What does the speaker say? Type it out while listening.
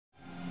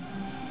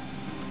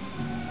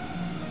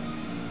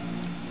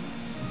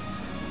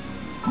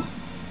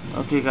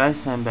Okay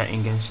guys, I'm back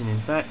in Genshin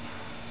Impact.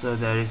 So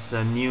there is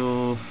a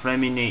new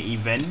Freminet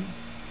event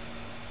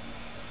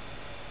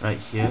right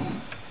here.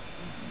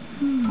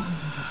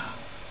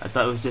 I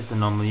thought it was just a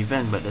normal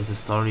event, but there's a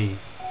story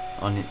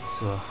on it,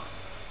 so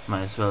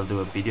might as well do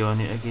a video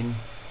on it again.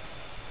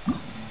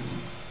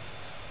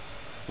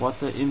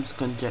 Water Imp's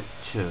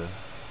Conjecture.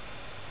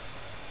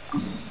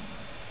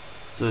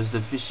 So it's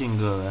the fishing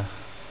girl,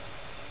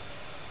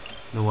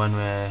 the one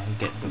where you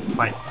get the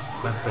pipe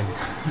weapon.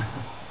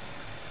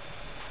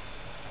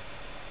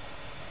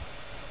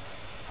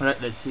 Alright,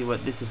 let's see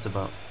what this is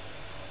about.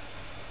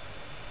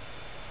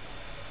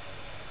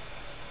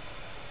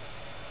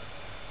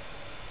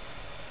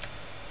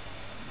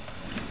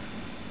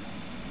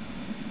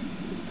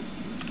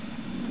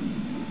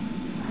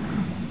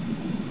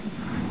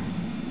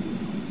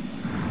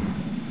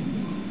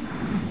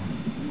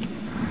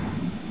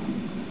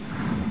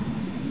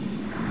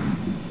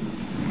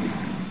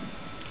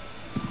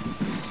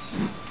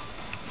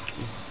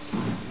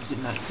 Is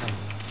it night time?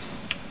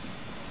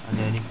 Are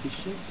there any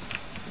fishes?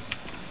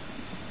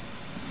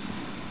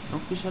 No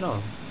fish at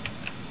all.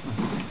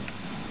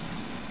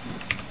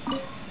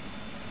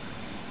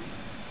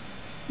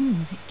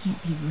 That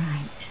can't be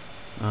right.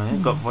 Oh, yeah,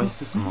 got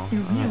voices more.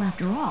 They're real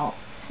after all.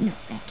 No,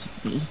 that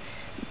can't be.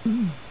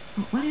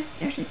 But what if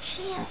there's a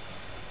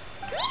chance?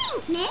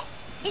 Greetings, miss.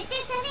 Is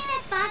there something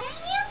that's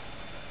bothering you?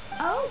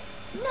 Oh,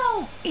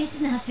 no,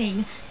 it's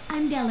nothing.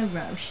 I'm Della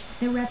Roche,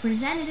 the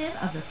representative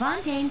of the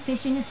Fontaine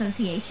Fishing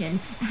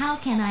Association. How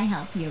can I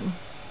help you?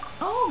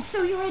 Oh,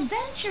 so you're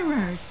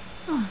adventurers.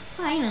 Oh,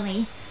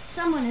 finally.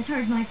 Someone has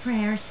heard my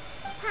prayers.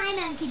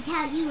 Paimon could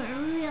tell you were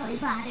really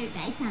bothered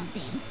by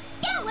something.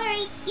 Don't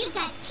worry, you've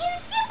got two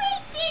super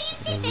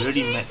experienced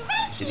adventurers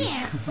right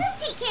here. We'll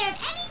take care of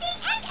anything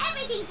and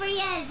everything for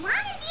you as long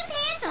as you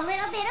pay us a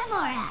little bit of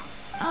Mora.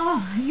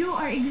 Oh, you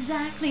are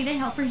exactly the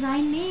helpers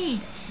I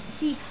need.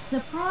 See, the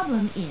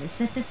problem is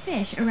that the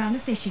fish around the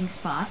fishing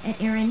spot at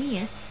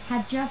Araneus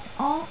have just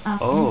all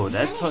up and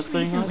that's what's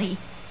going recently. on?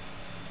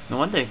 No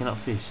wonder you cannot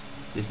fish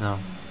just now.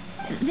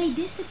 They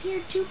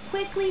disappeared too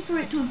quickly for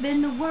it to have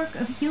been the work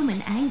of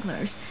human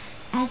anglers.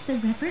 As the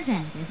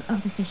representative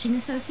of the Fishing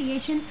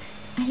Association,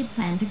 I had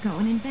planned to go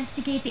and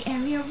investigate the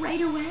area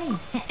right away.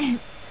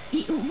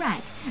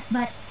 Right,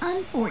 but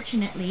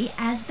unfortunately,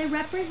 as the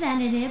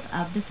representative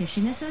of the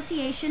Fishing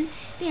Association,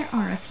 there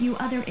are a few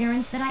other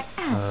errands that I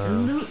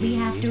absolutely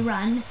have to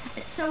run.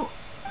 So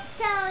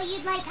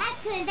you'd like us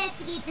to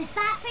investigate the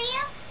spot for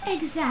you?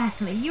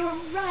 Exactly, you're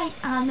right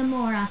on the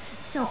Mora.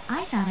 So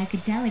I thought I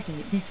could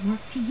delegate this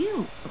work to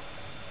you.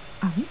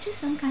 Are you two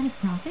some kind of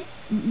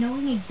prophets,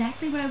 knowing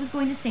exactly what I was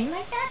going to say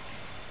like that?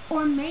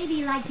 Or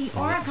maybe like the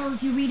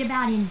oracles you read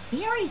about in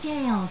fairy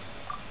tales?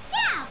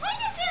 Yeah, we're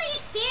just really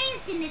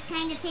experienced in this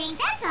kind of thing,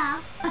 that's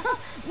all.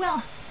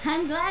 Well,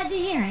 I'm glad to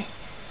hear it.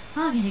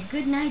 I'll get a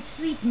good night's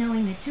sleep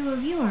knowing the two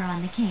of you are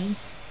on the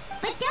case.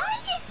 But don't we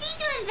just need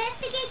to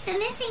investigate the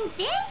missing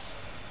fish?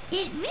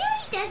 It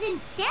really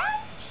doesn't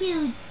sound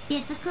too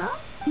difficult.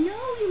 No,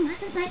 you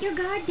mustn't let your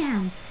guard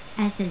down.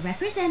 As the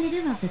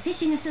representative of the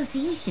Fishing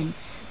Association,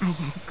 I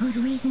have good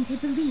reason to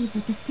believe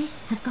that the fish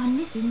have gone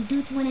missing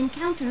due to an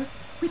encounter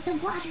with the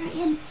water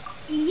imps.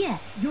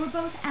 Yes, you're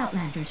both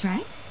Outlanders,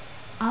 right?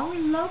 Our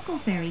local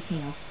fairy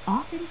tales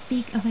often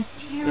speak of a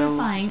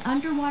terrifying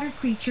underwater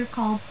creature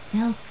called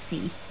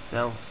Thelxie.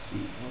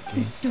 Thelxie, okay.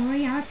 The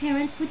story our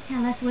parents would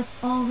tell us was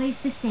always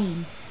the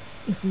same.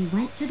 If we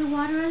went to the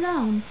water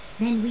alone,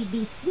 then we'd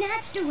be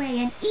snatched away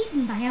and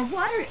eaten by a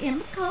water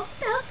imp called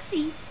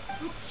Thelxie.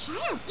 A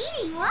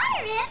child-eating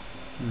water imp?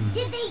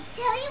 Did they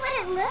tell you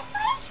what it looked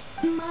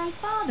like? My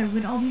father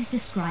would always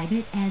describe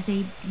it as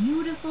a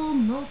beautiful,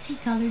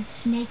 multicolored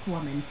snake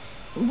woman,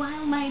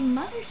 while my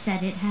mother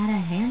said it had a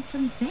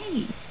handsome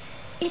face.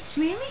 It's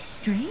really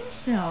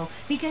strange, though,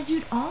 because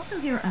you'd also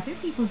hear other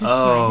people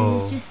describe it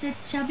as just a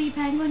chubby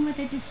penguin with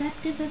a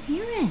deceptive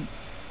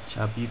appearance.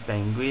 Chubby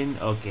penguin?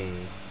 Okay.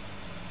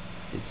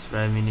 It's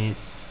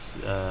Freminet's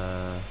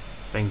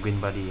penguin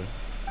buddy.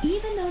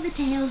 Even though the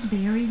tales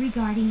vary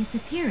regarding its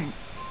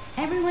appearance,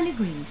 everyone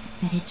agrees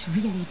that it's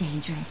really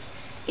dangerous.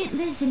 It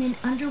lives in an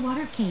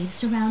underwater cave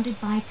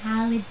surrounded by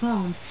pallid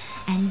bones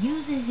and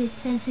uses its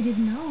sensitive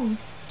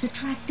nose to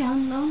track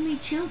down lonely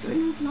children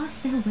who've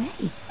lost their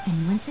way.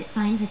 And once it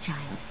finds a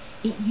child,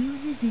 it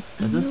uses its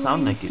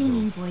alluring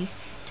singing voice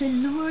to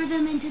lure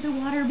them into the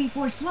water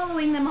before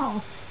swallowing them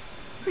all.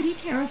 Pretty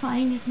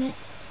terrifying, isn't it?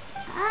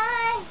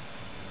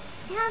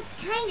 Sounds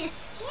kinda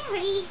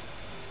scary.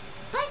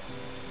 But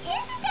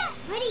isn't that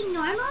pretty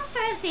normal for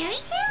a fairy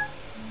tale?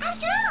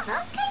 After all,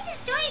 those kinds of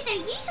stories are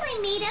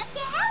usually made up to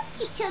help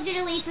keep children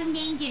away from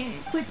danger.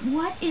 But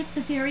what if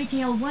the fairy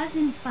tale was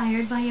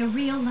inspired by a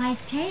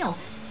real-life tale?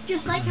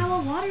 Just like how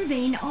a water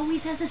vein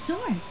always has a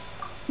source.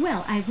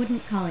 Well, I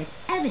wouldn't call it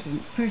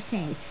evidence per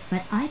se,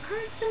 but I've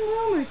heard some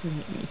rumors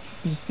lately.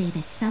 They say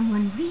that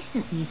someone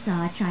recently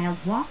saw a child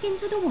walk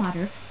into the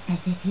water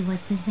as if he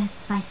was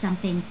possessed by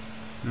something.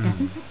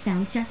 Doesn't that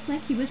sound just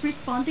like he was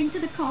responding to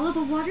the call of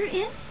a water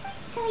imp?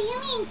 So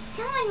you mean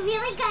someone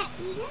really got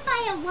eaten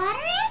by a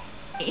water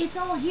imp? It's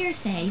all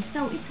hearsay,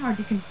 so it's hard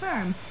to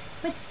confirm.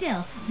 But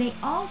still, they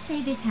all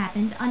say this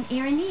happened on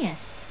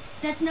Irenaeus.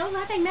 That's no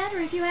laughing matter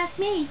if you ask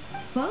me.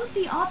 Both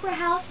the Opera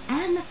House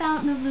and the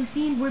Fountain of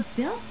Lucine were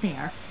built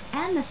there,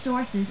 and the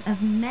sources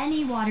of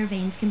many water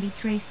veins can be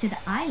traced to the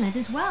island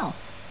as well.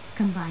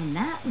 Combine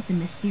that with the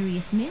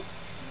mysterious mist,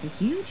 the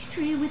huge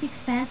tree with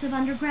expansive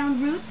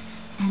underground roots,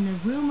 and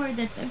the rumor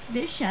that the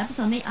fish shops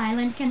on the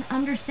island can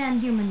understand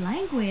human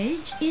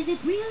language. Is it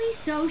really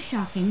so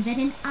shocking that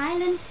an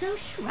island so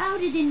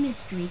shrouded in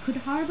mystery could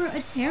harbor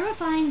a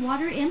terrifying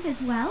water imp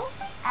as well?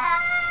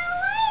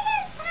 Why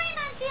does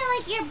Paimon feel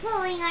like you're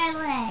pulling our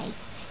leg?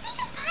 You're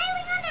just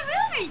piling on the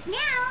rumors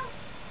now.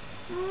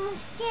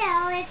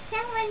 Still, if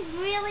someone's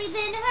really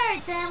been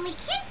hurt, then we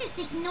can't just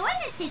ignore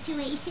the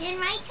situation,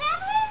 right,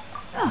 Traveler?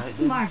 Oh,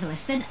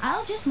 marvelous. Then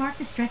I'll just mark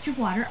the stretch of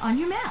water on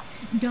your map.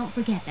 Don't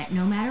forget that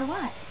no matter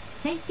what,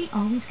 safety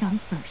always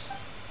comes first.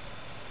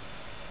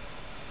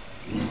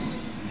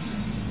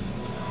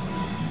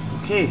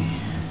 Okay,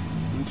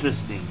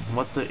 interesting.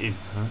 Water imp,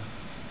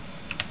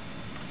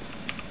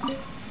 huh?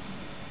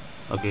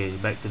 Okay,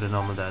 back to the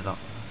normal dialogue.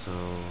 So,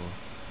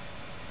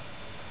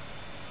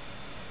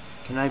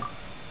 can I?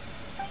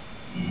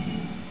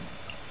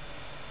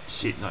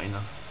 Shit, not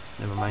enough.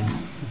 Never mind.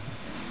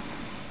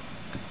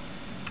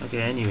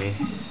 Okay, anyway.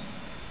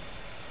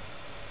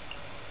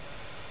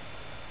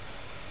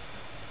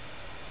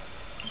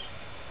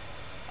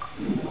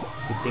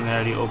 Good thing I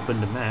already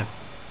opened the map.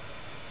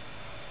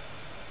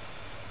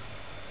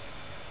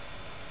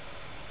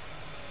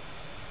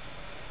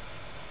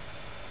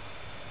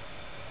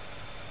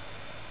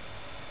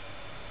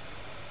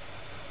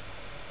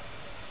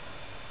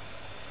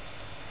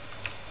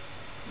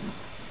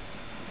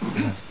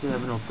 I still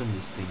haven't opened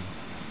this thing.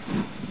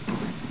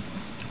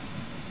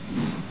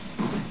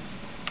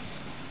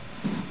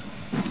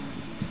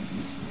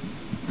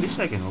 Wish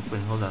I can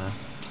open. Hold on.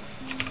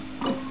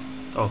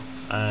 Oh,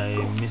 I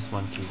missed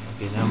one key.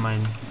 Okay, never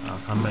mind. I'll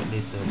come back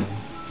later then.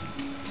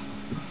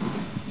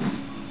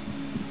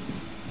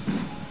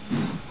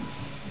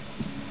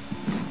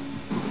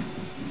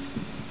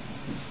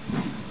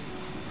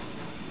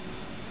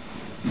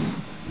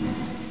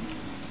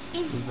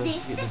 Is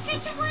this the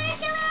stretch of water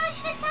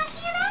Delaroche was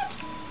talking about?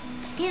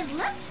 It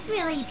looks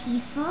really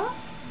peaceful.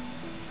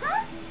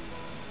 Huh?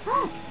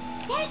 Look,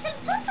 there's some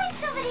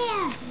footprints over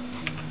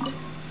there.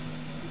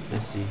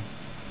 Let's see.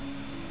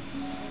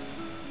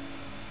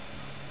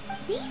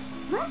 These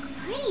look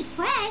pretty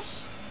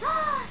fresh.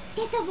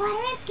 Did the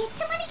water imp get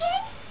someone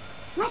again?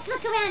 Let's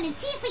look around and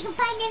see if we can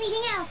find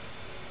anything else.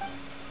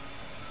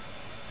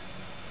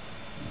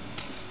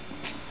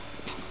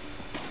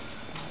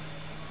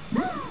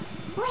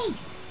 Wait,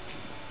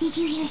 did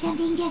you hear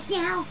something just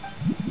now?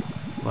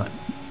 What?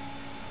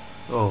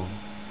 Oh.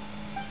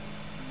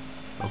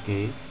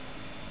 Okay.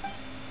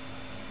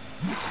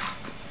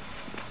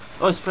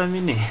 Oh, it's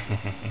Freminet.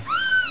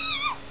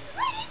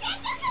 What is that?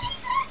 Don't come any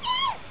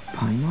closer!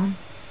 Paimon?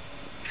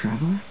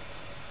 Traveler?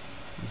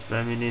 It's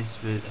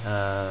Freminet's with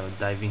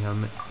diving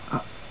helmet.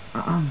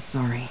 I'm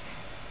sorry.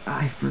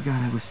 I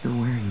forgot I was still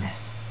wearing this.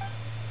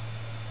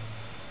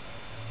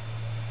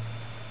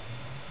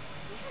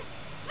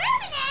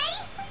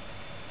 Freminet!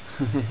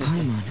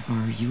 Paimon,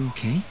 are you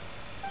okay?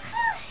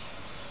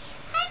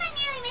 Paimon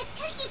nearly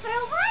mistook you for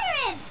a water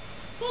imp.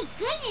 Thank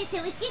goodness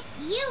it was just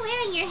you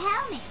wearing your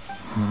helmet.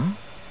 Huh?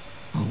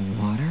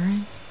 A water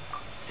imp?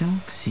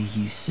 Thelxie,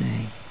 you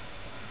say?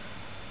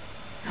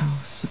 How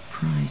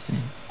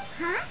surprising.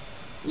 Huh?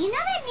 You know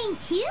that name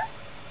too?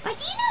 Or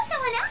do you know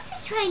someone else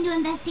is trying to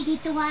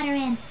investigate the water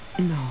imp?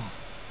 No,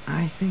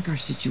 I think our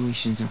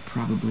situations are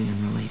probably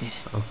unrelated.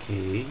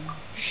 Okay.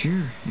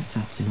 Sure, if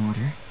that's in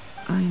order.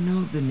 I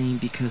know the name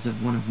because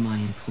of one of my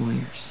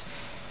employers.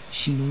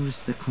 She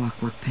noticed the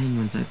clockwork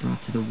penguins I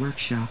brought to the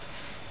workshop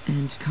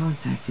and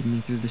contacted me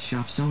through the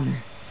shop's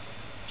owner.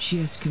 She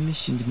has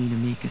commissioned me to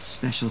make a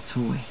special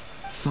toy.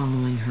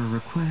 Following her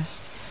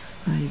request,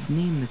 I've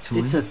named the toy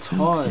It's a Thelxie.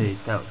 toy,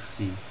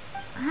 Thelxie.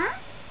 Huh?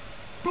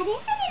 But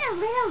isn't it a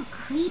little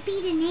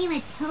creepy to name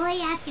a toy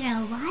after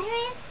a water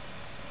imp?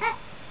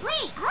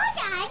 Wait, hold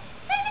on!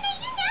 Freminet,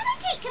 you never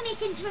take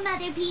commissions from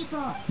other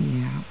people!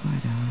 Yeah,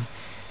 but,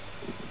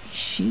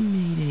 she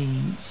made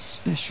a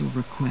special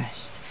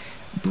request,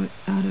 but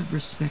out of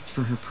respect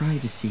for her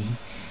privacy,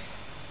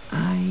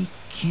 I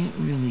can't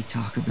really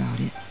talk about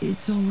it.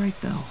 It's alright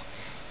though.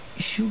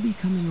 She'll be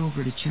coming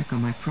over to check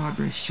on my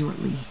progress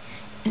shortly,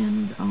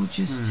 and I'll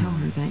just tell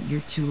her that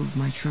you're two of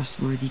my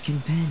trustworthy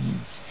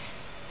companions.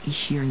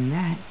 Hearing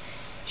that,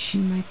 she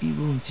might be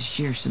willing to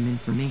share some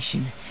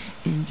information,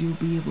 and you'll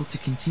be able to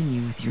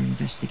continue with your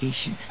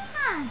investigation.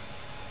 Huh.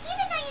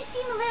 Even though you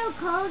seem a little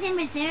cold and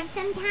reserved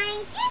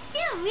sometimes, you're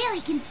still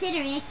really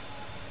considerate.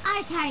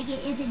 Our target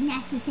isn't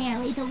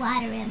necessarily the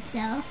water imp,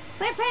 though.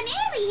 We're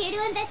primarily here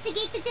to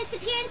investigate the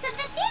disappearance of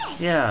the fish.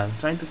 Yeah, I'm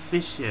trying to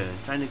fish here,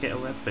 trying to get a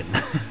weapon.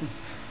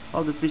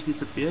 All the fish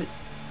disappeared.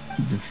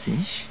 The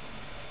fish?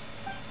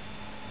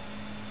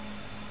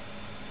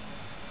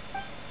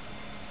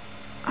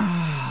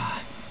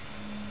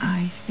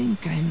 I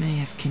think I may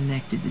have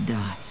connected the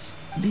dots.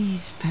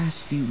 These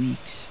past few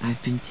weeks,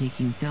 I've been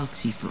taking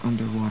Thelxie for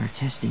underwater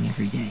testing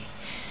every day.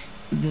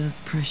 The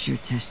pressure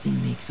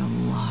testing makes a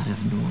lot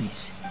of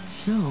noise.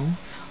 So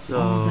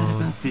all that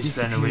about the fish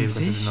ran away disappearing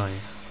because fish,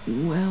 of the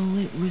noise. well,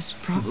 it was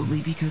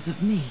probably because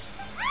of me.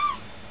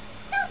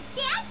 So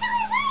that's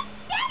how it was?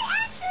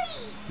 That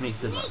actually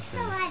Makes a lot of makes a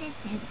sense. lot of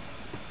sense.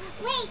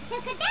 Wait,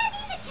 so could that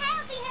mean the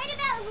child we heard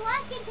about who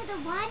walked into the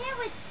water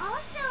was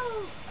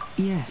also...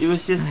 Yes, It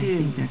was just I him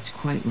think that's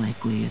quite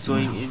likely as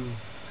Going well. in.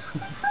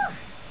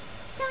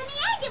 So in the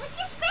end, it was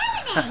just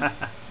Freminet.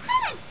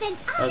 I spent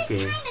all Okay.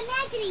 this time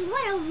imagining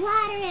what a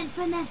water imp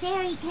from the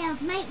fairy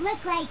tales might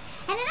look like,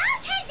 and it all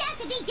turns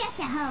out to be just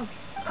a hoax.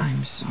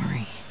 I'm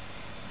sorry.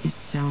 It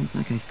sounds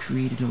like I've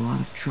created a lot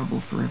of trouble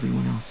for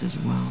everyone else as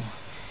well.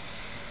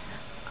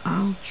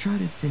 I'll try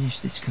to finish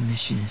this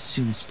commission as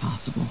soon as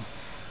possible.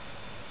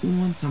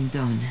 Once I'm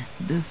done,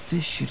 the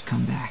fish should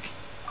come back.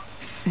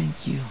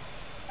 Thank you.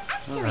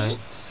 Actually, Alright.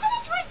 how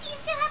much work do you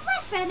still have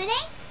left,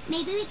 Freminet?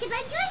 Maybe we could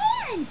lend you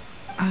a hand.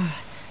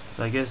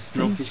 So I guess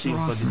no Thanks fishing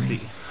for for this offering.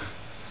 week.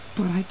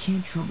 But I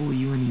can't trouble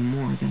you any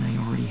more than I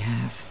already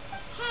have.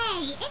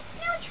 Hey, it's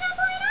no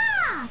trouble at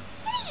all.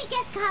 Didn't you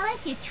just call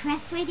us your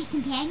trustworthy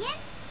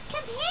companions?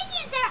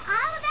 Companions are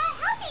all about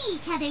helping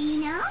each other,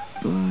 you know?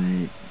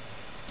 But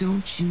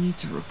don't you need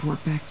to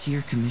report back to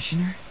your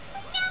commissioner?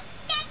 Nope,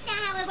 that's not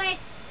how it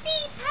works.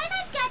 See,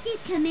 Paimon's got these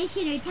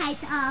commissioner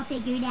types all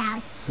figured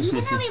out,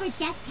 even though we were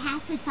just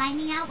tasked with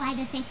finding out why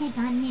the fish had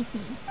gone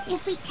missing.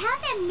 If we tell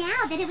them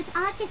now that it was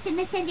all just a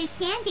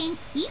misunderstanding,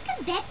 you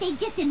can bet they'd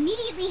just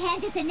immediately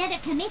hand us another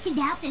commission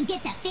to help them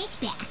get the fish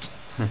back.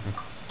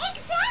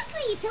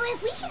 Exactly! So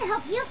if we can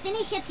help you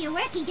finish up your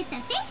work and get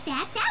the fish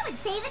back, that would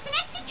save us an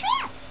extra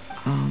trip!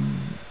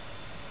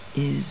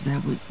 Is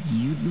that what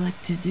you'd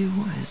like to do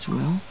as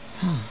well?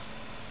 Huh.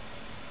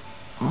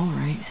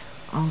 Alright,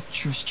 I'll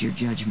trust your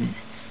judgment.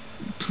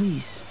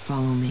 Please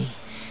follow me.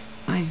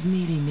 I've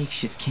made a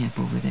makeshift camp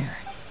over there.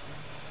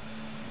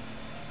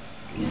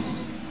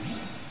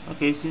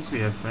 Okay, since we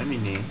have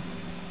Freminet.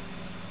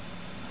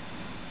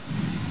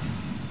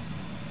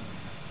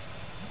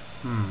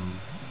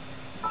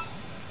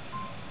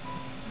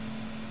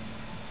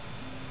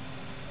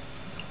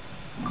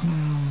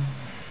 Well,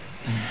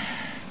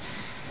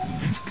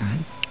 I've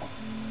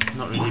got...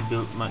 Not really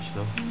built much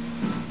though.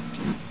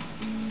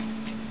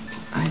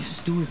 I've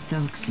stored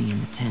Thelxie in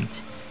the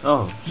tent.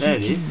 Oh, there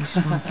it He is. can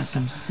respond to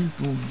some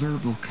simple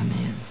verbal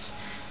commands.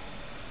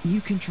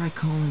 You can try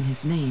calling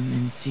his name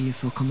and see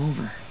if he'll come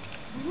over.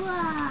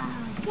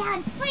 Whoa,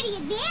 sounds pretty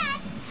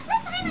advanced.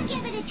 Let Paimon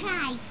give it a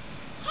try.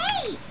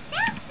 Hey,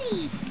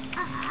 Thelxie,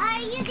 are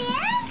you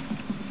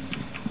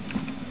there?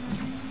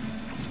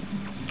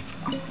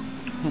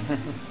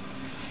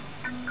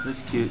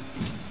 That's cute.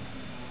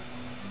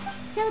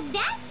 So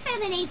that's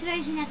Freminet's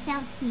version of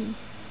Thelxie.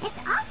 It's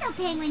also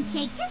penguin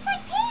shaped, just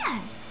like Pear.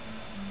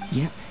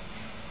 Yep.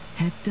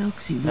 Had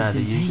Thelxie Yeah, lived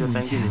the in usual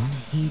Penguin penguin Town, is,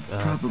 he'd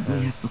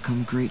probably have purrs.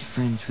 become great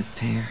friends with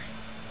Pear.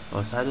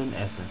 Or silent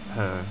as a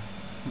purr.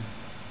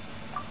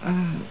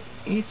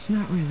 It's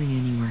not really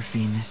anywhere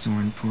famous or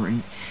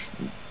important.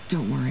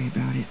 Don't worry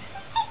about it.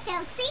 Hey,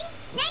 Thelxie,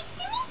 nice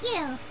to meet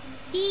you.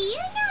 Do you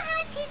know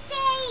how to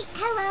say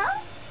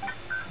hello?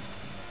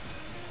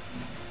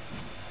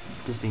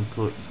 Just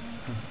include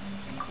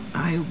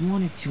I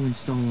wanted to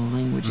install a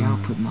language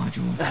output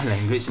module,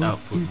 language but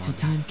output. due to module.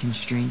 time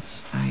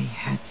constraints, I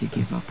had to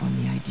give up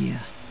on the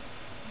idea.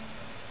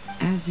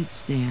 As it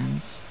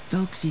stands,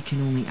 Thelxie can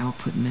only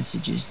output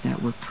messages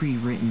that were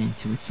pre-written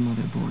into its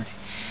motherboard.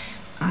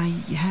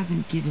 I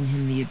haven't given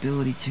him the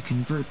ability to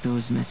convert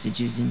those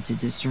messages into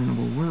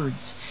discernible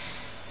words,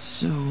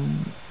 so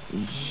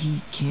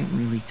he can't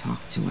really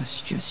talk to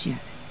us just yet.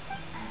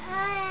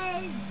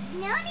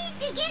 No need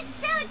to get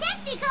so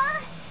technical.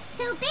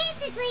 So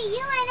basically, you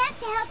want us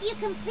to help you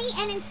complete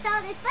and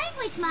install this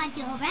language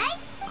module,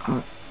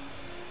 right?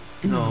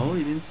 No,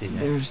 you didn't say that.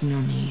 There's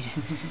no need.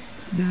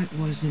 That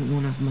wasn't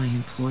one of my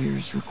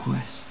employer's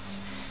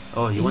requests.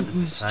 Oh, you wanted It to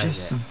was try just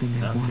that.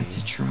 something I wanted Okay.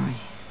 to try.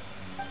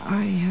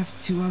 I have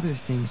two other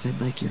things I'd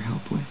like your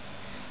help with.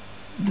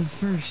 The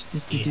first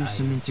is to do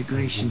some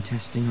integration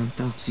testing on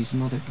Thelxie's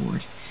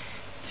motherboard,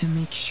 to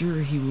make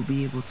sure he will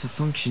be able to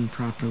function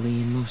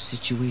properly in most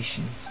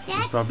situations.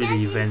 That probably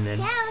the doesn't event then.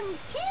 sound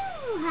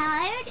too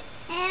hard.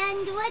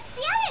 And what's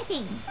the other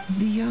thing?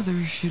 The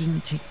other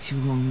shouldn't take too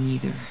long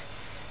either.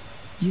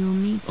 You'll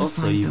need to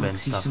Also find event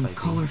Thelxie stuff, some I think.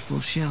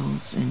 colorful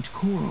shells and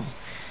coral,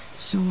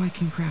 so I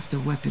can craft a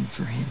weapon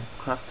for him.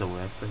 Craft a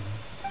weapon.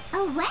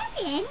 A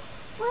weapon?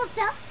 Will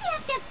Thelxie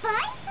have to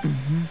fight?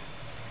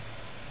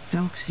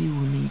 Thelxie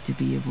will need to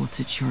be able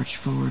to charge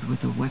forward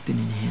with a weapon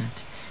in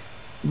hand,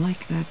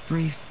 like that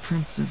brave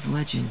prince of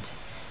legend.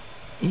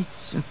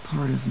 It's a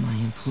part of my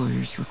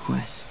employer's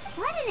request.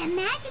 What an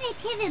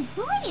imaginative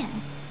employer!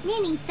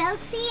 Naming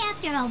Thelxie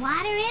after a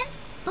water imp,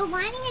 but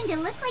wanting him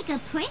to look like a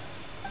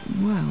prince?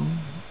 Well,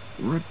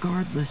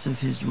 regardless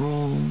of his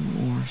role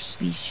or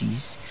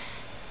species,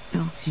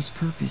 Thelxie's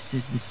purpose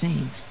is the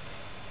same.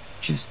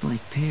 Just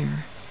like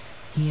Pear,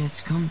 He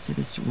has come to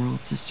this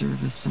world to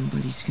serve as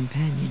somebody's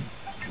companion.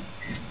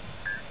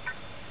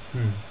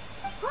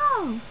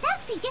 Whoa,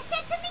 Thelxie just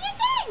said something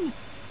again!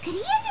 Could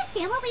he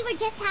understand what we were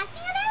just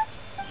talking about?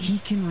 He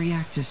can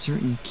react to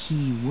certain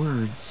key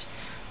words,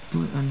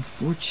 but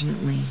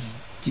unfortunately,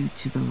 due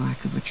to the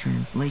lack of a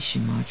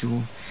translation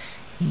module,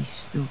 he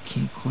still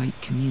can't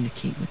quite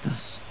communicate with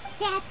us.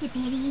 That's a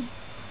pity.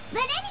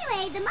 But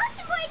anyway, the most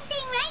important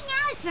thing right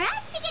now is for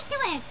us to get to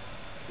work.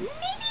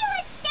 Maybe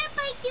let's start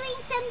by doing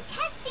some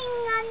testing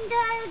on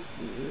the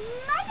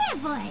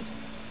motherboard.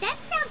 That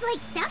sounds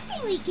like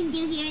something we can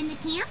do here in the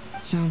camp.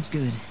 Sounds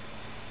good.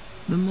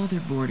 The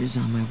motherboard is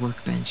on my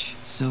workbench,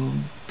 so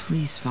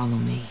please follow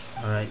me.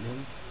 Alright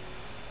then.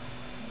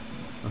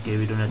 Okay,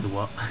 we don't have to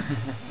walk.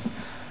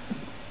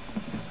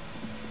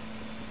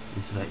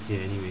 It's right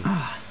here anyway.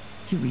 Ah,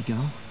 here we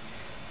go.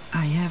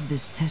 I have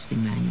this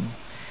testing manual,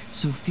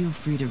 so feel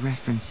free to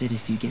reference it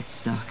if you get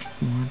stuck.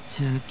 Want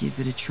to give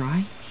it a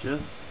try? Sure.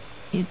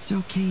 It's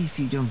okay if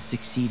you don't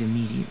succeed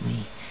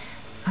immediately.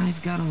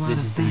 I've got a lot This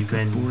is of the backup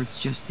event boards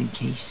just in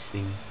case.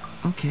 thing.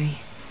 Okay.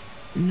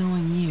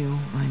 Knowing you,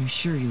 I'm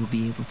sure you'll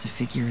be able to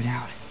figure it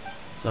out.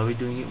 So are we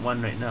doing it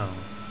one right now?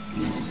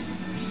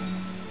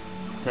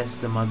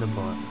 Test the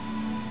motherboard.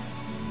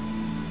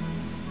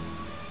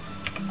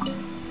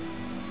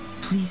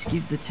 Please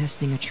give the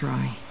testing a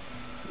try.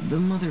 The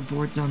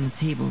motherboard's on the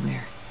table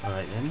there.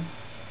 Alright then.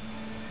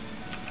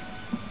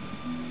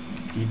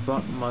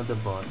 Debug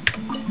motherboard.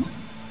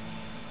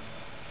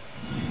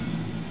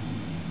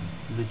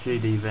 Literally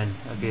the event.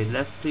 Okay,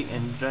 left click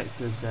and drag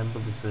to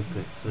assemble the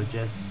circuit. So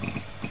just...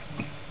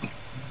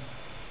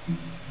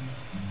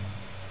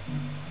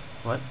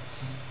 What?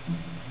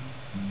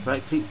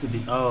 Right click to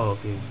delete. Oh,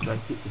 okay. Right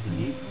click to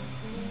delete.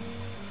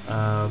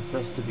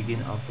 Press to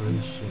begin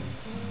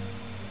operations.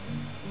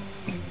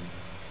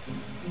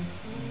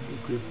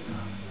 Equip.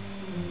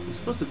 You're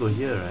supposed to go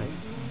here, right?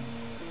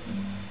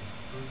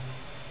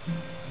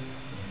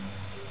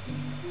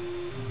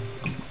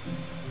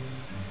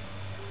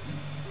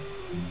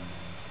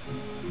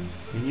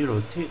 Can you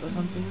rotate or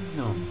something?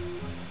 No.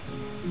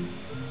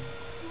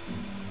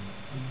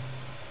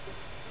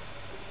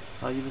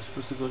 How are you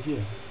supposed to go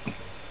here?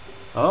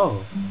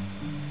 Oh!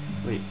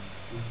 Wait.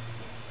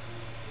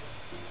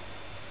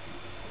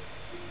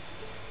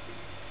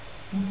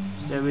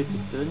 Stairway to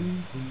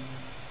turn?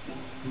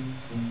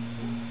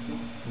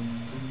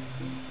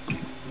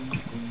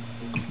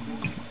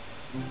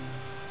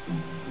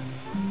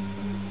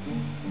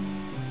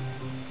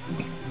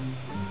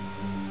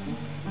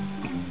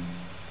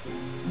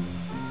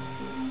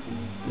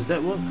 Does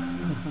that work?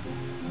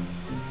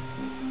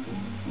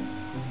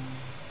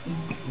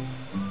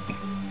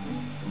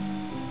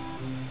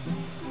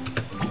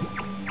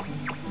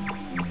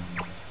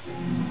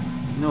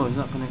 No, it's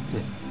not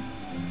connected.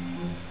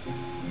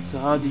 So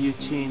how do you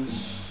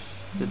change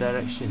the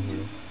direction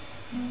here?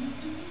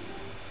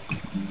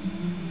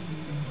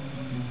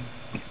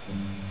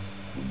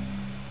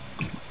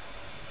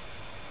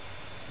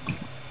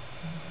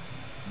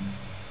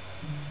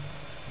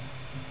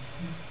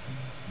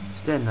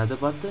 Is there another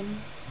button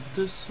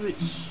to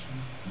switch?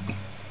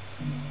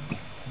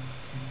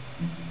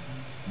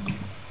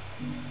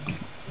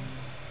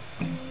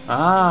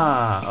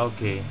 Ah,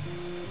 okay.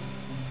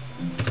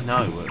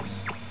 Now it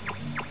works.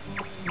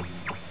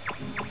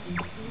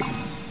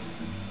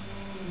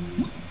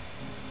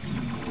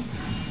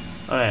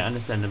 Alright,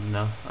 understandable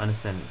now.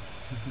 Understand it.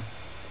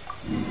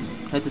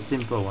 That's a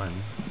simple one.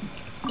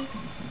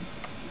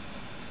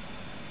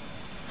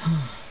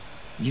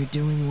 You're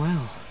doing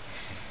well.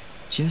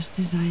 Just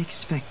as I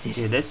expected.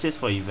 Okay, that's just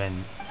for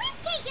event.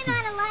 We've taken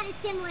on a lot of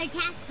similar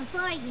tasks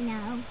before, you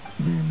know.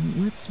 Then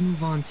let's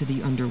move on to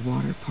the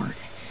underwater part.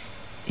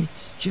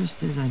 It's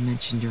just as I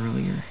mentioned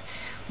earlier.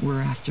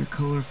 We're after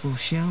colorful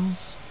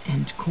shells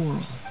and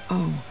coral.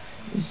 Oh,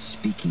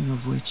 speaking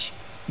of which,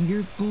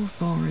 you're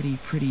both already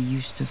pretty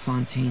used to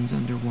Fontaine's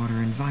underwater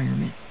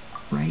environment,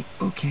 right?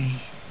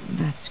 Okay,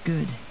 that's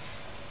good.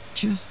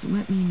 Just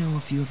let me know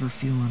if you ever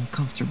feel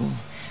uncomfortable.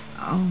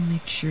 I'll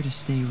make sure to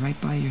stay right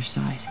by your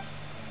side.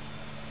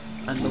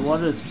 And the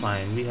water is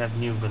fine. We have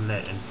new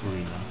Valette and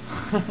Furi now.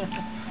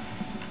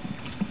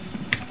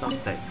 Stop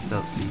that,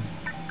 Thelxie.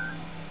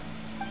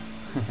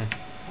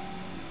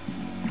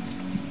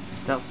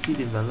 Thelxie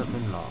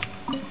development log.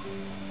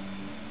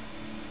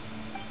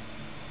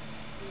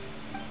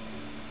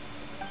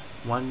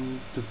 One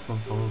to for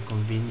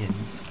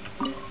convenience.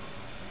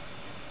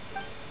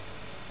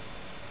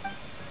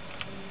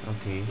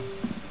 Okay.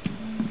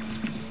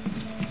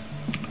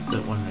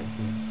 Third one right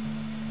here.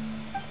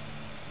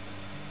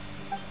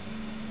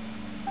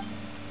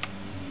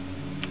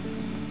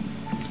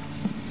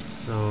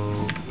 So,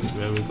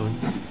 where are we going?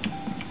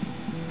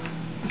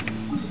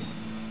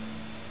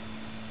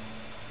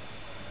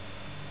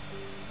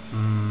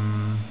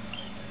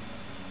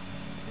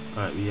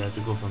 Alright, we have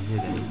to go from here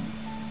then.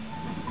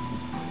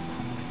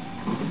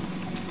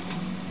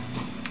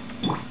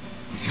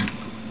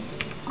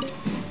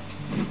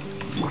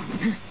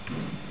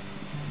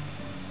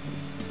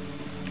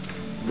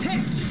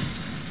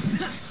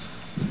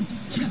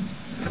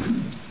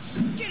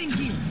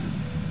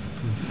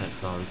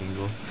 that's all we can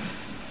go.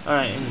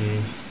 Alright,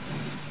 anyway.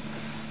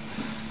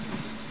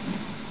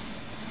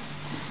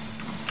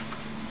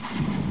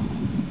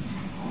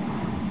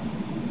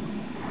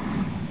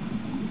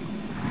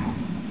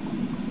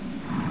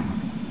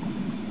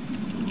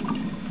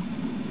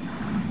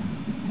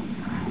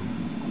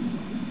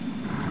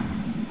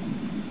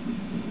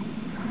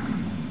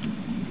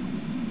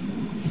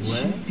 It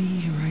should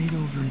be right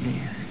over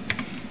there.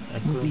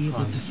 We'll be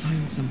able to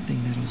find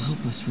something that'll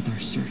help us with our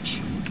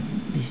search.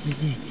 This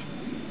is it.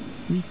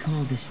 We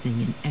call this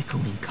thing an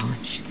echoing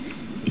conch.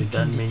 It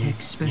can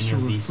detect special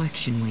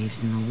reflection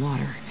waves in the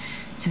water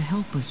to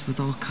help us with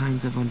all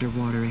kinds of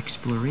underwater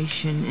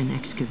exploration and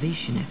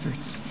excavation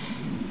efforts.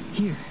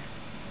 Here,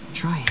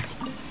 try it.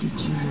 Did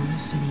you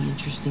notice any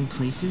interesting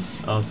places?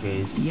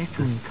 Okay. The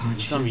echoing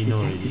conch should have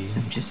detected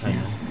some just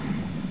now.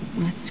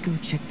 Let's go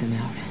check them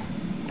out.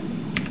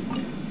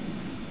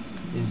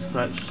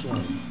 Inscribed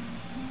shell.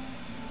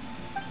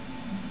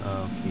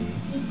 Okay.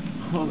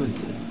 What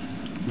was it?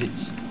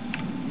 Glitch.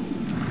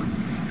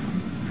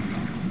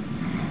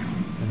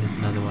 And there's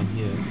another one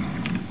here.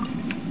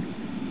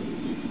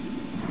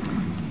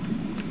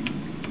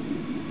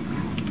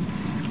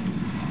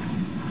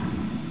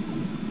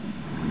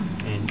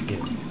 And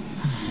here.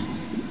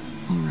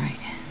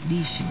 Alright,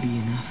 these should be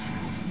enough.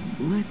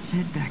 Let's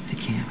head back to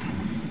camp.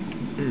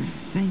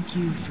 Thank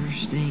you for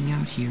staying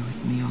out here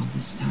with me all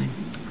this time.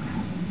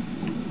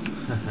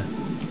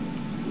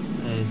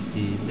 I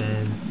see,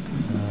 then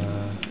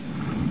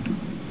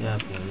yeah,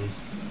 there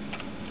is.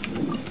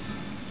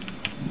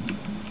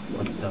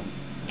 What the?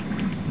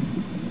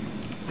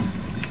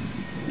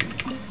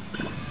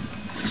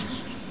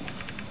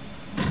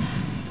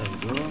 There we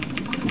go.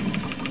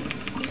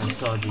 I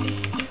saw the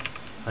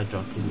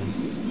hydroculus.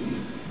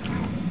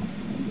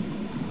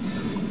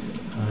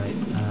 Alright,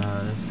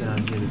 let's get out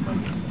of here before I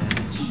get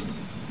damaged.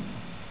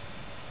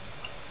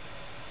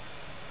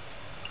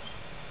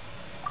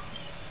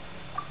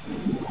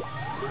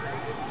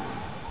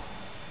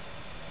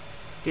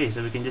 Okay,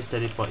 so we can just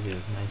teleport here.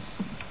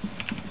 Nice.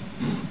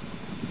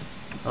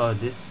 Oh,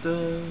 this is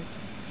the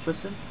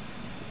person?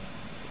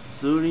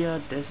 Zuria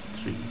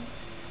Destri.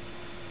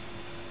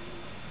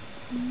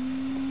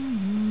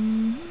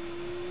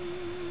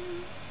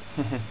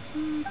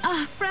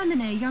 Ah,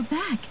 Freminet, you're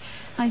back.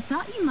 I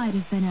thought you might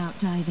have been out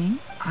diving.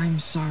 I'm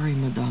sorry,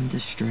 Madame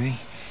Destray.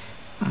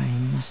 I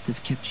must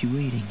have kept you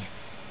waiting.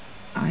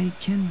 I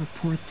can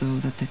report, though,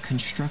 that the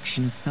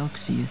construction of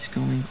Thelxie is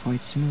going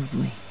quite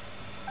smoothly.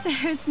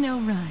 There's no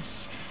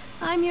rush.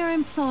 I'm your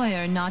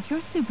employer, not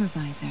your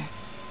supervisor.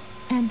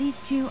 And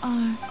these two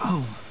are...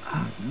 Oh,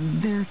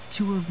 they're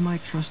two of my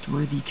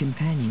trustworthy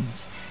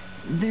companions.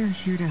 They're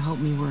here to help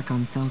me work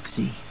on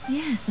Thelxie.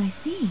 Yes, I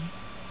see.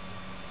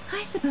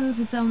 I suppose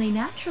it's only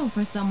natural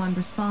for someone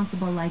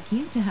responsible like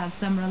you to have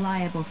some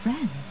reliable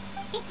friends.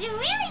 It's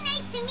really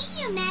nice to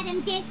meet you,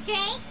 Madame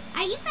Destray.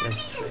 Are you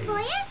Freminet's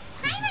employer?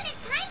 Paimon is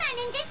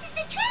Paimon, and this is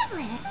the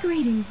Traveler.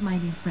 Greetings, my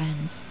new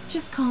friends.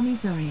 Just call me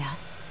Zuria.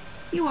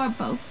 You are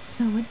both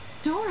so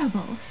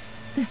adorable.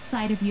 The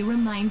sight of you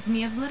reminds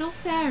me of little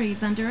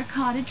fairies under a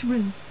cottage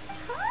roof.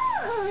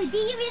 Oh, do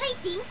you really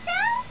think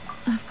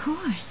so? Of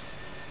course.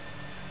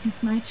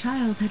 If my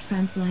child had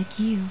friends like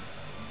you,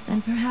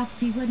 then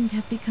perhaps he wouldn't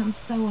have become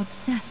so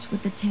obsessed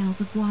with the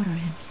tales of water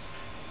imps.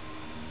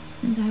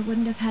 And I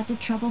wouldn't have had to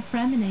trouble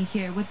Freminet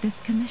here with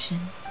this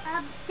commission.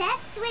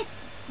 Obsessed with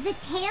the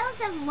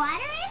tales of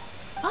water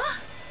imps? Ah,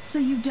 so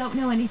you don't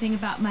know anything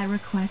about my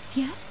request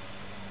yet?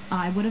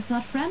 I would have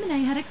thought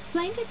Freminet had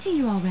explained it to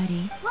you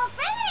already. Well,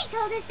 Freminet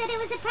told us that it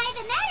was a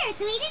private matter,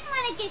 so he didn't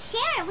want to just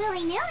share it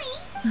willy-nilly.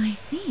 I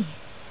see.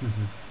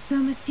 So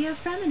Monsieur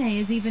Freminet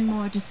is even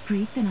more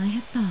discreet than I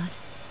had thought.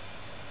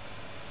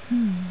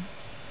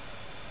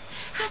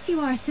 As you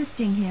are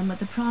assisting him with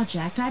the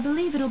project, I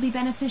believe it'll be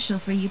beneficial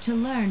for you to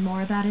learn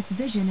more about its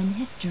vision and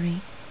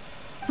history.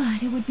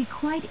 But it would be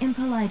quite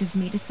impolite of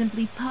me to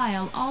simply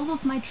pile all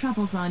of my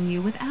troubles on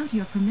you without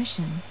your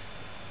permission.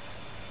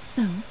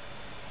 So,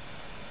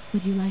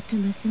 would you like to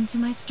listen to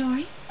my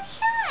story?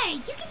 Sure, you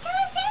can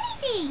tell us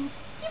anything.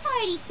 You've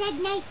already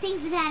said nice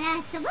things about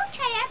us, so we'll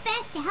try our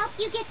best to help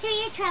you get through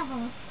your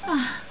troubles.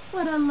 Ah,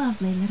 what a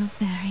lovely little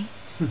fairy.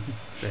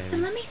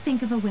 Then let me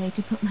think of a way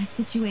to put my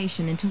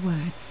situation into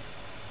words.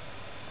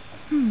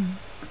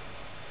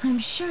 I'm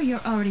sure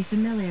you're already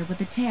familiar with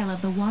the tale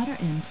of the water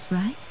imps,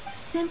 right?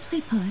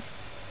 Simply put,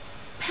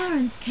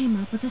 parents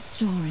came up with a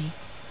story,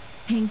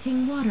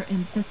 painting water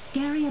imps as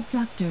scary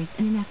abductors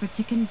in an effort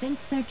to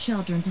convince their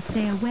children to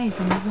stay away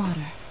from the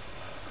water.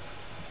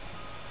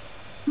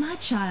 My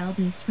child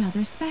is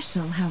rather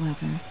special,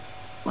 however.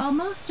 While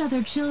most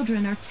other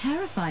children are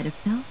terrified of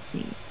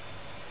Thelxie,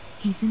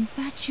 he's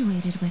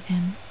infatuated with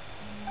him.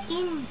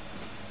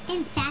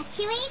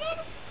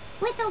 Infatuated?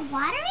 With a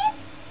water imp?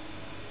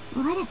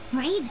 What a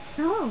brave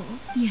soul.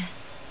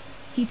 Yes.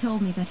 He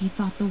told me that he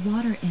thought the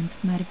water imp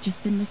might have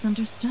just been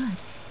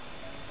misunderstood.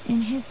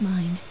 In his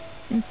mind,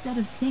 instead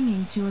of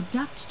singing to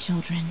abduct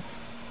children,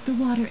 The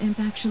water imp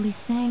actually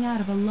sang out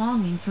of a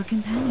longing for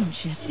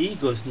companionship. He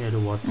goes near the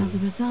water. As a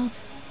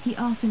result, he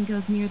often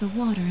goes near the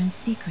water in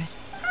secret.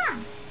 Huh.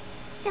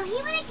 So he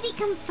wanted to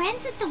become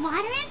friends with the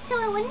water imp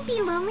so it wouldn't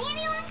be lonely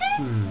any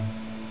longer?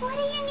 What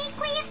a unique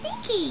way of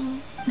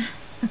thinking.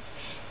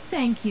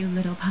 Thank you,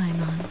 little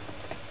Paimon.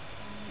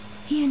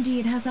 He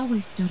indeed has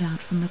always stood out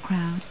from the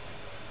crowd.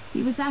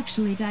 He was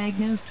actually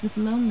diagnosed with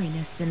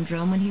loneliness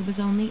syndrome when he was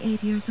only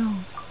 8 years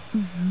old.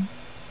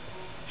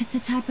 It's a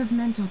type of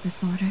mental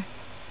disorder.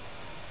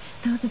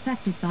 Those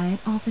affected by it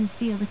often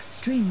feel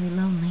extremely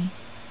lonely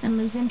and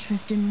lose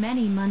interest in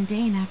many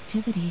mundane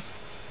activities.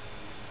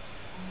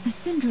 The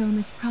syndrome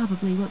is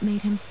probably what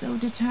made him so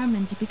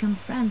determined to become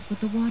friends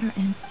with the water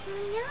imp.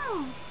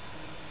 Oh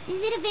no.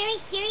 Is it a very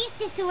serious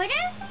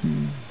disorder?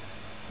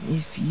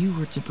 If you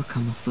were to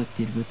become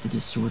afflicted with the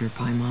disorder,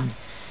 Paimon,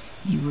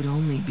 you would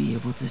only be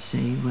able to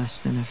say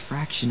less than a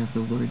fraction of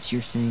the words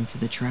you're saying to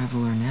the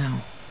traveler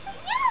now.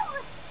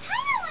 No!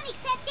 Paimon won't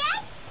accept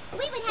that!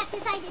 We would have to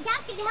find a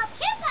doctor to help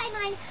cure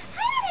Paimon.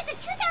 Paimon has a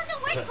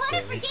 2,000-word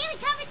quota for daily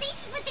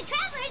conversations with the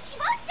traveler, and she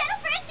won't settle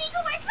for a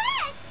single word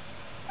less!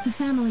 The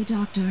family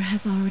doctor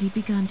has already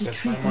begun to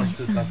treat my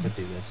son.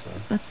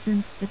 But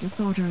since the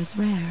disorder is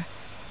rare,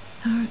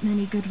 there aren't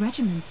many good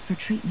regimens for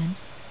treatment.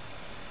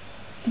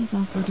 He's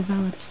also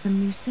developed some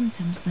new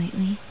symptoms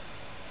lately,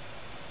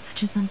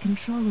 such as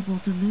uncontrollable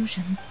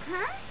delusion.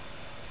 Huh?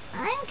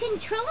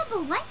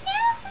 Uncontrollable what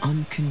now?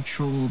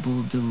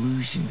 Uncontrollable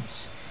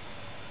delusions.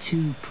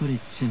 To put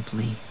it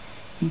simply,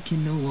 he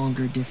can no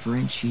longer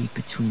differentiate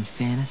between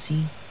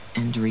fantasy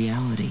and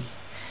reality,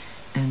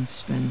 and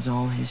spends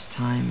all his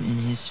time in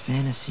his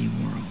fantasy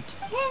world.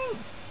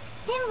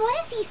 Then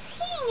what is he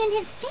seeing in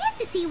his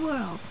fantasy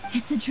world?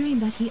 It's a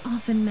dream that he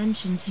often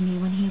mentioned to me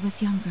when he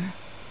was younger.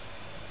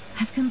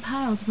 I've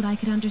compiled what I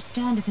could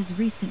understand of his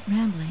recent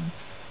rambling.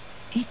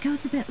 It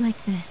goes a bit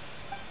like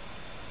this.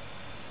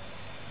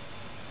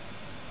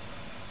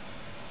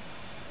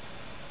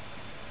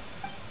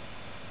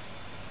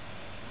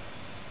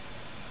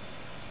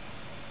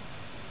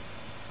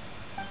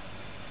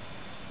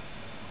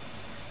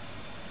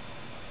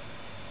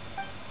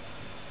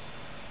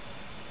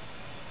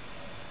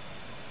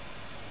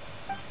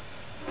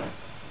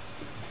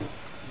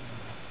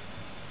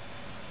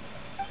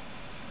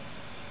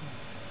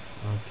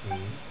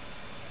 Okay.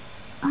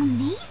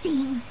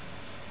 Amazing!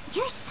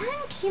 Your son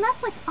came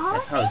up with all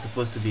That's of how it's this?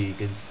 supposed to be. You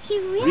can He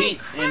really read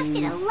crafted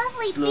and a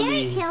lovely slowly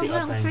fairy tale take our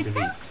world time for to read.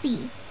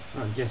 Thelxie.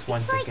 Not just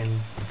 1 It's like second.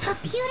 a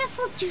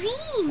beautiful I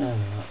dream. don't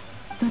know.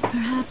 But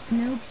perhaps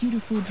no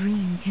beautiful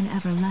dream can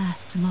ever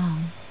last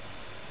long.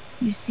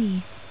 You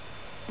see,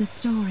 the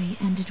story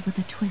ended with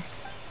a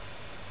twist.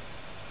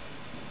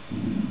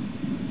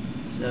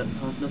 So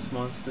countless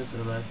monsters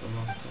arrive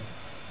alongside.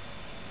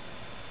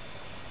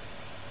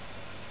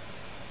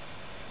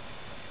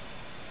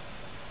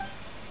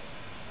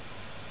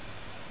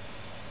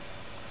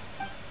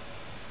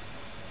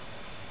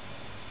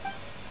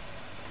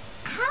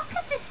 How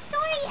could the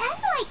story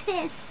end like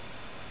this?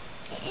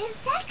 Is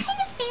that kind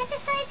of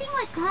fantasizing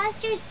what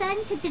caused your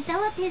son to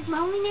develop his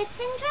loneliness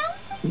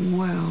syndrome?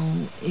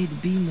 Well,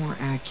 it'd be more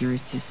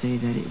accurate to say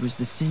that it was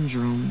the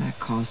syndrome that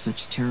caused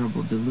such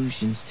terrible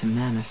delusions to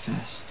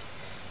manifest.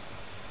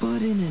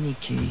 But in any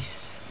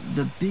case,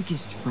 the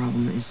biggest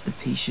problem is the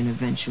patient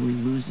eventually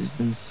loses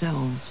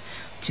themselves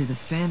to the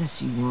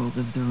fantasy world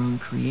of their own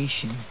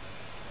creation.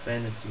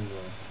 Fantasy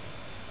world.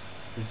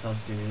 This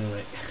sounds similar,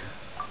 right?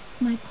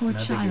 My poor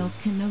Another child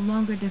game. can no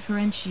longer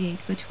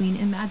differentiate between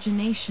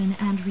imagination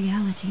and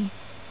reality.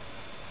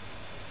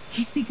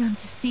 He's begun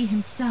to see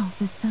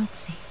himself as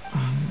Thelxie.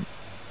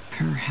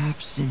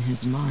 Perhaps in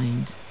his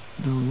mind,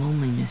 the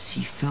loneliness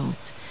he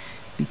felt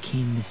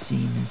became the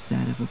same as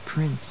that of a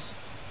prince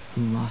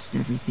who lost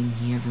everything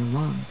he ever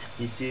loved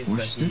He sees or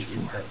that he stood is for.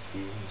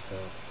 Thelxie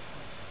himself.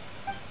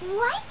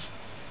 What?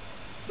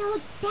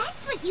 So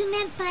that's what you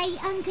meant by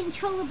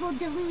uncontrollable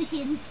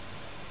delusions.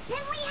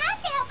 Then we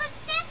have to help him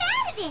snap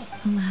out of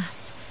it.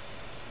 Alas,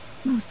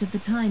 most of the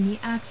time he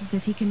acts as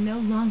if he can no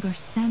longer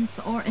sense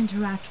or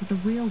interact with the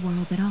real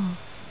world at all.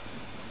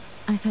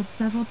 I've had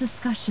several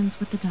discussions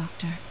with the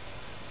doctor,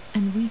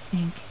 and we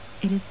think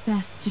it is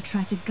best to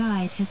try to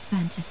guide his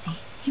fantasy.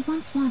 He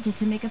once wanted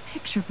to make a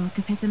picture book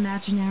of his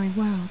imaginary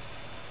world,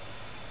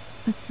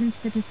 but since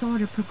the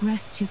disorder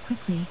progressed too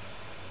quickly,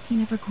 he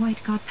never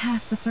quite got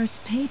past the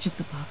first page of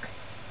the book.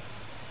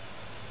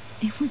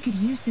 If we could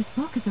use this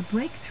book as a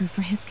breakthrough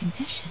for his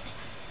condition.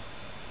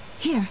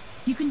 Here,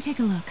 you can take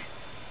a look.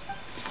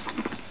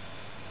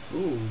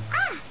 Ooh.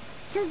 Ah,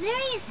 so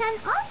Zuria's son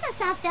also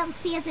saw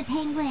Thelxie as a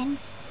penguin.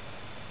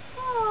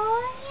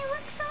 Oh, he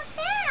looks so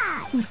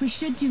sad. What we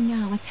should do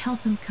now is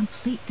help him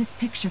complete this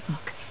picture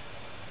book.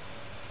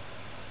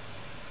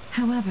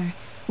 However,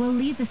 we'll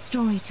lead the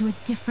story to a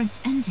different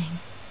ending.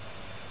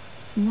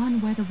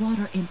 One where the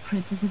water imp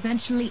prince is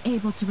eventually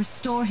able to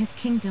restore his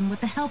kingdom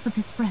with the help of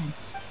his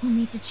friends. We'll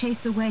need to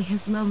chase away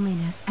his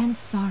loneliness and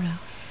sorrow,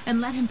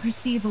 and let him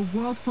perceive a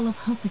world full of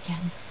hope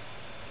again.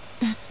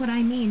 That's what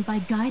I mean by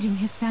guiding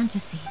his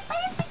fantasy. But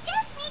if we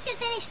just need to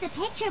finish the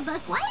picture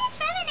book, why does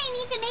Freminet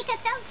to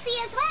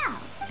Thelxie as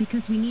well?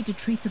 Because we need to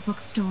treat the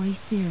book's story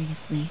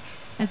seriously,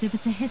 as if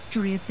it's a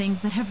history of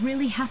things that have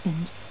really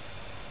happened.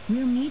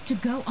 We'll need to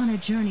go on a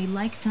journey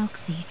like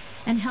Thelxie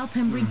and help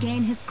him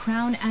regain his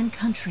crown and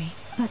country.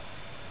 But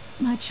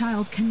my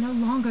child can no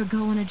longer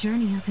go on a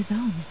journey of his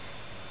own.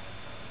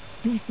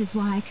 This is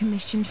why I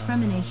commissioned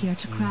Freminet here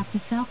to craft a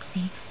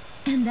Thelxie,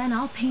 and then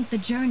I'll paint the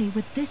journey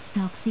with this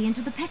Thelxie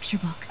into the picture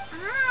book.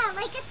 Ah,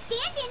 like a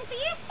stand-in for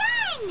your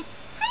son!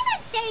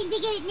 I'm starting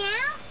to get it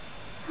now.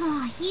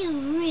 Oh,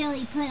 you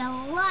really put a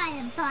lot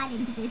of thought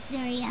into this,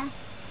 Zuria.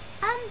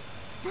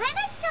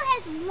 Paimon still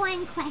has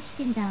one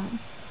question, though.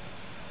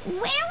 Where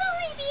will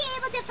we be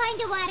able to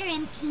find a Water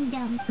Imp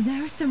Kingdom?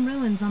 There are some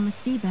ruins on the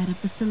seabed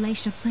of the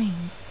Salacia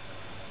Plains.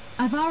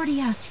 I've already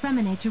asked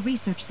Freminet to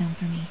research them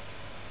for me.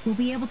 We'll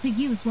be able to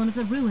use one of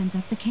the ruins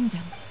as the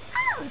kingdom.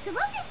 Oh, so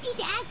we'll just need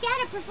to act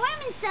out a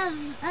performance of,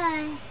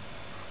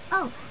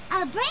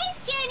 a brave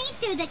journey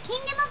through the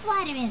Kingdom of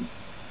Water Imps.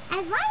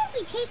 As long as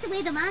we chase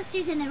away the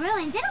monsters in the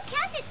ruins, it'll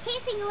count as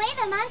chasing away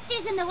the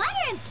monsters in the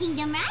Water Imp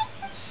Kingdom, right?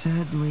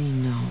 Sadly,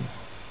 no.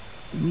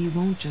 We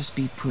won't just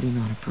be putting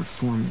on a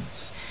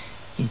performance.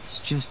 It's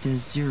just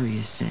as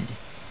Zuria said.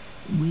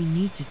 We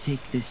need to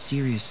take this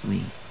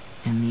seriously.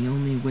 And the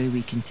only way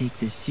we can take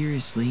this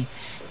seriously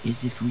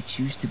is if we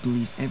choose to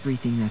believe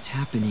everything that's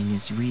happening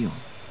is real.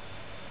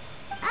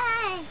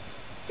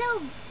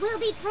 So we'll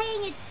be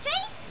playing it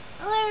straight?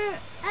 Or,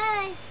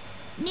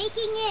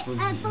 making it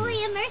a fully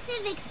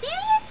immersive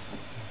experience?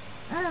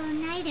 Oh,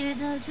 neither of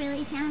those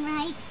really sound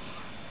right.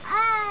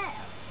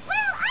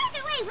 Well,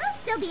 either way, we'll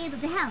still be able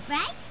to help,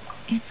 right?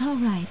 It's all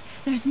right.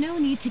 There's no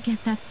need to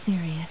get that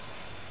serious.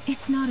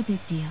 It's not a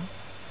big deal.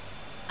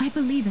 I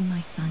believe in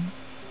my son.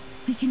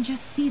 We can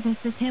just see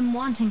this as him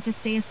wanting to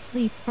stay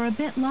asleep for a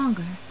bit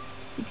longer,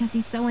 because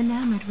he's so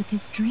enamored with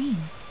his dream.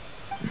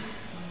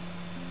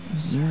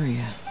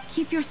 Zuria.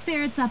 Keep your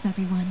spirits up,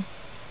 everyone.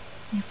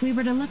 If we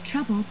were to look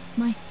troubled,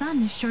 my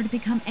son is sure to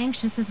become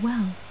anxious as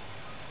well.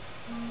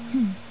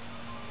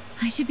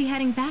 I should be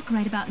heading back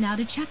right about now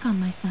to check on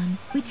my son.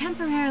 We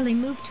temporarily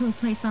moved to a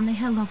place on the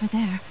hill over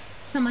there,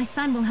 so my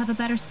son will have a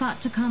better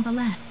spot to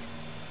convalesce.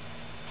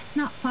 It's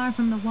not far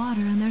from the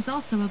water, and there's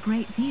also a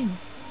great view.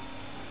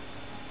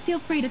 Feel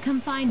free to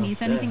come find me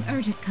if anything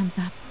urgent comes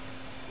up.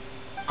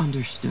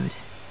 Understood.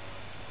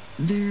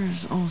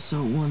 There's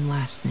also one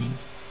last thing.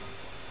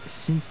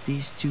 Since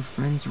these two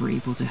friends were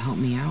able to help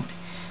me out,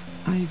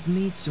 I've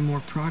made some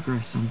more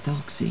progress on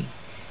Thelxie.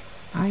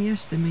 I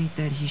estimate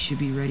that he should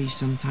be ready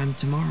sometime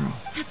tomorrow.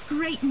 That's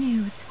great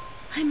news.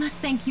 I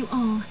must thank you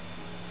all.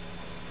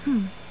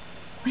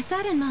 With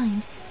that in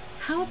mind,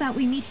 how about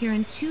we meet here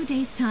in 2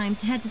 days' time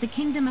to head to the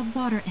Kingdom of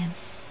Water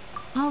Imps?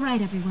 All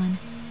right, everyone.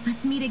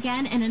 Let's meet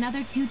again in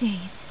another 2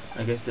 days.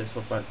 I guess that's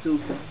for part 2.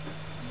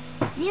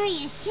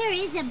 Zuria sure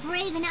is a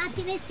brave and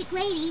optimistic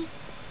lady.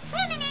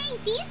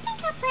 Freminet, do you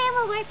think her plan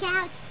will work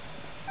out?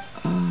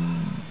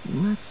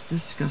 Let's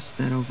discuss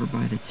that over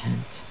by the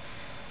tent.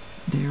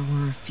 There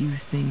were a few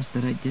things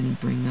that I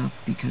didn't bring up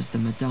because the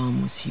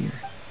Madame was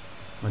here.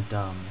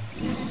 Madame.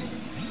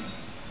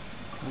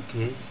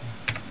 Okay.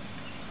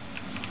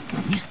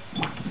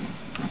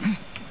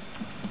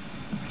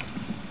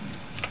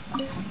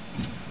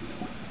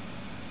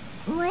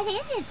 What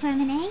is it,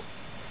 Freminet?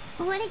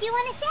 What did you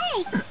want to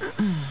say?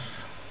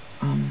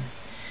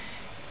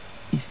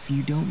 If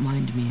you don't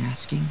mind me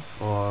asking,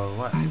 For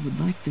what? I would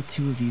like the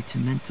two of you to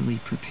mentally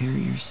prepare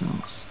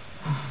yourselves.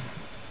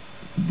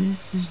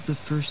 This is the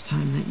first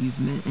time that you've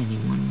met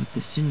anyone with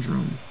the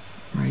syndrome,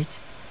 right?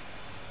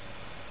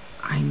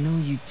 I know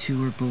you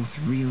two are both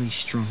really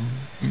strong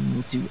and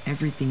will do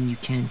everything you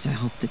can to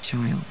help the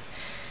child.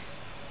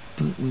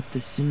 But with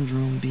the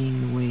syndrome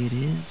being the way it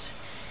is,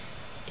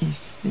 if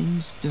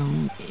things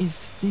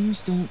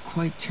don't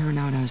quite turn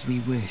out as we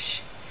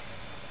wish,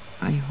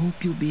 I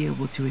hope you'll be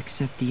able to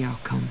accept the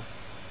outcome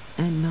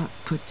and not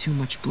put too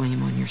much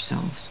blame on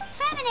yourselves.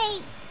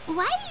 Freminet,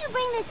 why do you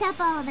bring this up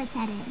all of a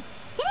sudden?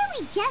 Didn't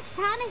we just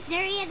promise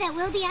Zuria that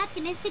we'll be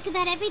optimistic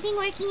about everything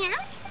working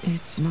out?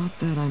 It's not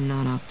that I'm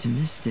not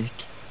optimistic.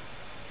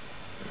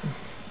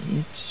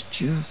 It's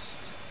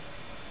just...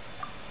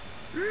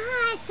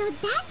 Ah, so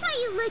that's why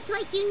you looked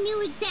like you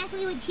knew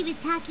exactly what she was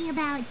talking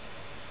about.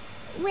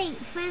 Wait,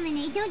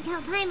 Freminet, don't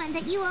tell Paimon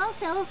that you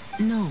also...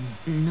 No.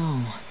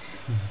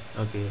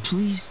 Okay.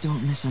 Please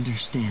don't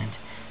misunderstand.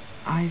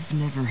 I've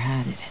never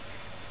had it.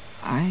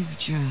 I've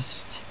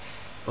just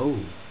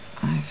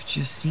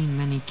seen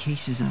many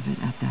cases of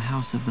it at the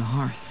House of the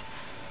Hearth,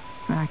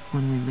 back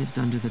when we lived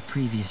under the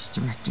previous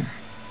director.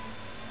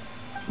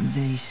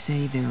 They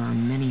say there are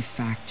many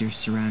factors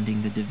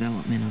surrounding the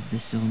development of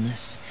this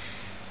illness.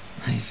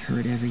 I've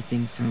heard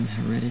everything from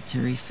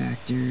hereditary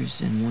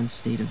factors and one's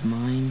state of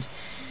mind,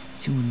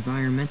 to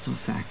environmental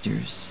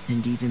factors,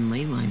 and even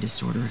ley line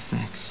disorder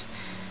effects.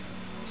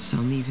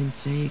 Some even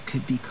say it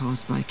could be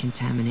caused by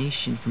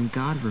contamination from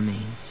god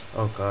remains.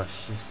 Oh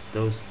gosh, it's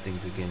those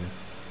things again.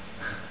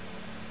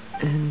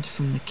 And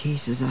from the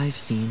cases I've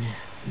seen,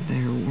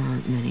 there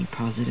weren't many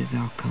positive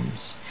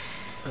outcomes.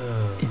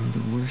 In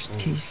the worst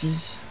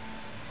cases,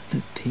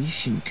 the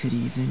patient could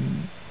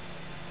even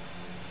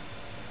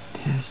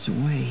pass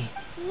away.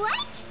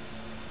 What?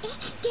 It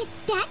could get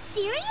that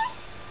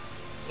serious?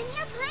 And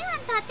your Paimon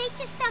thought they'd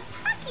just stop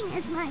talking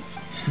as much.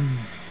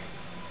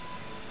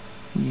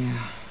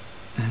 Yeah,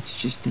 that's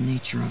just the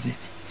nature of it.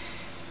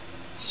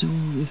 So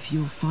if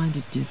you'll find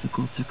it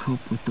difficult to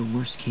cope with the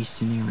worst case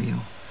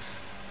scenario,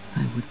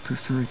 I would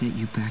prefer that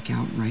you back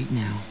out right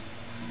now.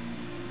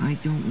 I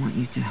don't want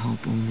you to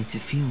help only to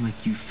feel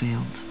like you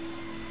failed.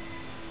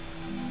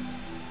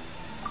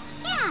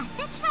 Yeah,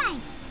 that's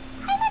right.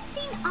 Paimon's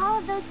seen all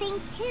of those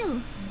things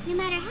too. No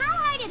matter how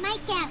hard it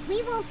might get,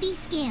 we won't be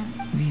scared.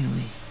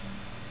 Really?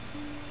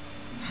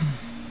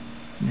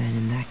 Then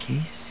in that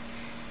case,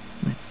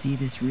 let's see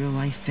this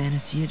real-life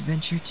fantasy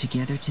adventure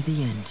together to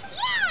the end.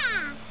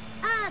 Yeah!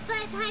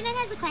 But Paimon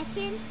has a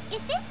question.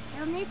 If this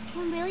illness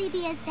can really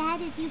be as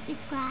bad as you've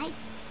described,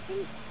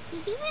 then do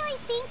you really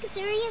think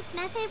Zuria's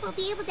method will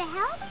be able to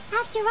help?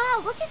 After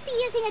all, we'll just be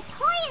using a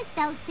toy as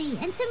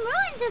Thelxie and some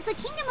ruins as the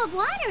Kingdom of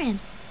Water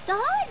Imps. The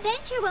whole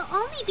adventure will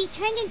only be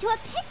turned into a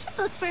picture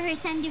book for her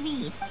son to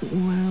read.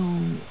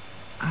 Well,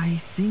 I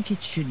think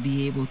it should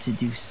be able to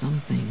do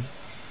something.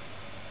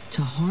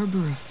 To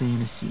harbor a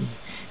fantasy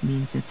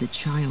means that the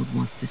child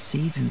wants to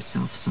save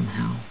himself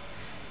somehow.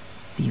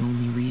 The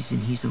only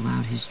reason he's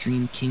allowed his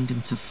dream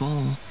kingdom to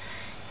fall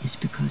is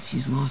because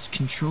he's lost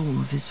control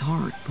of his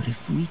heart. But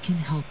if we can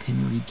help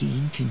him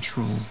regain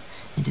control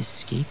and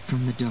escape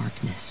from the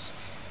darkness,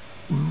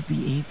 we'll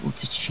be able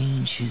to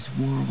change his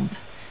world.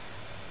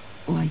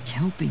 Like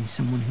helping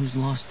someone who's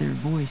lost their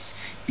voice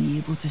be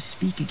able to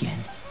speak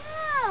again.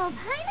 Oh,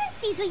 Paimon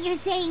sees what you're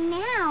saying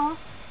now.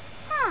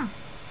 Huh.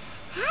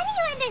 How do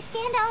you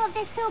understand all of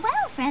this so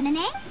well,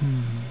 Freminet?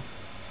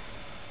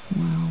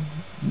 Well,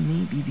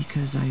 maybe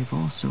because I have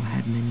also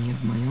had many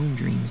of my own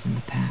dreams in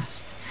the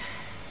past.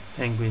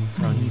 Penguin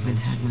I tongue. even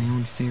had my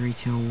own fairy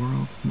tale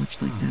world,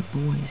 much like that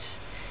boy's.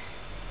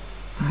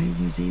 I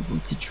was able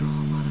to draw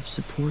a lot of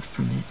support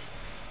from it,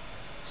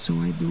 so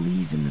I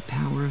believe in the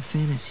power of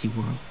fantasy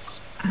worlds.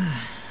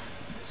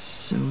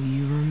 So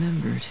you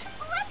remembered.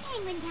 What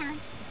Penguin Town?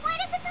 Why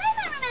doesn't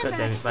Paimon remember? God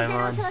damn it, Is that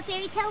Paimon. also a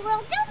fairy tale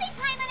world? Don't leave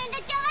Paimon in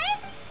the dark!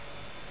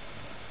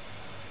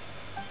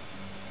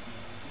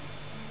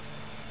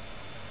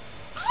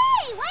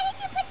 Hey, why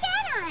did you put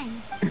that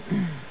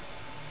on?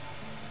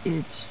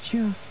 It's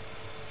just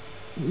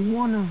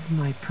one of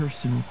my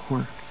personal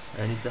quirks.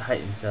 He needs to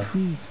hide himself.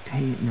 Please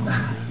pay it no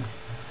mind.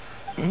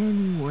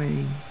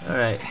 Anyway,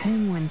 Alright.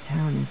 Penguin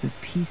Town is a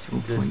peaceful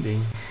Interesting.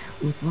 place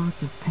with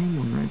lots of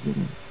penguin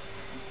residents.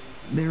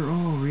 They're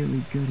all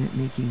really good at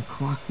making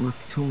clockwork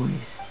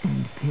toys,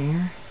 and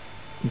Pear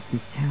is the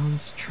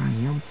town's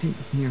triumphant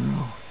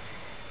hero,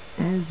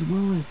 as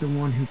well as the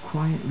one who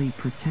quietly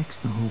protects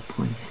the whole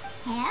place.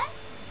 Pear?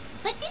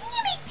 But didn't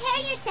you make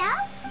Pear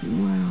yourself?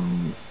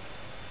 Well,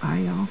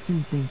 I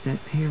often think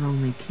that Pear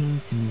only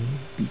came to me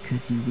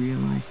because he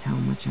realized how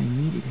much I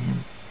needed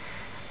him.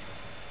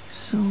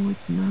 So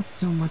it's not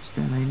so much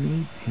that I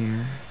made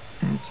Pear,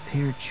 as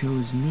Pear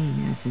chose me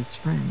as his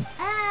friend.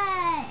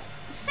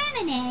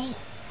 Freminet,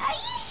 are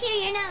you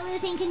sure you're not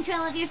losing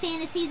control of your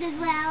fantasies as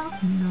well?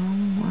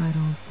 No, I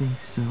don't think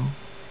so.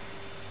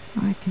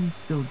 I can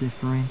still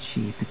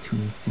differentiate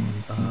between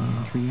fantasy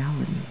and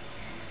reality.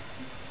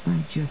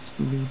 I just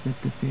believe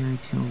that the fairy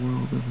tale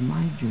world of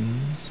my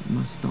dreams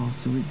must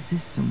also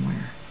exist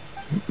somewhere.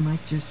 It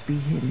might just be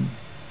hidden,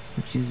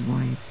 which is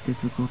why it's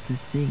difficult to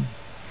see.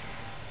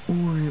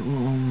 Or it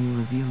will only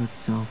reveal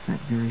itself at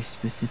very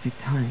specific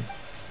times.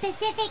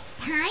 Specific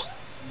times?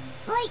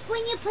 Like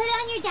when you put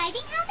on your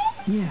diving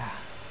helmet? Yeah,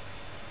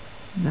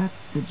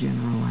 that's the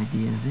general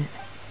idea of it.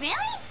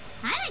 Really?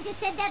 I just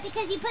said that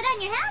because you put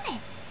on your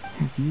helmet.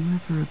 Have you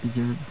ever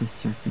observed the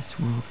surface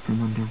world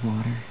from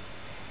underwater?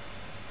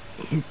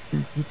 It's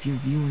as if you're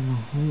viewing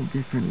a whole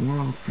different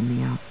world from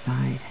the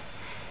outside.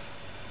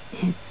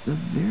 It's a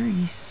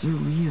very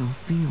surreal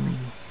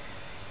feeling.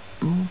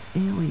 Both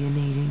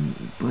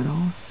alienating, but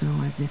also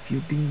as if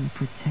you're being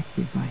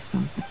protected by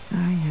something.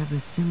 I have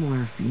a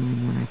similar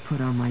feeling when I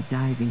put on my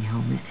diving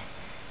helmet.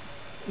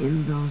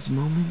 In those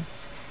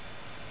moments,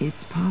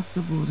 it's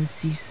possible to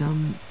see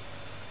some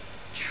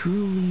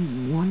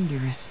truly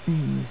wondrous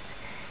things,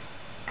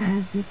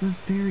 as if a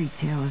fairy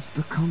tale has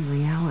become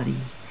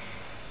reality.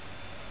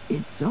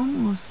 It's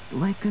almost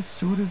like a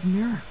sort of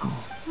miracle.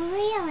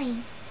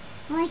 Really?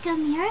 Like a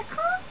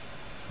miracle?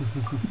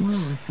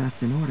 Well, if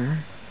that's in order.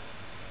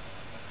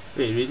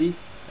 Wait, really?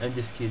 I'm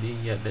just kidding.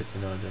 Yeah, that's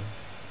an order.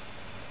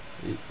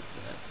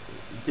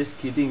 Just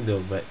kidding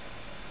though, but...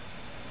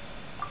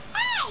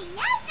 Hey,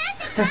 now's not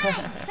the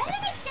time!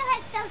 Freminet still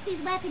has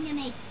Thelxie's weapon to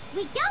make.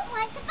 We don't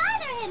want to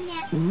bother him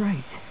yet.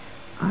 Right.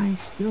 I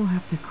still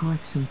have to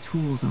collect some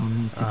tools I'll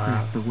need to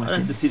craft the I'd weapon.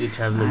 like to see the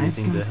traveler I've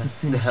using got to the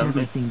finish helmet.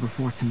 everything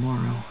before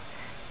tomorrow.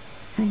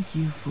 Thank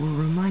you for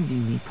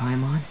reminding me,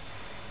 Paimon.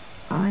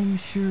 I'm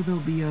sure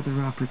there'll be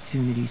other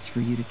opportunities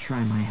for you to try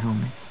my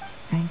helmet.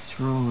 Thanks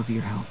for all of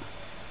your help.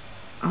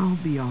 I'll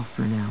be off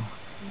for now.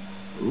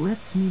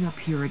 Let's meet up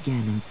here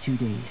again in 2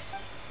 days.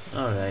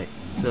 Alright,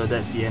 so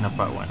that's the end of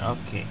part 1.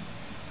 Okay.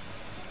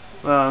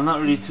 Well, not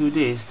really 2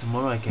 days.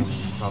 Tomorrow I can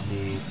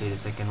probably play the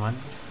second one.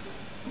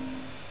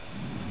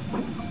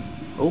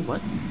 Oh,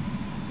 what?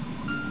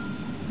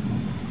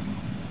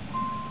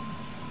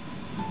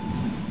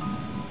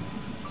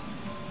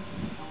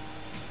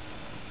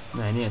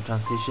 No, I need a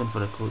translation for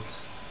the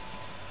codes.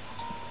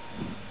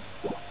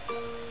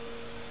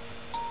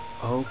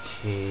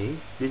 Okay,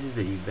 this is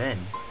the event.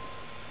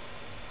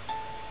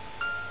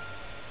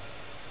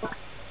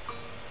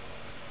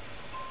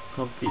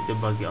 Complete the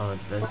buggy. Oh,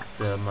 that's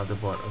the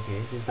motherboard. Okay,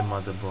 this is the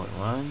motherboard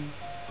one.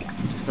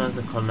 So that's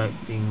the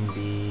collecting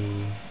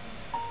the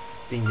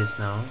thing just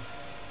now.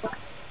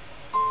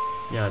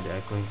 Yeah, the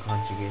echoing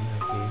conch again.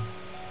 Okay,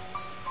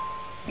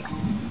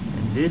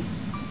 and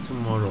this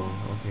tomorrow.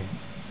 Okay,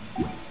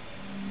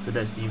 so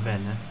that's the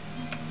event, huh?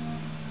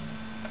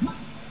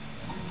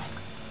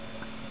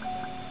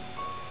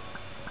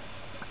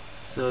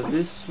 So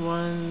this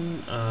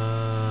one,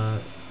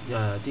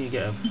 yeah, I think you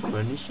get a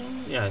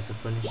furnishing. Yeah, it's a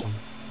furnishing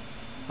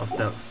of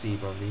Thelxie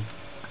probably.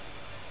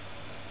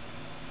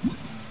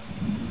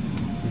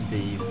 This is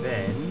the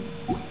event.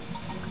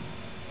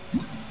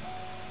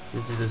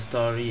 This is the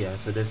story. Yeah,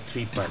 so there's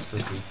 3 parts.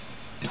 Okay.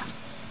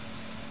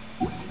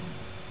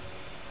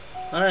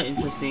 All right,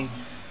 interesting.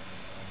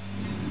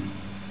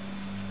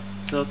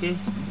 So okay.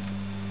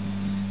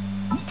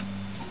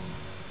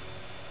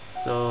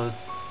 So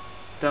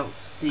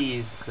Thelxie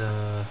is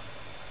a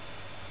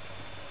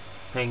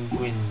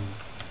penguin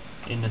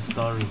in a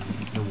story,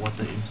 the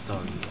Water Imp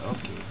story.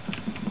 Okay.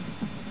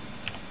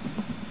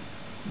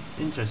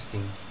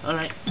 Interesting.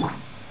 Alright.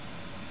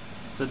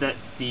 So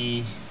that's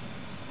the...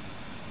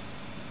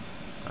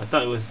 I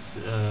thought it was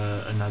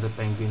another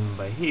penguin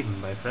by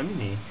him, by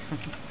Freminet.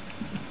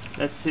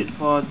 That's it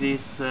for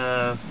this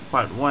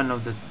part 1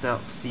 of the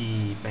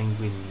Thelxie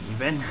penguin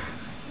event.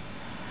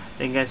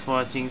 Thank you guys for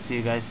watching. See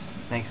you guys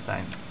next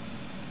time.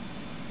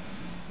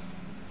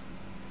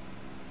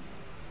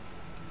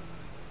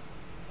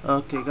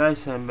 Okay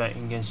guys, I'm back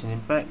in Genshin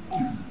Impact.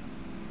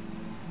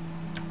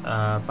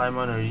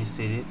 Paimon already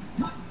said it.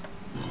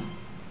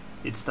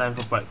 It's time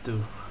for part 2.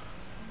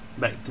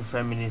 Back to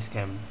Freminet's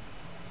camp.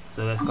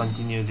 So let's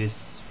continue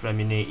this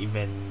Freminet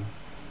event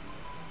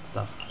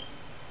stuff.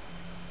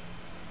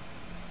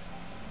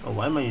 Oh,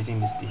 why am I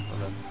using this thing?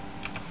 Hold on.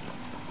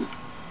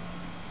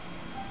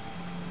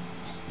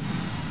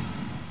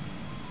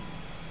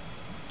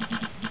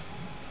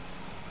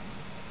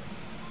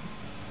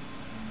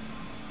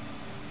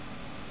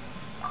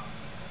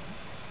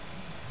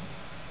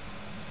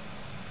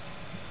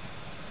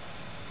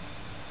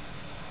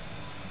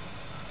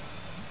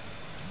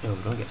 Yo,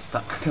 don't get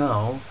stuck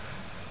now.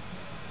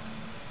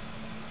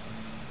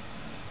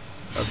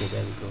 Okay,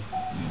 there we go.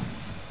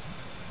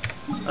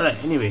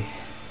 Alright, anyway.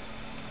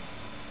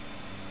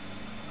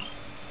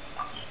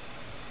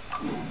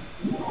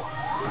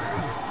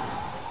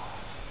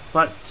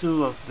 Part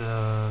 2 of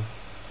the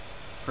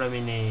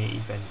Freminet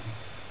event.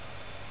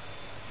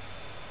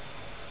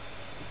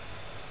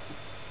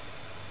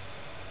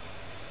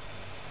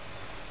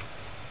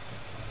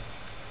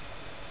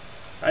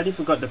 I already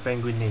forgot the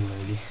penguin name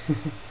already.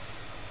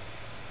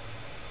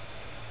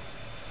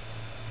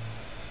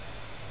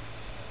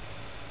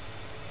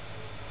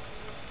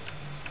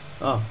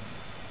 Oh,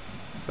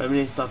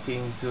 Freminet is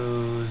talking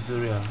to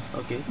Zuria.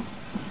 Okay.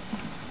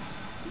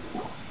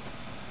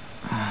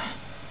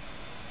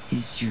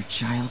 Is your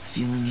child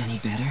feeling any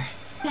better?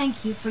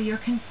 Thank you for your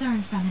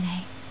concern,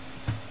 Freminet.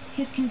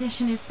 His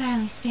condition is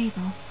fairly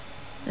stable.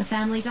 The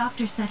family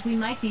doctor said we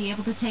might be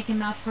able to take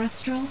him out for a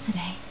stroll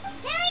today.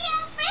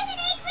 Zuria,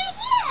 Freminet, we're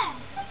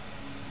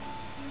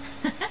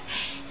here!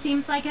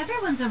 Seems like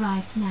everyone's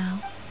arrived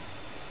now.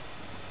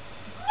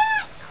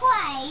 Not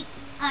quite.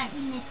 Aren't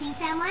we missing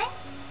someone?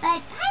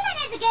 But Paimon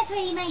has a guess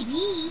where he might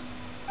be.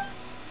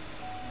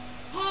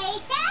 Hey,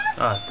 Thelxie!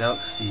 Ah,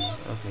 Thelxie.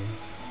 Okay.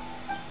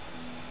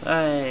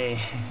 Hi.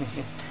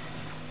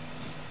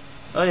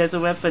 Oh, he has a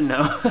weapon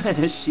now and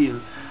a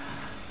shield.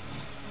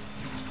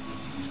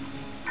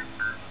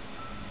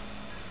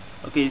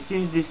 Okay, it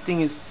seems this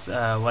thing is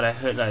what I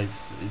heard.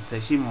 It's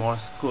actually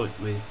Morse code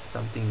with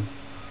something.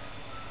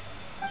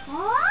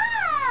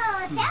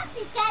 Whoa!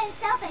 Thelxie's got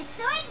himself a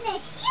sword and a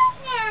shield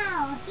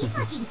now. He's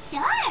looking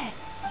sharp.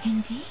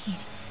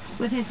 Indeed.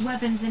 With his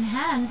weapons in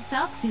hand,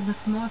 Thelxie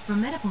looks more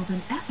formidable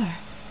than ever.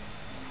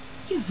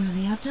 You've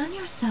really outdone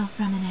yourself,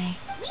 Freminet.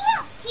 We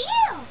helped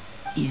you.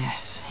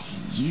 Yes,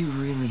 you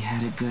really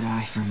had a good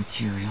eye for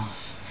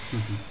materials.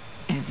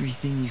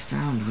 Everything you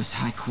found was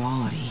high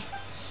quality.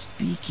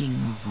 Speaking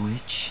of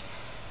which,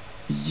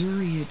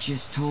 Zuria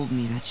just told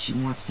me that she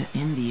wants to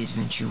end the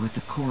adventure with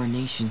the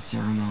coronation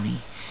ceremony.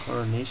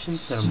 Coronation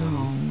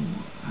ceremony?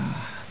 So,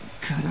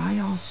 could I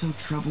also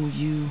trouble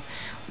you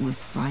with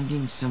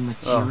finding some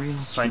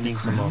materials for the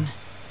crown?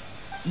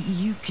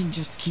 You can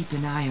just keep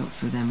an eye out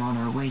for them on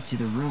our way to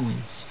the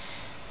ruins.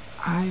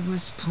 I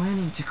was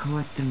planning to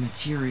collect the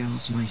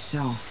materials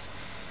myself,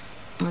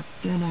 but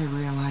then I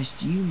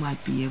realized you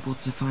might be able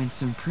to find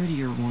some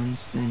prettier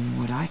ones than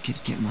what I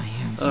could get my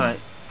hands on. Alright,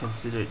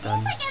 consider it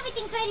done. Seems like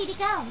everything's ready to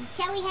go.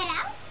 Shall we head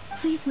out?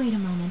 Please wait a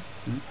moment.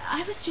 Hmm?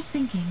 I was just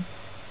thinking.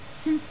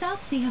 Since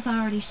Thelxie has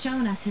already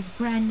shown us his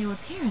brand new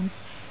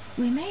appearance,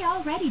 we may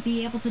already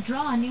be able to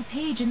draw a new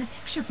page in the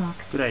picture book.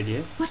 Good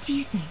idea. What do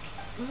you think?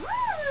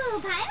 Ooh,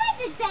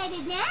 Paimon's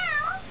excited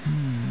now.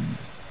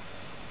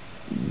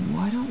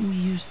 Why don't we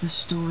use the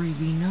story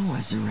we know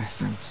as a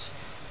reference?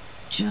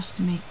 Just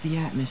to make the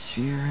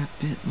atmosphere a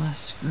bit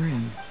less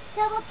grim.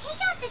 So we'll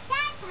take out the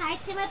sad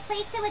parts and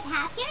replace them with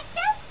happier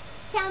stuff?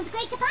 Sounds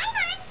great to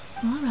Paimon.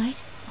 All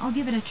right, I'll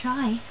give it a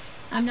try.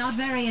 I'm not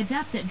very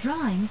adept at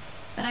drawing,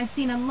 but I've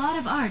seen a lot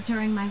of art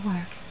during my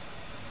work.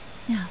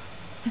 Now,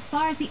 as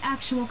far as the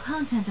actual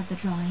content of the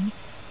drawing,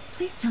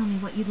 please tell me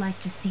what you'd like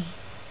to see.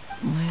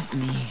 Let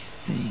me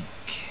think.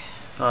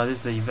 Oh, this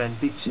is the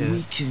event picture.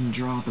 We can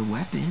draw the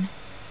weapon.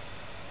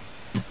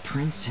 The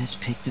prince has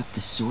picked up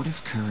the Sword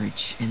of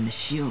Courage and the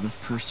Shield of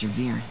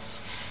Perseverance,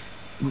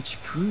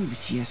 which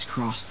proves he has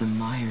crossed the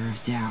mire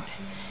of doubt,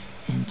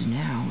 and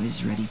now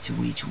is ready to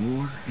wage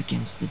war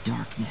against the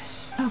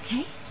darkness.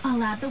 Okay,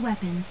 I'll add the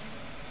weapons.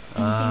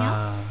 Anything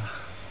else?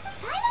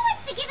 Paimon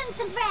wants to give him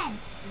some friends.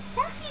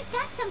 Thelxie's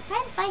got some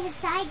friends by his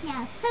side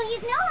now, so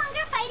he's no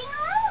longer fighting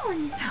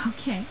alone.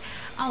 Okay,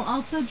 I'll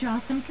also draw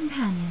some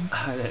companions.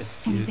 That's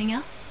cute. Anything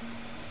else?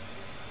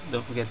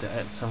 Don't forget to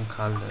add some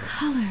color.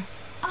 Color.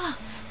 Ah,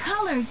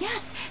 color,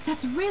 yes,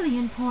 that's really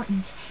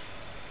important.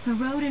 The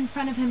road in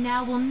front of him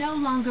now will no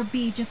longer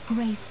be just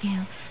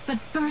grayscale, but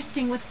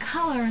bursting with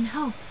color and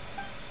hope.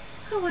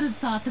 Who would have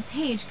thought the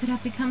page could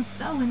have become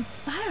so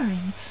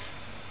inspiring?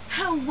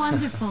 How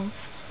wonderful.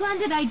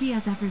 Splendid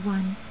ideas,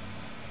 everyone.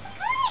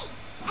 Great!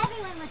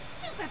 Everyone looks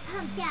super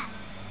pumped up.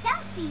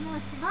 Thelxie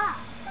most of all.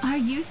 Are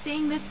you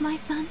seeing this, my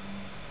son?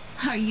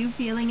 Are you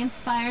feeling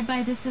inspired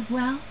by this as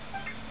well?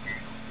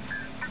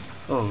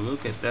 Oh,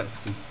 look at that.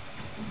 See.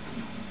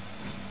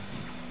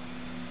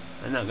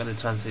 I'm not gonna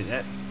translate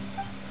that.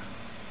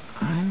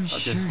 I'm I'll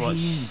sure just watch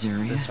he is, the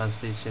Zarya.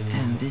 translation.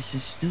 And this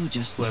is still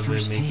just the Whoever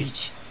first make it.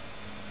 page.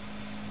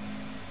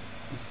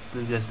 This is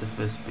still just the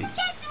first page.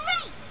 That's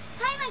right!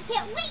 Paimon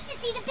can't wait to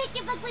see the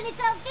picture book when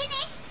it's all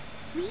finished.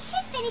 We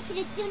should finish it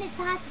as soon as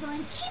possible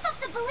and keep up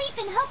the belief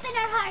and hope in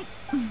our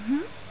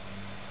hearts.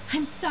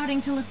 I'm starting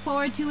to look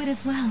forward to it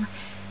as well.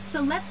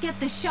 So let's get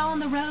the show on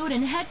the road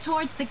and head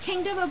towards the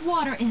Kingdom of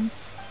Water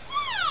Imps.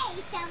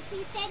 Yay!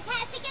 Thelxie's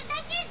fantastic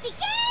adventures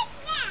begin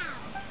now!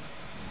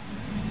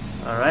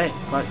 Alright,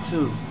 part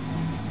 2.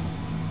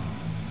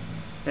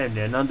 And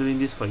they're not doing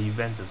this for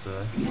events as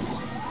well.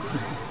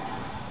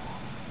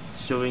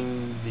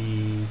 Showing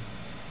the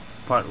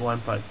part 1,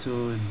 part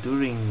 2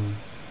 during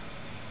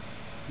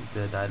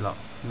the dialogue,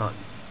 not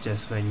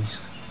just when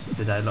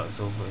the dialogue is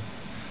over.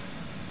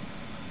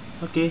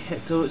 Okay,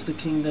 head towards the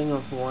Kingdom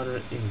of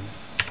Water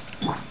Imps.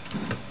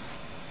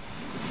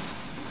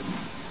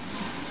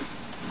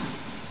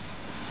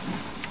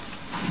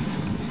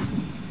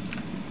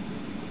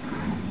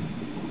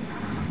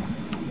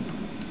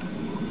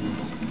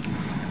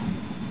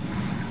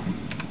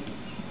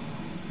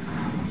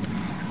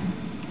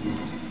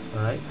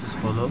 Alright, just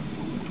follow.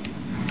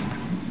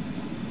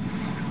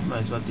 Might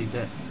as well take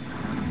that.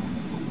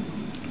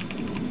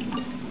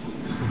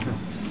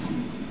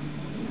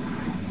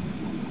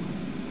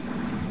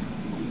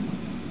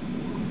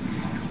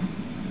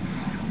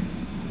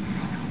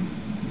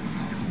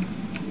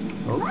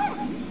 Look!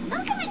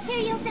 Those are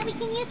materials that we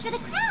can use for the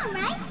crown,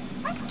 right?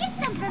 Let's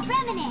get some for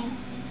Freminet.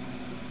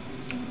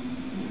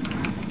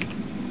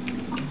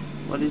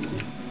 What is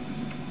it?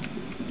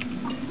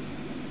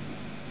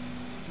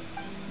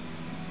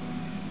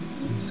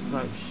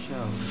 Inscribed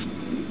shell.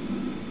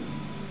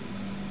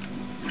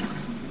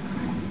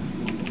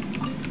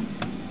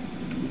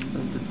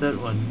 What's the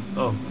third one?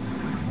 Oh.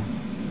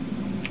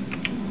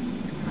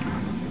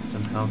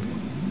 Some health.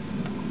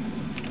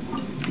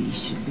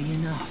 These should be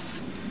enough.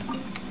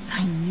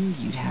 I knew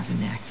you'd have a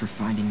knack for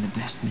finding the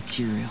best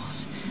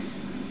materials.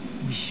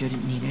 We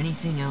shouldn't need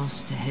anything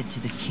else to head to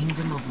the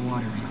Kingdom of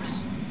Water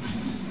Imps.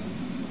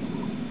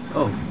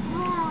 Oh,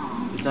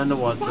 Whoa! it's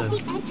underwater. Is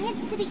that the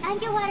entrance to the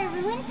underwater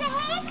ruins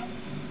ahead?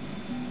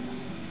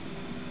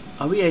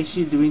 Are we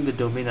actually doing the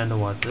domain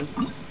underwater?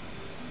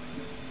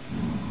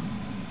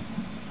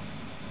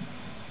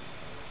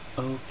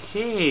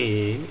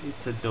 Okay,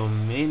 it's a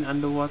domain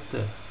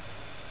underwater.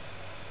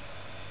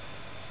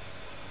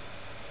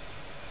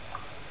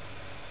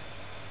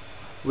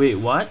 Wait,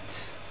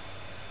 what?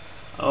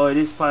 Oh, it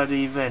is part of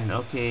the event.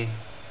 Okay,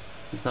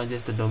 it's not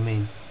just the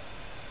domain.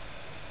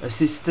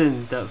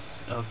 Assistant,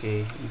 that's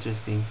okay,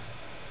 interesting.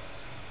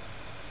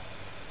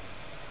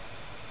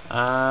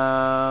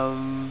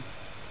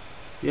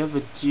 We have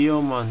a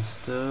geo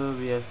monster,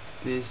 we have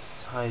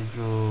this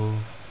hydro.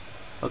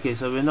 Okay,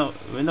 so we're not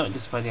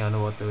just fighting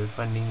underwater, we're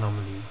fighting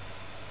normally.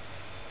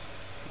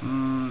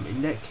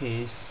 In that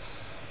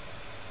case,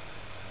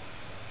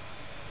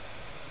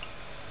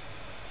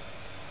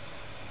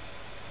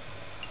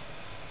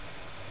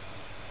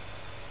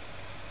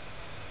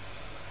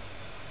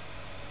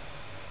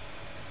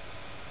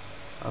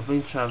 I'll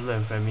bring Traveler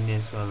and Freminet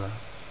as well.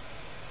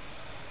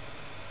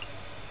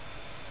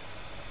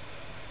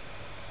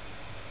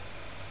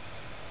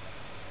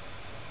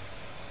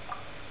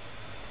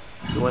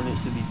 want it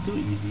to be too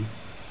easy.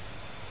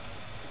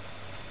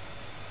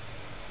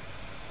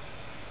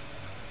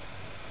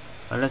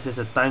 Unless there's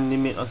a time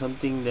limit or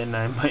something, then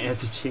I might have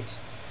to change.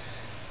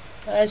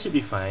 I should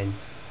be fine.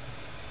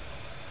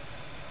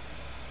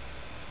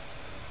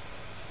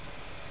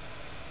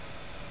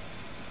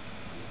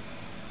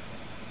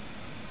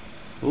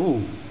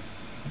 Ooh.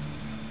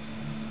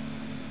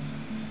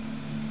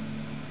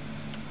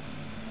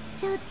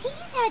 So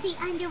these are the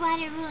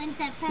underwater ruins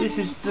that Freminet This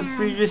is the found.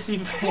 previous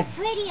They're event.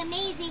 pretty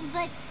amazing,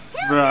 but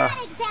still Bruh.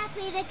 not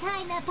exactly the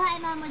kind that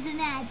Paimon was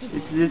imagining.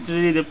 It's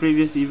literally the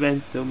previous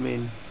event's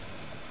domain.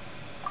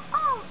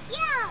 Oh,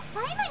 yeah,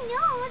 Paimon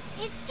knows.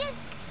 It's just...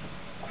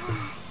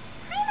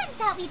 Paimon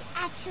thought we'd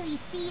actually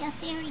see a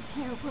fairy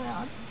tale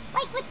world.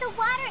 Like with the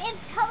water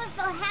imp's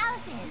colorful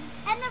houses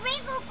and the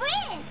rainbow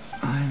bridge.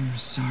 I'm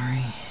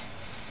sorry.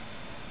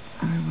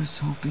 I was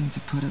hoping to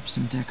put up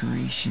some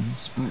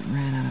decorations, but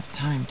ran out of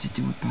time to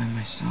do it by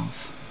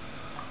myself.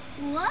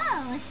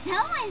 Whoa,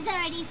 someone's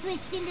already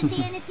switched into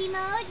fantasy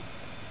mode.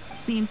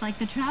 Seems like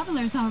the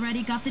travelers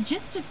already got the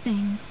gist of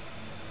things.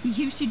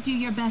 You should do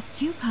your best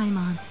too,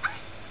 Paimon.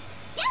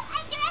 Don't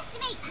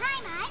underestimate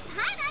Paimon.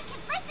 Paimon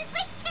can flip the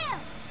switch too.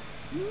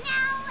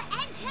 Now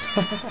enter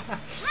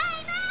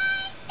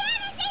Paimon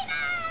fantasy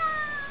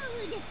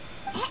mode.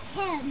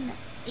 Ahem.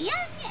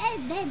 Young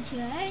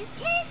adventurers,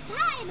 'tis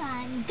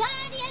Paimon,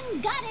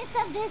 guardian goddess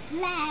of this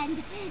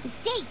land.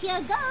 State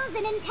your goals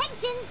and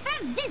intentions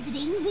for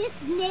visiting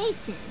this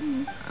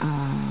nation.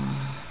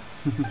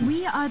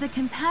 We are the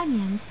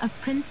companions of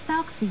Prince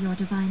Thelxie, your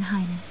divine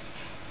highness.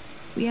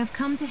 We have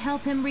come to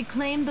help him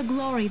reclaim the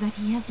glory that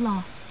he has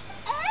lost.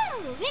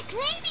 Oh,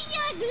 reclaiming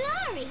your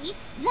glory?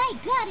 Thy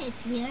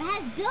goddess here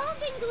has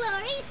golden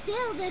glory,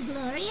 silver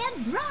glory,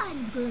 and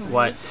bronze glory.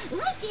 What?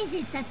 Which is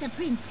it that the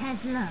prince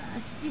has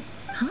lost?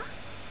 Huh?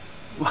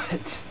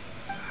 What?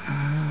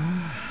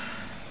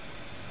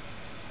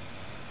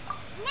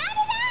 Not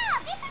at all!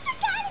 This is the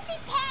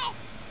goddess's test!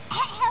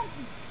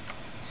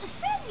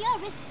 From your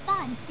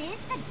responses,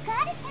 the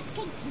goddess has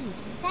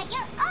concluded that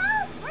you're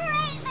all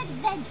brave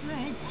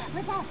adventurers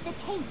without the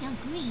taint of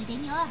greed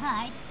in your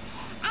hearts.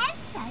 As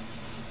such,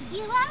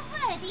 you are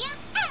worthy of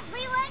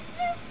everyone's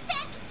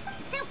respect.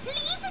 So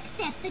please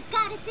accept the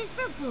goddess's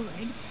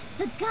reward.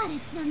 The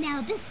goddess will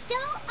now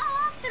bestow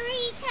all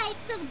 3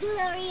 types of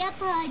glory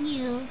upon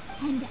you.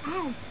 And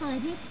as for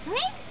this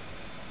prince,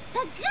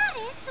 the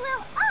goddess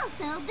will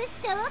also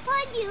bestow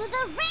upon you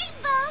the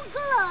rainbow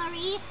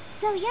glory,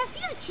 so your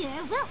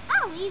future will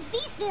always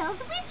be filled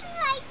with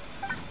light.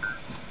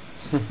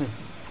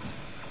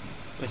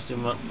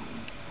 Question mark.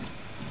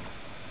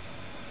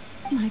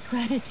 My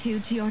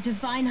gratitude to your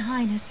divine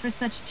highness for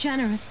such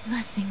generous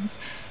blessings.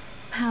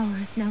 Power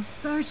is now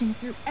surging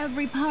through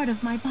every part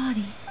of my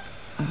body.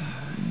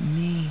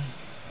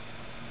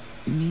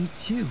 Me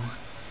too.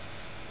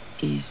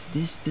 Is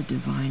this the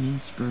divine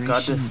inspiration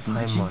Goddess of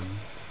legend?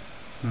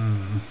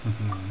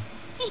 Paimon.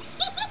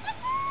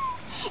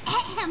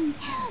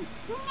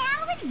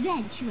 Now,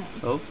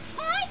 adventurers, Oh.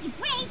 forge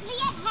bravely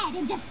ahead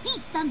and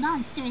defeat the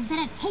monsters that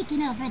have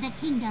taken over the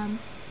kingdom.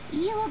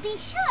 You will be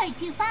sure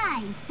to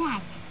find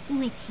that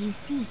which you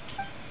seek.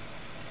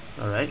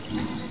 Alright.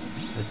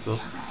 Let's go.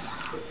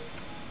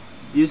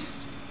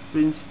 Use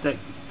Prince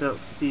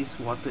Thelxie's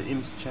water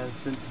imp's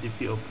chanson to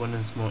defeat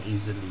opponents more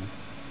easily.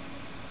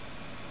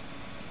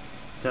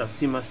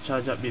 Thelxie must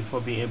charge up before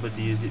being able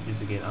to use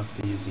this again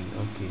after using.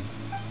 Okay.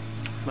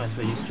 Might as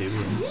well use straight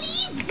away.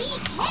 Please be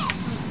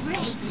careful,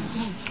 brave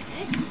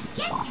adventurers.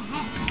 Just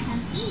ahead are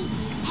some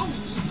evil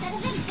enemies that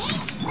have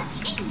invaded the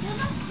kingdom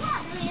of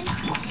water imps.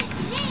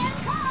 They are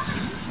called...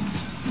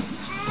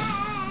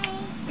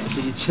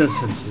 Actually, chill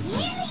something.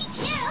 Hilly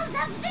churls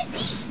of the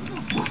deep.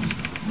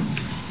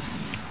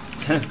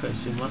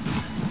 Question mark.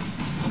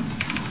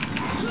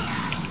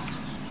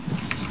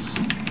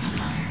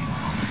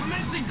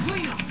 Commencing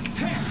cleanup!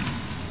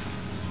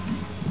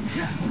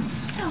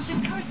 Those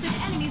accursed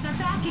enemies are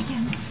back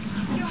again.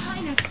 Your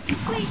highness,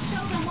 please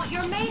show them what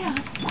you're made of.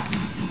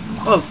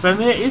 Oh,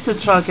 Freminet is a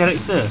trial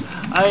character.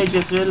 I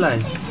just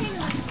realized.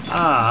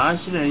 I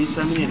shouldn't use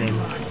Freminet then.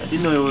 I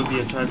didn't know it would be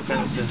a trial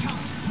character.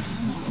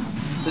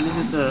 So this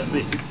is a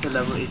this is a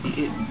level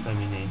 88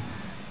 Freminet.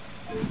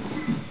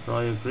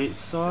 Royal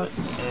Greatsword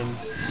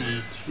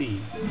MC3.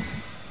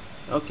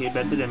 Okay,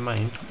 better than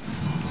mine.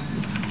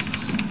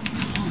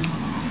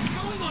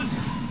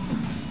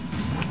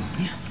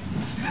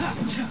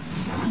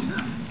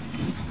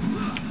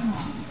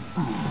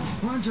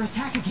 We're under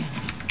attack again.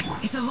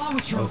 It's a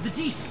Lawitcher of the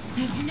deep.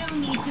 There's no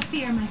need to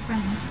fear, my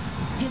friends.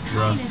 His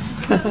highness is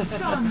so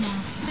strong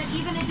now that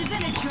even a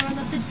diviniture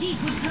of the deep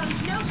would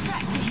pose no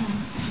threat to him.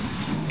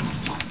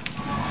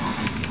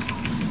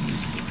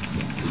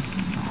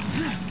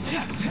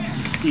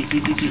 Get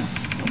in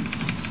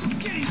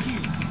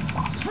here!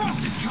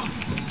 Frost is coming!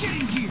 Get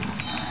in here!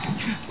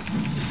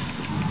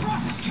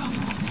 Frost is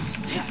coming!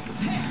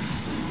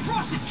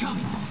 Frost is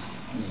coming!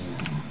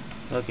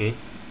 Okay.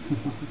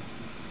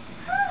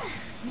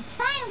 It's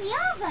finally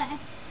over.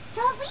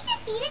 So have we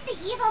defeated the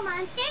evil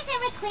monsters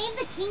and reclaimed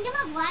the kingdom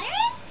of water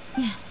imps?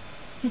 Yes,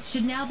 It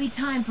should now be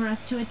time for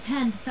us to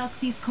attend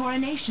Thelxie's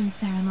coronation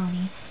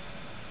ceremony.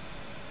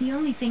 The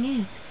only thing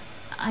is,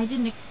 I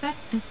didn't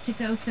expect this to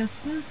go so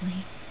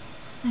smoothly.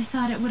 I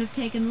thought it would have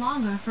taken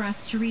longer for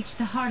us to reach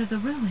the heart of the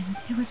ruin.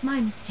 It was my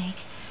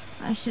mistake.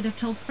 I should have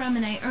told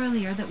Freminet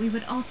earlier that we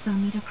would also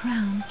need a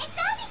crown. It's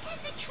all because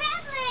the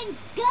Traveler and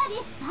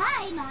Goddess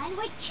Paimon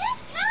were too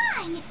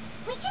strong!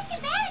 We just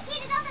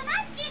eradicated all the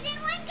monsters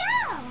in one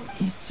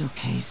go! It's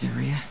okay,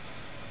 Zaria.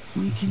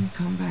 We can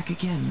come back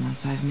again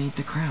once I've made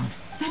the crown.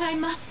 Then I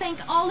must thank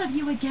all of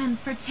you again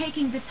for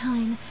taking the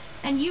time.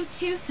 And you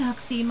too,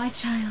 Thelxie, my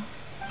child.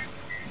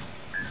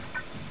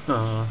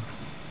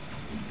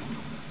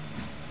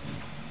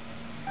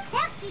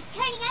 Thelxie's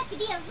turning out to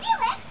be a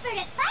real expert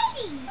at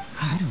fighting!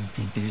 I don't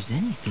think there's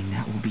anything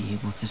that will be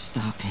able to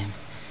stop him.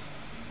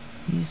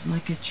 He's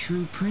like a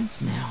true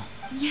prince now.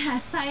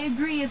 Yes, I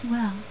agree as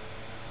well.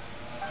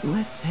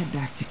 Let's head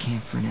back to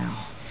camp for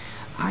now.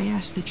 I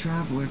asked the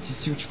Traveler to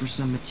search for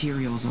some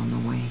materials on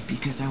the way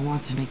because I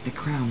want to make the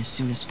crown as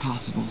soon as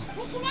possible.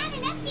 We can add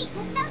an update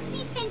to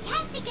Thelxie's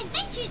fantastic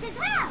adventures as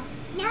well!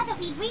 Now that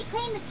we've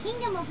reclaimed the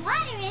Kingdom of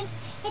Water Imps,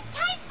 it's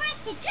time for us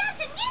to draw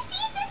some new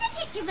scenes in the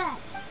picture book!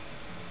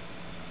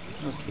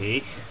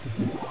 Okay.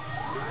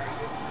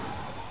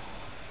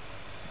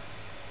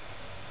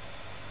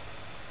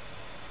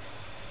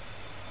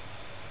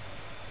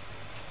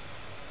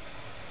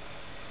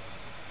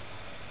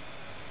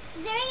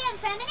 Zaria and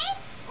Freminet,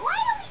 why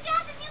don't we draw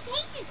the new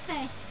pages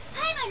first?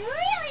 Paimon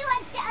really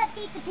wants to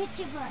update the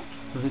picture book.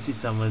 Let me see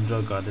someone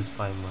draw Goddess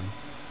Paimon.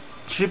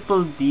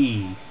 Triple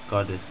D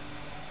Goddess.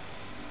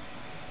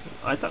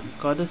 I thought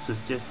Goddess was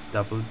just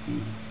double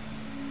D.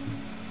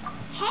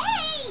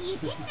 Hey, you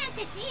didn't have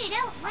to say it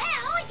out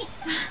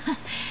loud.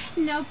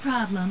 No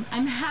problem.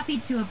 I'm happy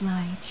to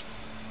oblige.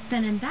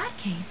 Then in that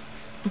case,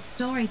 the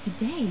story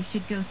today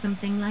should go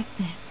something like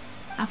this.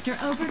 After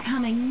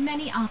overcoming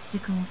many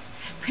obstacles,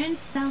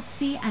 Prince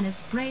Thelxie and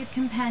his brave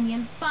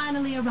companions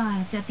finally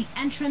arrived at the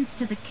entrance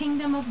to the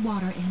Kingdom of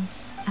Water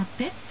Imps. At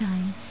this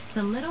time,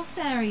 the little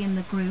fairy in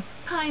the group,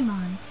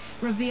 Paimon,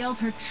 revealed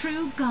her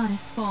true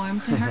goddess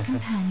form to her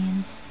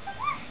companions.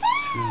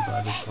 True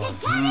goddess The form.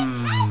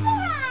 goddess has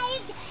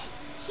arrived!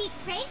 She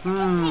praised the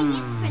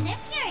companions for their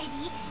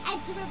purity,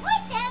 and to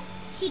reward them,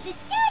 she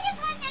bestowed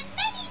upon them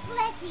many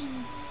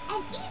blessings,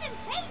 and even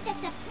prayed that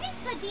the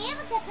prince would be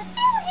able to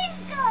fulfill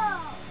his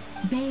goal!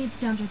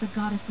 Bathed under the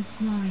goddess's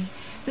glory,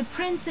 the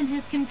prince and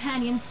his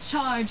companions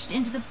charged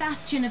into the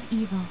bastion of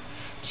evil,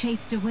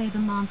 chased away the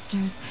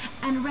monsters,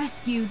 and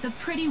rescued the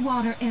pretty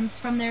water imps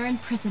from their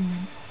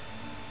imprisonment.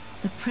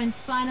 The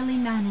prince finally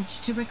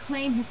managed to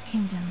reclaim his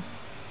kingdom.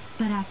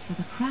 But as for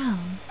the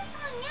crown...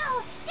 Oh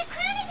no! The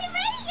crown isn't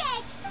ready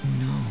yet!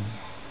 No.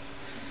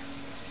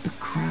 The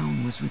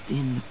crown was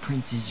within the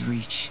prince's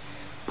reach,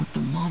 but the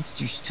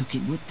monsters took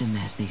it with them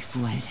as they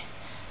fled.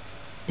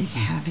 They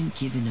haven't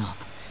given up,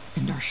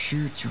 and are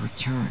sure to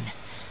return.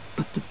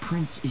 But the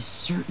prince is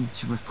certain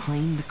to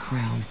reclaim the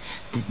crown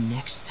the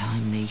next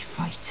time they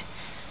fight.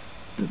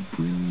 The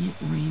brilliant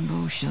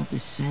rainbow shall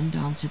descend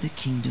onto the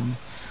kingdom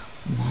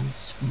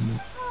once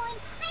more. Oh,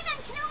 and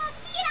Paimon can almost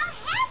see it all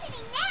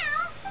happening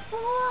now!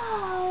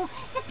 Whoa!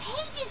 The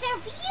pages are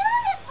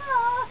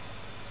beautiful!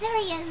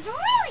 Zaria is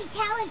really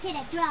talented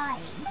at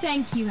drawing.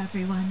 Thank you,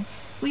 everyone.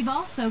 We've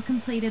also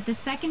completed the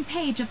second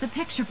page of the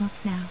picture book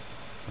now.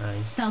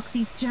 Nice.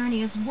 Thelxie's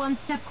journey is one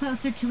step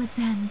closer to its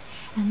end,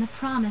 and the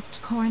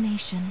promised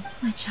coronation,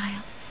 my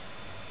child.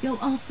 You'll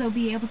also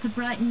be able to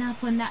brighten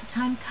up when that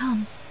time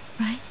comes,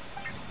 right?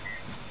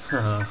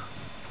 I'm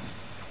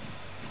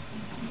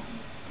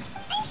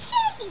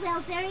sure he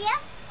will, Zaria.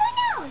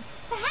 Who knows?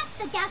 Perhaps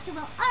the doctor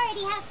will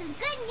already have some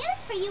good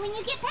news for you when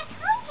you get back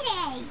home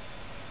today.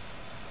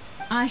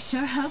 I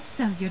sure hope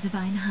so, Your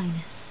Divine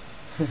Highness.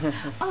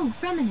 Oh,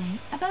 Freminet,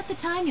 about the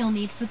time you'll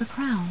need for the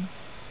crown.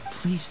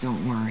 Please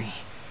don't worry.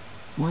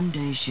 One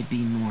day should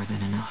be more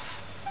than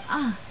enough.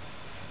 Ah,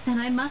 then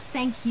I must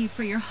thank you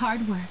for your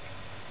hard work.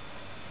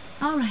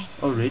 All right,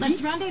 Already?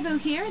 let's rendezvous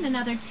here in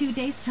another 2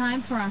 days'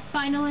 time for our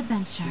final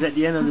adventure. Is that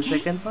the end of the Okay?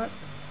 second part?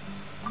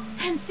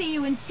 And see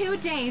you in 2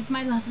 days,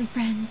 my lovely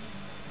friends.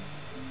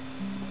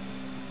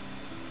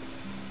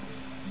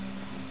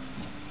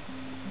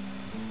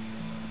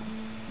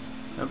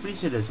 I'm pretty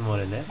sure there's more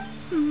than that.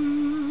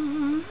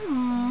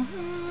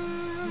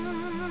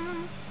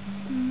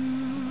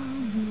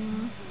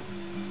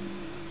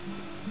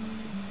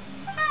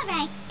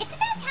 Alright, it's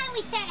about time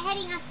we start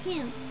heading off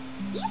too.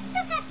 You've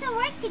still got some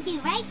work to do,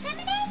 right,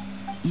 Freminet?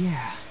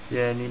 Yeah.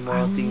 Yeah, any more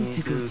I'll thing need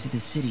to go to the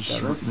city tell us?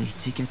 shortly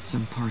to get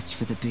some parts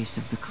for the base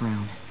of the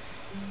crown.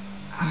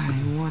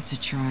 I want to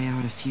try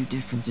out a few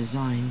different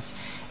designs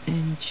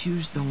and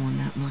choose the one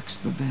that looks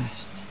the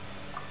best.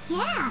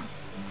 Yeah.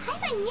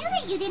 Paimon knew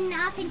that you didn't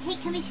often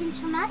take commissions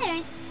from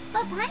others,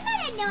 but Paimon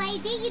had no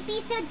idea you'd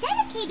be so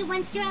dedicated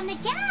once you're on the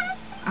job.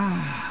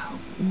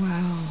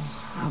 Well,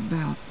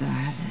 about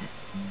that,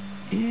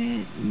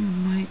 it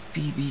might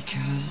be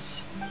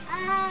because...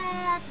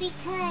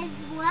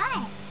 Because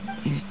what?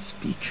 It's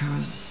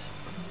because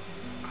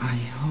I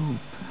hope...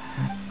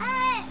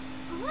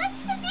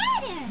 What's the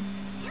matter?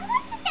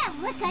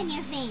 look on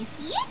your face.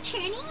 You're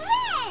turning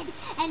red.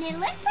 And it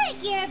looks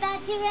like you're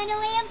about to run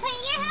away and put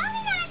your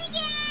helmet on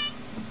again.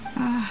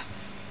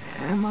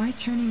 Am I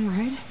turning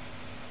red?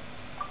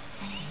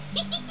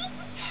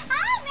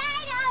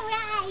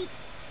 Alright.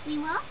 We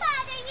won't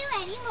bother you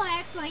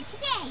anymore for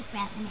today,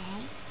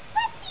 Freminet.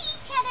 Let's see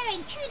each other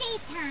in 2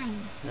 days' time.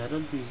 Yeah,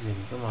 don't tease him.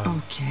 Come on.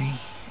 Okay.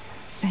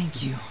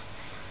 Thank you.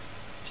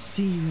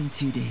 See you in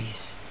 2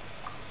 days.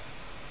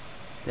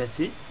 That's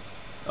it?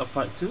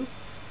 Part 2?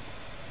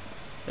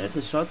 That's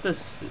the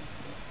shortest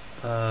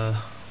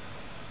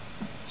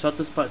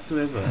part 2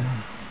 ever.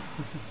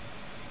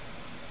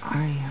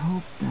 I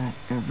hope that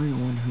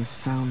everyone who's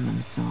found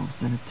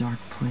themselves in a dark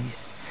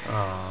place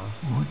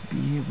would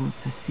be able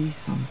to see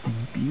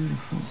something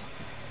beautiful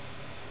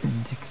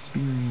and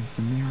experience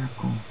a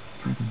miracle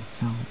for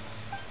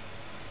themselves.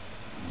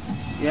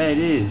 Yeah, it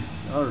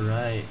is.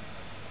 Alright.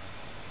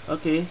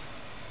 Okay.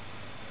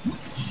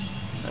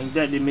 I'm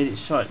glad they made it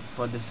short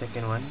for the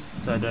second one,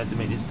 so I don't have to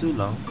make this too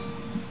long.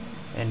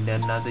 And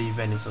then another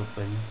event is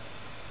open.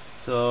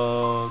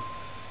 So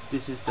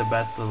this is the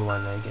battle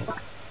one, I guess.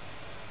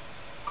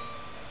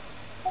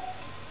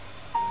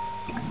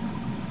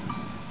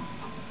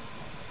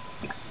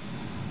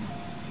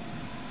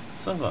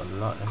 So I've got a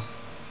lot.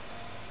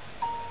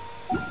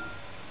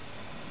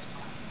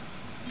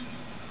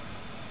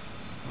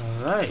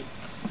 Alright.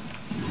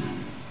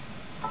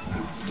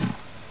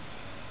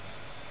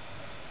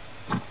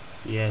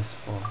 Yes,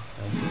 4.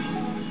 Nice.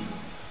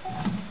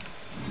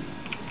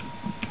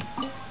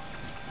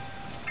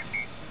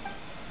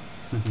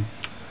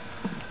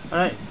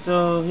 Alright,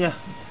 so yeah,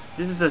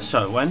 this is a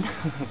short one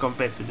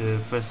compared to the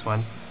first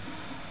one.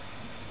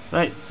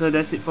 Right, so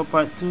that's it for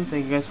part 2.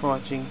 Thank you guys for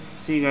watching.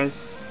 See you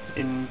guys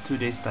in 2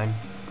 days time,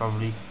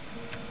 probably.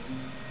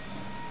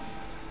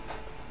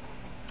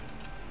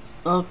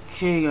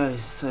 Okay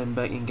guys, so I'm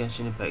back in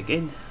Genshin Impact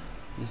again.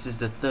 This is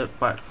the third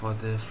part for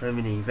the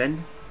Freminet event.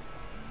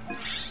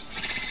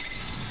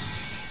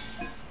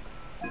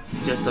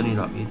 Just don't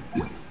log in.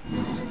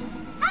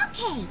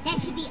 Okay, that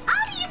should be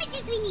all the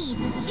images we need.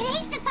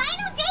 Today's the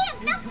final day of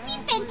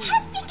Thelxie's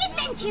fantastic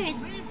adventures.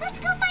 Let's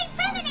go find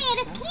Freminet at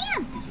his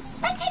camp.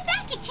 Let's head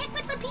back and check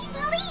with Lapine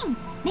Pauline.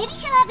 Maybe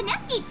she'll have an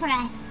update for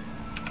us.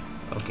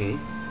 Okay,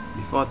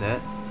 before that,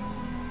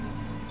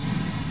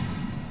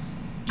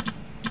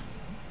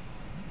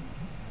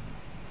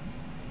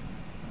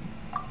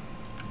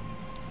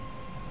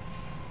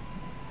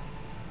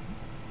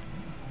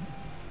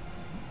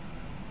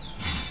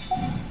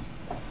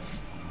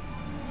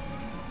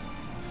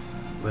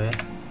 where?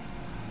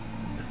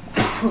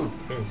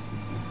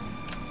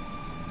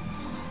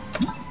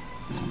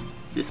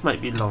 This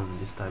might be long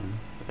this time,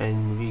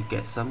 and we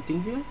get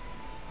something here.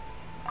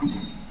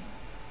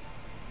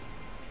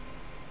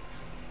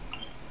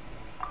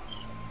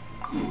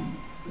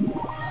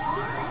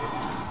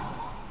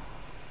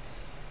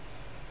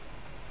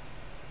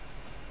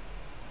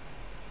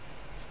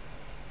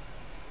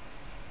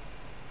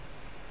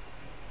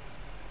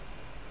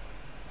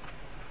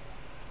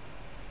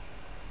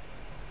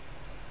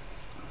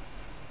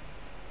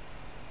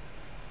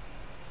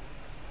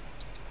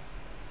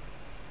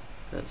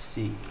 Let's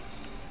see.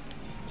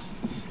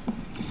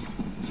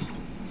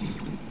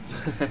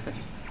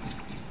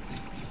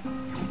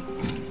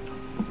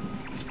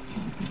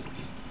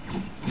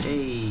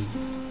 Hey.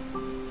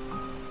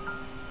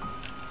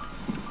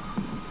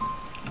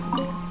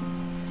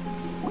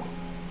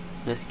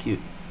 That's cute.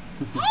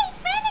 Hey,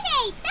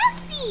 Freminet!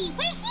 Thelxie!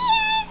 We're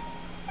here!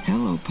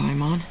 Hello,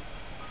 Paimon.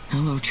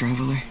 Hello,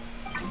 traveler.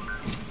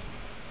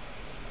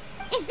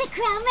 Is the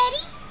crown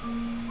ready?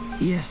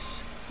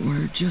 Yes,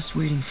 we're just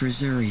waiting for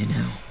Zeria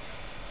now.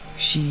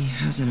 She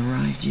hasn't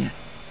arrived yet.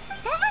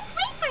 Then let's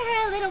wait for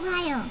her a little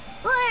while.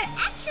 Or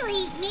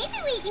actually, maybe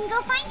we can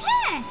go find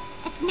her.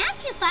 It's not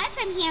too far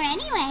from here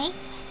anyway.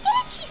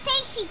 Didn't she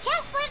say she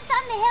just lives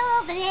on the hill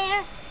over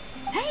there?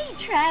 Hey,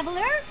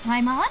 traveler!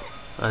 Paimon?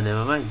 Oh,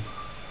 never mind.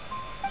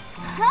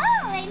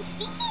 Oh, and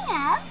speaking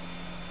of...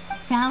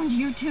 Found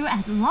you two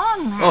at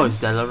long last. Oh, it's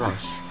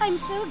Delaroche. I'm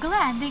so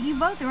glad that you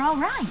both are all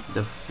right.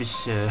 The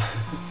fisher.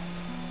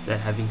 They're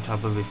having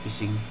trouble with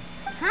fishing.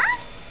 Huh?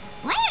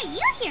 Why are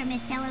you here,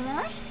 Miss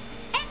Delaroche?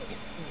 And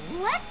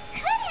what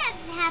could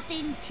have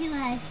happened to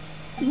us?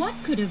 What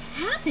could have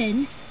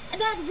happened?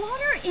 That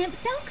water imp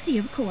Thelxie,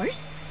 of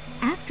course.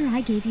 After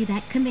I gave you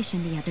that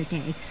commission the other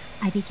day,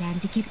 I began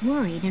to get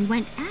worried and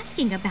went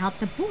asking about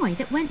the boy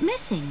that went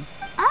missing.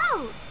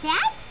 Oh,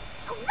 that?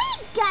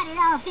 We got it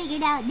all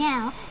figured out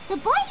now. The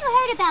boy you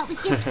heard about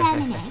was just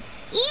Freminet.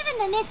 Even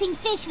the missing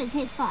fish was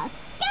his fault.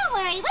 Don't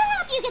worry, we'll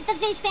help you get the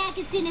fish back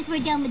as soon as we're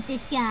done with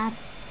this job.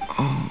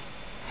 Oh,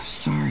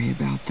 sorry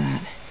about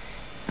that.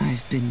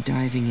 I've been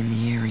diving in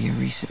the area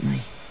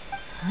recently.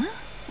 Huh?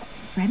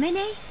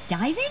 Freminet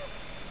diving?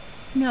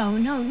 No,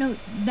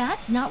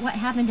 that's not what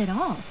happened at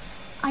all.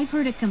 I've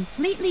heard a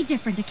completely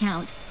different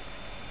account.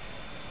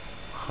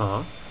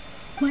 Huh?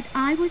 What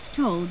I was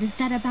told is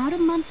that about a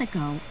month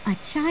ago, a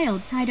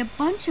child tied a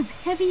bunch of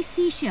heavy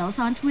seashells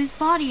onto his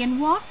body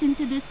and walked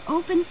into this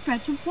open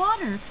stretch of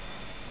water.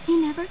 He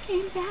never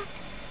came back.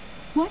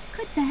 What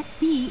could that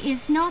be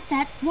if not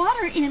that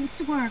water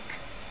imp's work?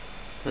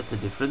 That's a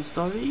different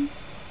story?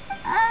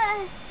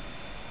 Are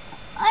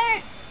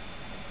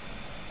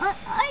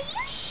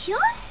you sure?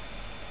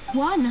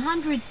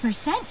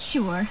 100%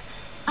 sure.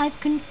 I've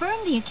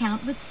confirmed the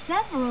account with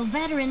several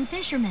veteran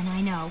fishermen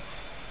I know.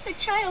 The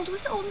child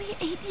was only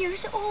 8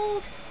 years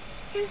old.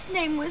 His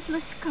name was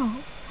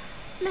Lescaut.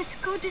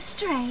 Lescaut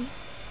Destray.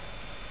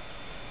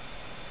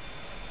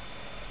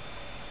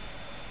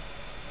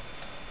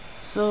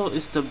 So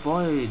is the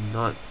boy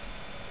not...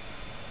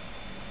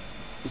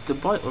 Is the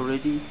boy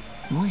already...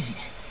 Wait,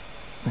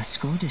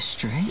 Lescaut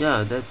Destray?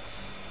 Yeah,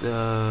 that's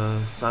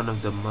the son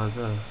of the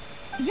mother.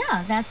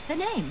 Yeah, that's the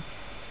name.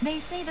 They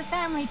say the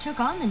family took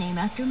on the name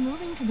after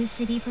moving to the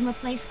city from a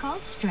place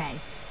called Stray.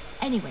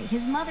 Anyway,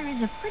 his mother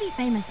is a pretty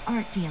famous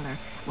art dealer,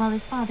 while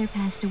his father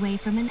passed away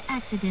from an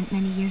accident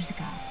many years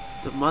ago.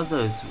 The mother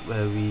is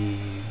where we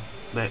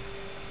met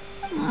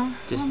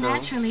just now.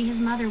 Naturally, his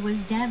mother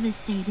was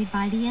devastated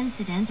by the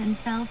incident and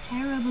fell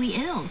terribly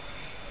ill.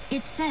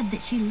 It's said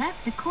that she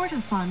left the court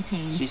of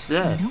Fontaine. She's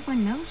there. No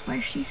one knows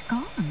where she's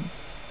gone.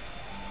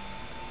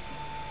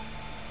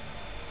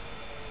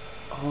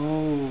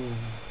 Oh,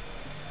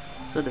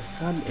 so the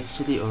son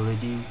actually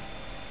already...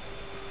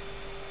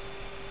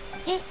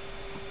 It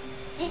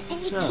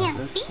Yeah, can't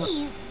that's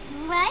be,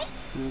 right?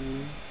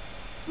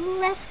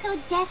 Lescaut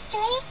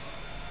Destray?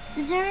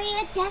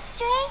 Zuria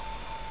Destray?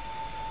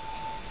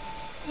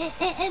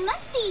 It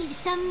must be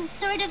some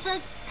sort of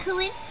a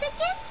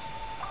coincidence?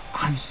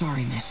 I'm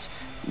sorry, miss.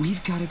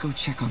 We've got to go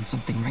check on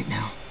something right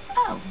now.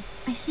 Oh,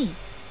 I see.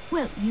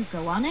 Well, you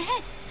go on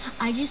ahead.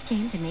 I just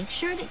came to make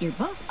sure that you're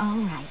both all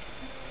right.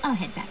 I'll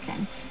head back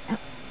then.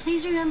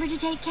 Please remember to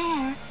take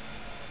care.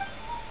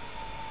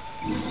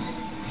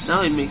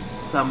 Now it makes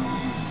some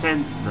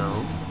sense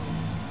now.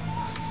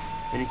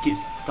 And he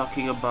keeps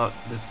talking about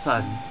the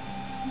sun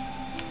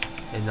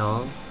and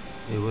all.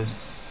 It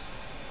was...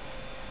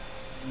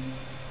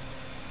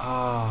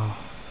 Ah,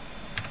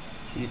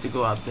 you need to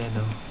go up there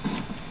now.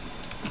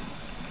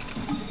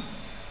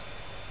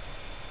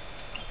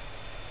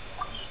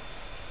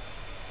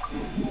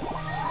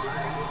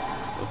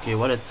 Okay,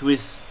 what a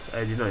twist.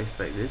 I did not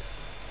expect this.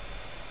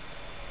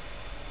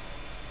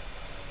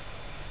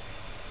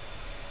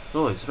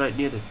 Oh, it's right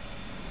near the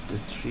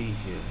tree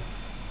here.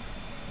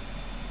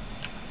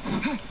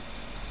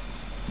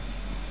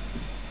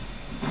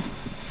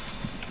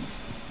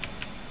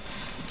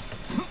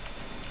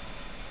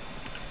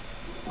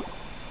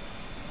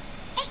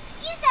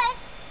 Excuse us.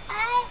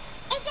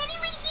 Is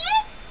anyone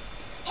here?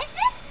 Is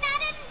this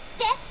Madame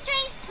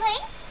Destray's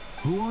place?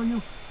 Who are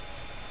you?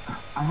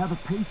 I have a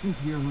patient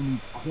here who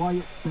needs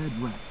quiet bed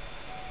rest.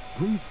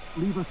 Please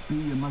leave us be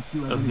unless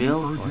you have A anything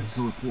male urgent voice.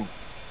 to report.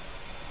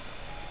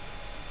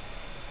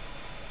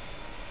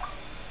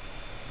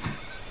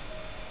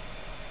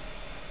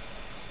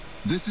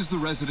 This is the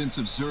residence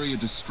of Zuria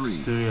Destray,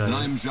 Zuria, and yeah.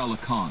 I'm Jala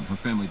Khan, her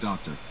family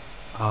doctor.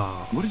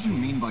 Ah. What did you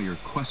mean by your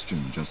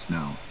question just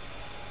now?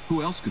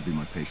 Who else could be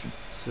my patient?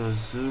 So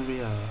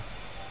Zuria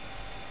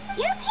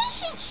Your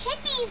patient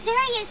should be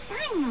Zuria's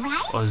son,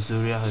 right? or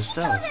Zuria She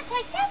told herself? us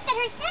herself that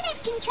her son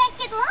had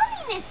contracted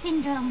loneliness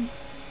syndrome.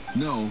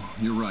 No,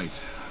 you're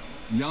right.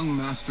 Young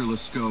Master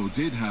Lescaut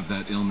did have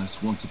that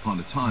illness once upon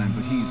a time,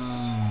 but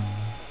he's...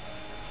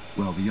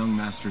 Well, the young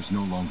master's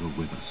no longer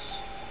with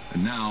us.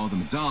 And now the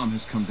Madame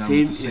has come down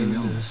with the same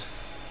illness.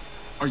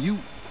 Are you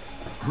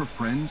her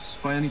friends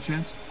by any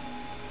chance?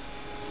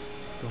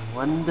 No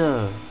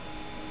wonder.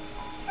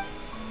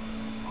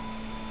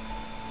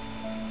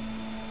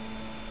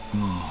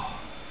 Oh.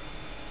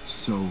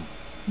 So,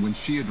 when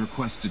she had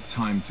requested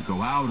time to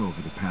go out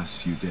over the past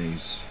few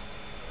days,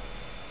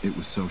 it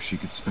was so she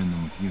could spend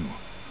them with you.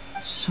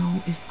 So,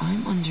 if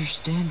I'm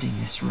understanding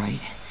this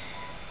right,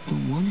 the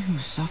one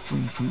who's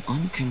suffering from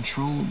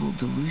uncontrollable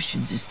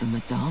delusions is the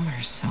Madame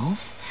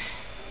herself?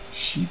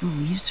 She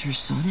believes her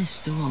son is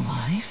still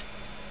alive?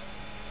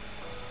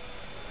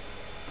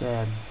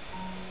 Damn.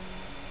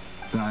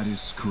 That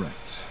is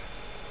correct.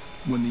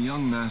 When the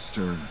young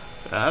master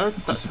I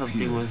thought something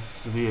disappeared, was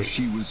weird.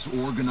 she was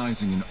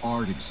organizing an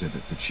art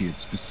exhibit that she had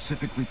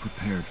specifically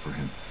prepared for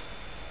him.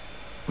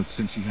 But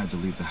since she had to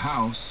leave the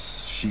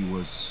house, she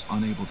was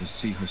unable to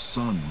see her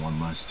son one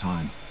last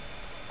time.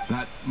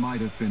 That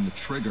might have been the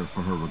trigger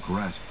for her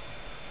regret.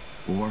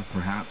 Or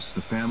perhaps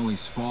the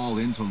family's fall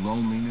into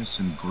loneliness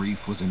and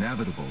grief was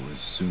inevitable as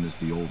soon as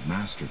the old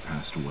master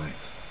passed away.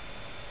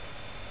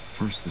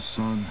 First the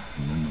son,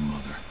 and then the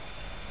mother.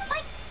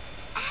 But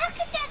how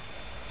could that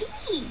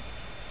be?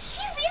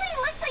 She really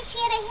looked like she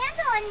had a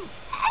handle on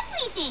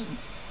everything.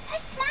 Her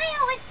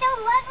smile was so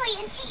lovely,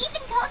 and she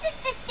even told us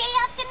to stay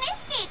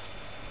optimistic.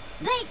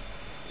 But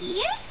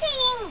you're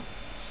saying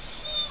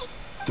she...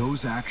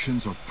 Those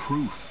actions are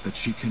proof that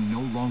she can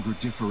no longer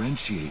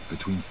differentiate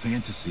between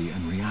fantasy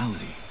and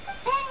reality.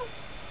 Then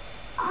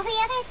all the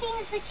other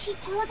things that she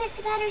told us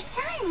about her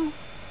son,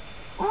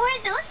 were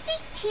those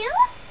fake too?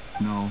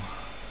 No,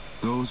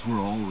 those were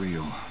all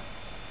real.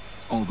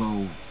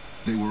 Although,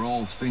 they were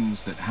all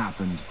things that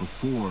happened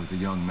before the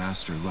young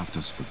master left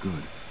us for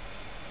good.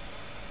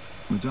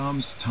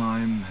 Madame's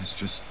time has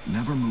just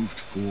never moved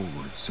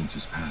forward since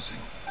his passing.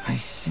 I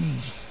see.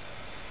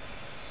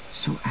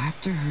 So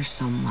after her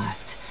son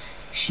left,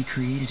 she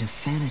created a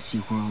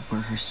fantasy world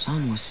where her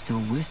son was still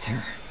with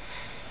her.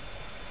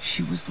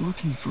 She was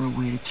looking for a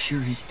way to cure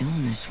his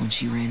illness when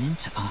she ran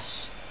into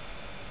us.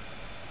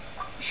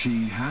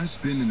 She has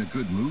been in a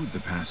good mood the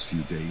past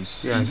few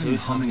days, Yeah, even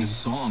she's humming humming. a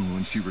song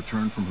when she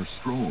returned from her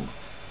stroll.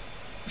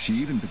 She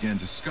even began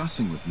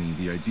discussing with me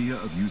the idea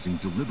of using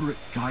deliberate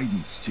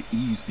guidance to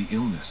ease the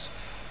illness.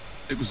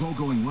 It was all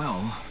going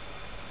well,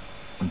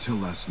 until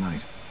last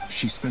night.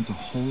 She spent a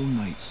whole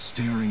night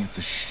staring at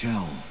the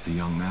shell the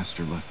young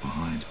master left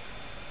behind,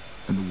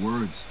 and the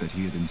words that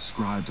he had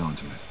inscribed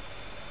onto it.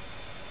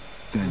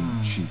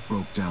 Then she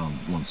broke down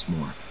once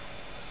more.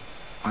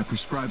 I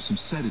prescribed some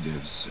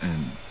sedatives,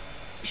 and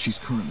she's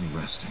currently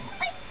resting.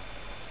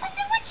 But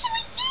then what should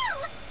we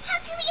do? How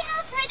can we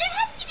help her? There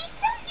has to be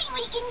something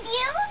we can do.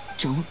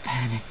 Don't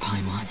panic,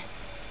 Paimon.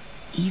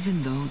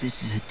 Even though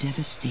this is a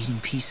devastating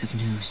piece of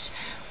news,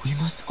 we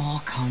must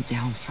all calm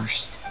down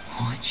first.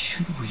 What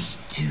should we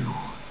do?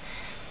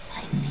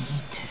 I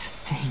need to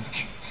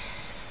think.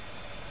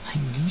 I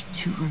need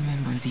to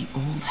remember the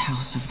old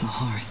house of the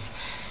hearth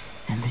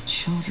and the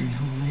children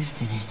who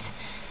lived in it.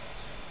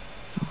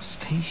 Those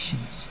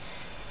patients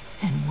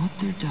and what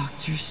their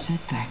doctors said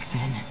back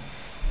then.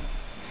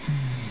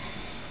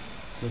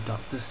 The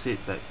doctor said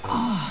back then.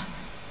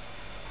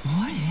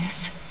 What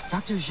if...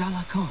 Dr.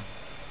 Jalacan,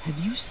 have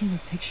you seen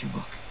a picture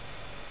book?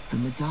 The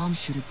Madame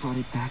should have brought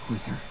it back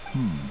with her.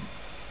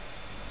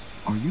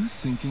 Are you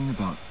thinking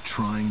about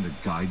trying the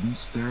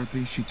guidance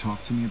therapy she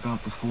talked to me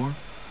about before?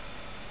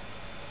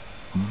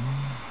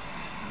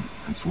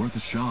 It's worth a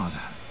shot.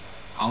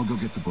 I'll go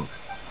get the book.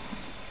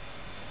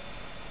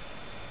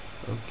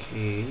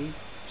 Okay.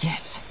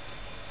 Yes,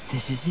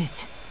 this is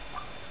it.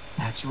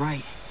 That's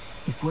right.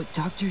 If what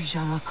Dr.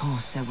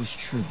 Jalacan said was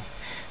true,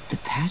 the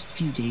past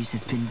few days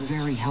have been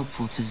very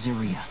helpful to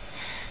Zuria.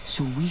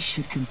 So we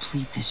should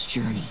complete this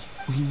journey.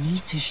 We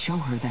need to show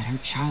her that her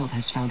child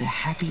has found a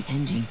happy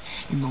ending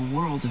in the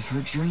world of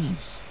her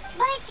dreams.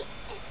 But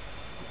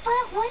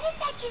wouldn't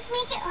that just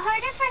make it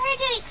harder for her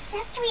to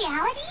accept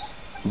reality?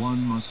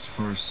 One must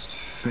first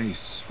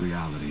face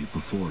reality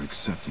before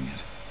accepting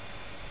it.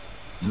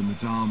 The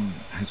Madame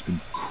has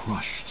been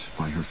crushed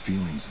by her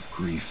feelings of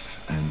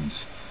grief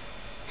and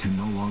can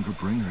no longer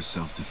bring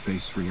herself to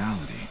face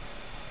reality.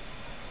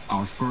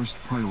 Our first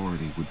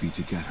priority would be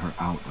to get her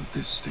out of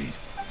this state.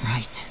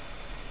 Right.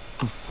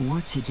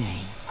 Before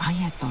today, I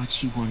had thought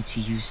she wanted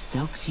to use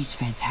Thelxie's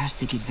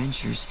fantastic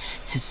adventures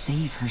to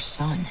save her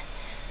son.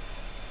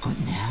 But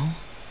now,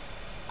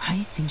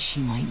 I think she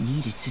might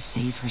need it to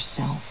save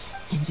herself.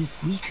 And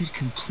if we could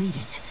complete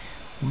it,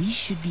 we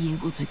should be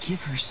able to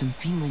give her some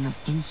feeling of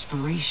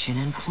inspiration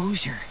and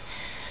closure.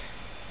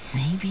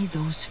 Maybe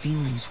those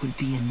feelings would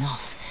be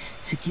enough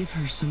to give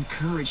her some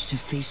courage to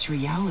face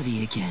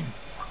reality again.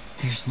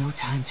 There's no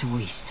time to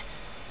waste.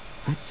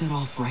 Let's set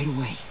off right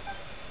away.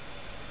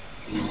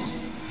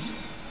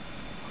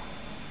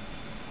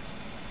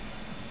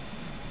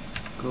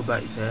 Go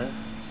back there.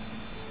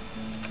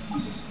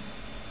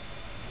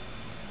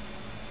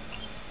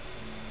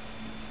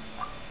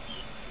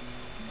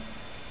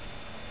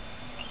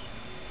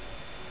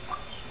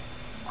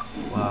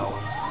 Wow.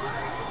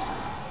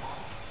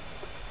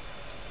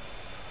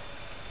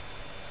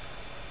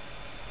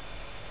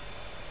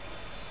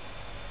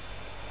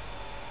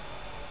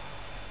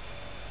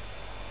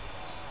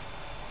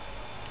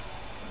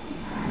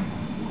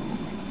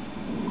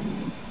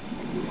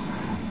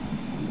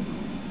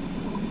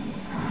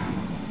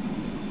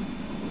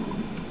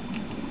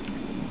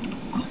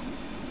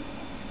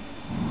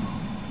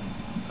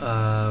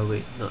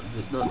 Wait, not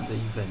the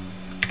event.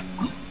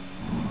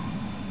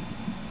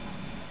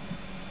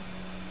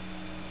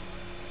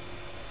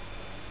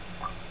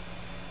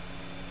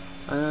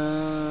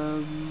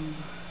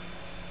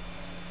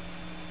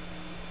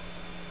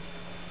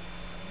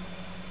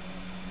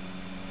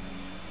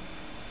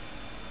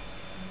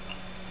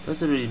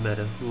 Doesn't really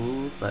matter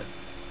who, but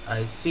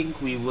I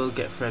think we will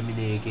get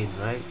Freminet again,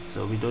 right?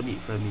 So we don't need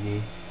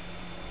Freminet.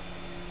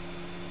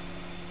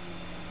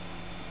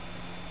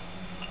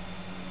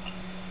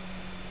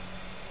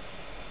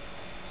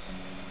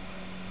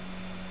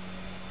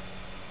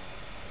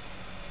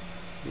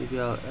 Maybe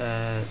I'll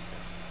add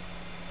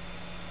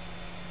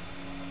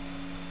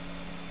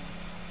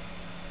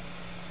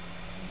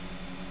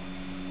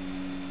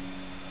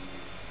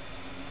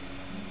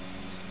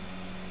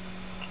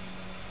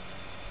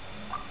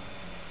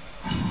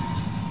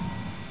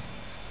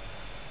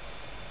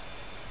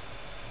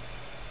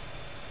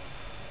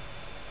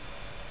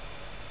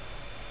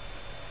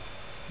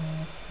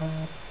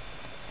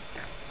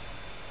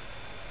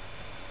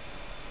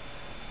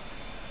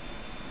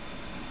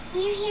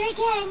We're here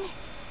again.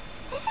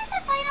 This is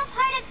the final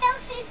part of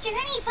Thelxie's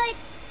journey, but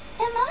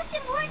the most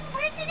important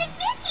person is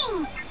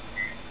missing.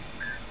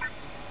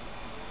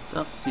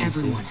 Thelxie.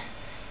 Everyone,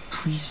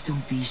 please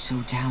don't be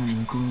so down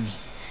and gloomy.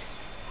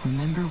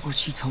 Remember what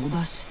she told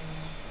us?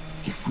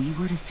 If we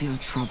were to feel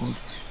troubled,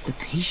 the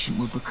patient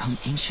would become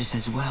anxious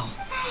as well.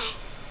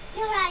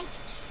 You're right.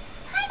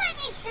 Paimon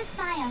needs to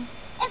smile.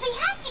 If we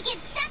have to give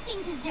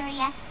something to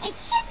Zuria, it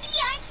should be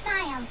our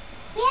smiles.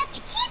 We have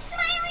to keep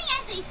smiling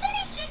as we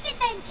finish this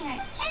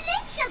adventure. And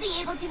then she'll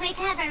be able to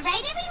recover,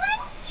 right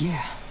everyone?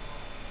 Yeah,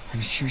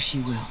 I'm sure she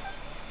will.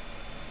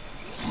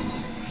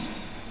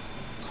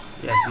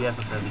 Yes, we have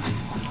a family.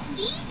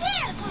 Be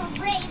careful,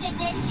 brave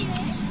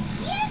adventurers.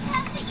 Here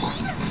come the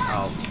evil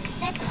monsters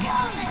that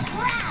stole the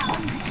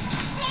crown.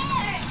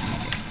 There.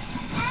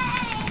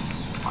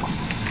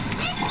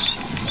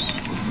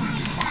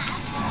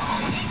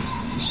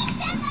 Beat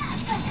them up.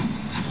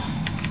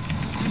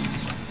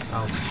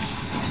 Ow.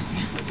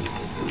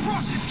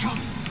 Frost is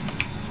coming!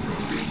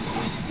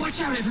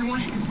 Watch out,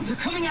 everyone! They're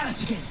coming at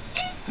us again!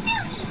 There's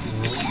no need to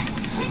fear.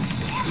 Prince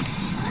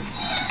Thelxie looks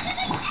stronger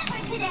than ever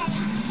today.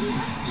 He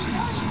must be going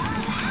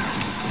all out.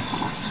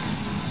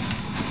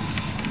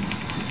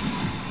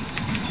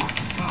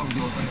 Bow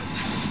your head.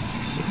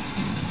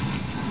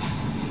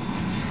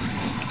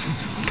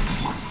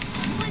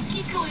 Let's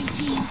keep going,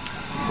 team!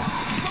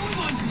 Going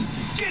under!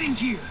 Getting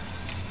here!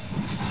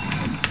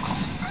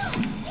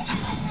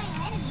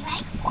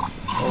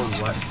 Oh,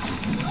 what?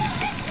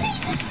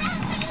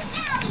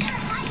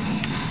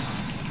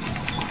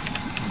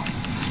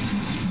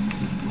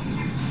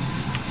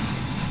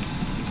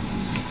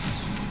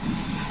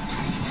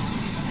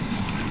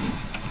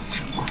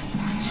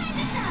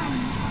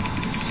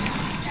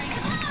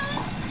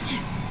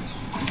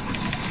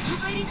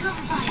 Providing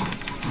cover fire!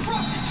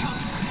 Frost is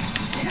coming!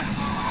 Get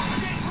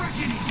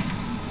reckoning!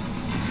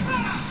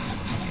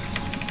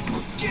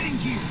 Getting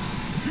here!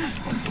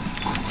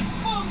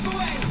 Bombs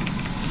away!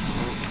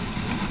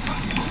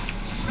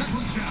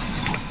 Settle down!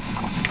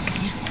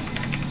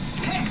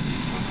 Hey!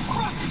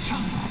 Frost is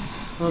coming!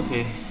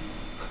 Okay.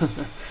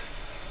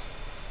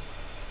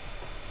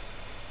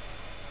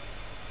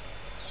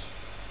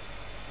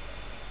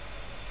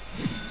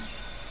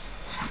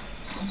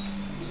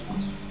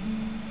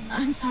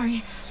 I'm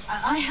sorry.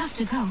 I have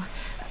to go.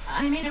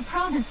 I made a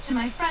promise to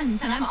my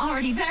friends, and I'm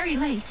already very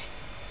late.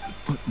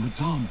 But,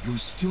 Madame, you're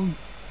still...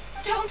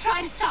 Don't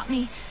try to stop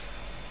me.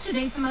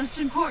 Today's the most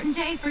important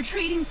day for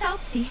treating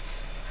Thelxie.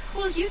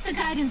 We'll use the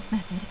guidance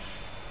method.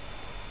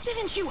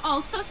 Didn't you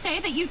also say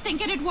that you'd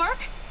think it'd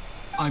work?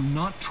 I'm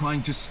not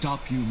trying to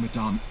stop you,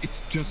 Madame.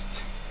 It's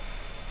just...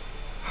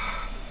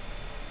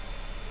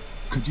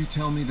 Could you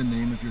tell me the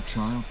name of your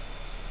child?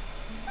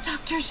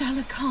 Dr.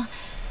 Jalacan,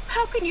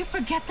 how can you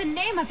forget the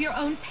name of your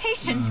own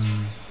patient?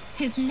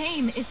 His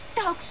name is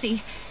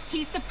Thelxie.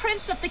 He's the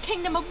prince of the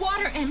kingdom of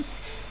water imps.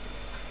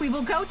 We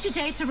will go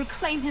today to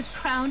reclaim his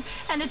crown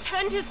and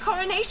attend his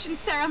coronation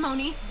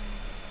ceremony.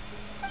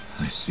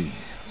 I see.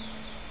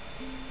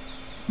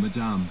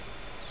 Madame,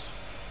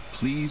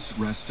 please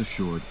rest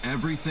assured,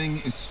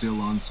 everything is still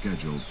on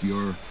schedule.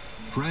 Your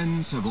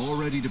friends have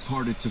already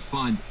departed to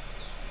find...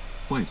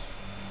 Wait,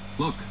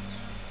 look.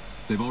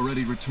 They've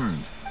already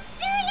returned.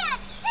 Zuria!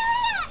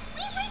 Zuria!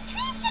 We've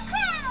retrieved the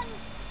crown!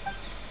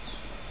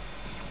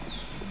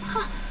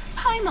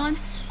 Paimon,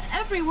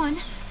 everyone,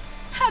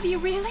 have you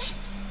really?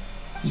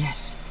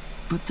 Yes,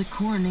 but the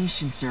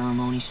coronation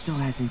ceremony still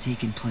hasn't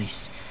taken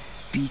place,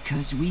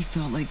 because we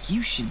felt like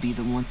you should be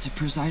the one to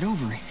preside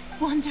over it.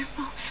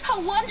 Wonderful,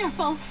 how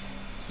wonderful!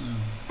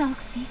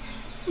 Thelxie,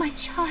 my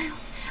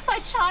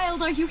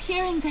child, are you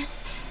hearing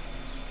this?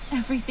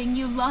 Everything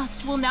you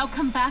lost will now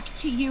come back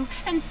to you,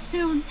 and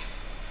soon,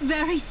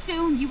 very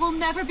soon, you will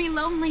never be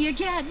lonely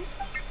again.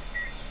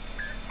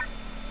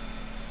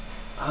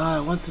 I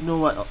want to know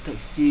what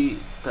Thelxie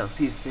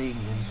is saying.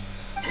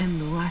 And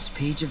the last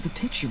page of the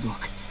picture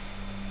book.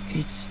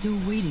 It's still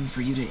waiting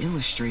for you to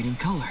illustrate in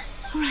color.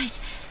 Right,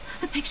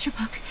 the picture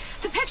book.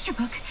 But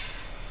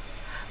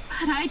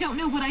I don't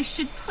know what I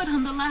should put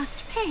on the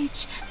last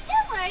page.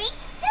 Don't worry,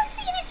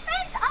 Thelxie and his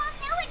friends all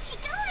know what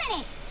should go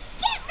on it.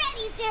 Get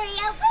ready,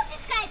 Zuria. We'll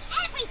describe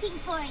everything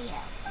for you.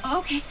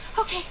 Okay.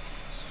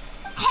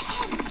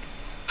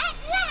 At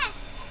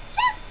last,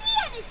 Thelxie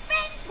and his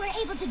friends were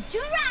able to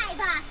drive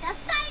off the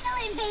final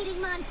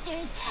invading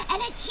monsters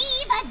and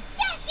achieve a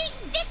dashing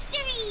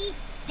victory.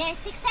 Their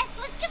success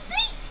was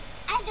complete,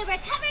 and the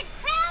recovered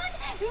crown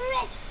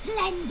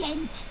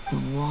resplendent.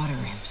 The water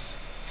imps,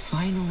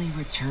 finally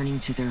returning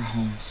to their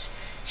homes,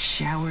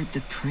 showered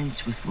the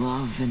prince with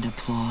love and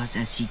applause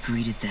as he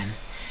greeted them.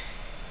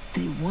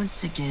 They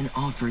once again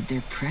offered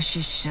their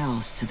precious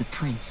shells to the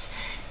prince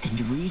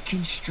and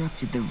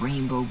reconstructed the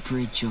rainbow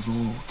bridge of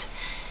old.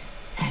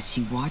 As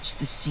he watched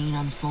the scene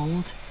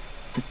unfold,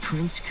 the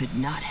prince could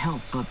not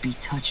help but be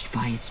touched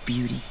by its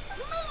beauty.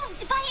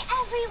 Moved by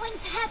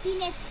everyone's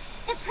happiness,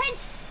 the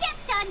prince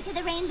stepped onto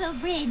the rainbow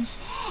bridge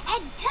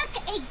and took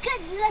a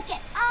good look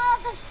at all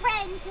the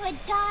friends who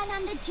had gone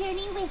on the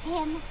journey with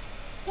him.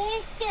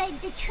 There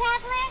stood the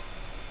traveler,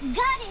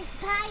 Goddess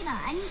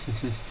Paimon,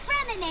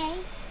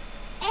 Freminet,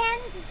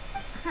 and...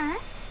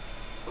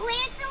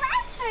 Where's the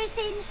last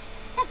person?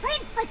 The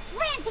prince looked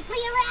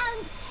frantically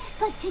around,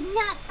 but could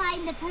not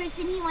find the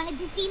person he wanted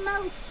to see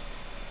most.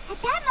 At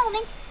that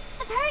moment,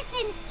 the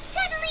person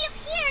suddenly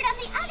appeared on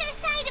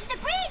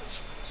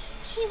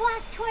She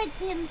walked towards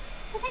him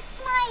with a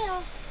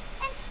smile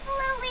and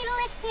slowly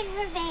lifted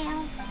her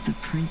veil. The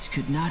prince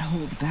could not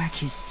hold back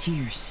his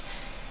tears.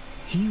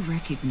 He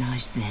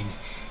recognized then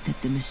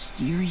that the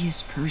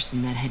mysterious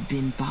person that had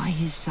been by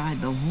his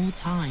side the whole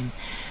time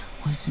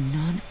was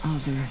none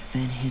other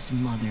than his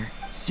mother.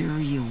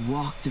 Zuria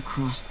walked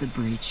across the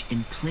bridge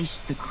and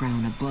placed the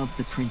crown above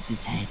the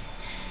prince's head.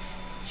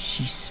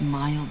 She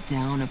smiled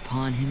down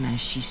upon him as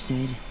she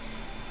said,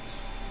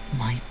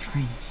 "My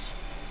prince,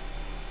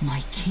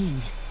 my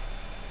king,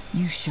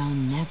 you shall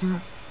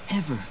never,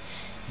 ever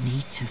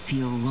need to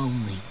feel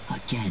lonely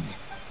again."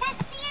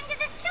 That's the end of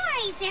the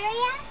story,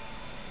 Zuria.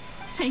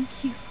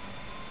 Thank you.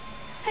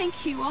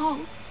 Thank you all.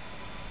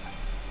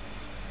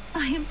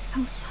 I am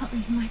so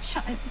sorry, my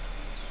child.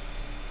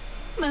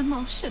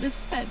 Maman should have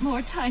spent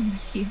more time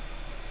with you.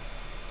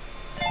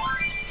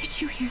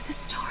 Did you hear the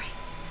story?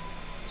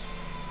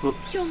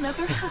 Oops. You'll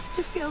never have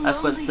to feel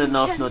I've lonely got turned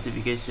off again.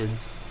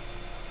 notifications.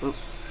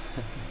 Oops.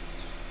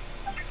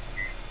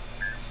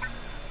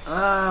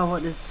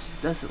 What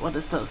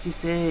does Thelxie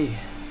say?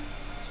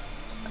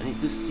 I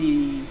need to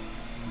see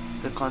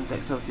the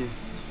context of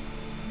this.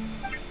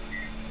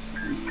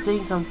 It's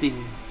saying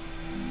something.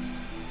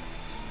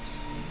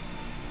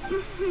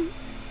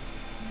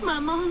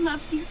 Maman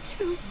loves you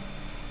too.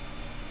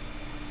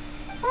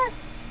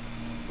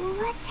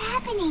 What's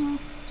happening?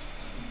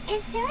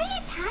 Is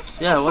Zuria talking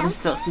Yeah, to what does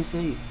Thelxie? Thelxie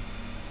say?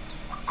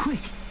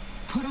 Quick,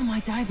 put on my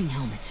diving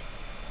helmet.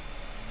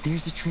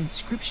 There's a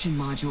transcription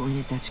module in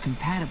it that's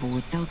compatible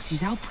with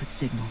Thelxie's output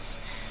signals.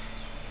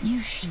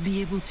 You should be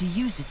able to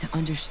use it to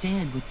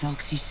understand what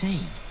Thelxie's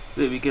saying.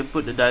 Wait, we can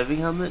put the diving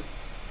helmet?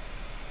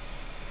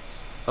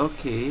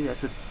 Okay,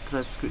 that's a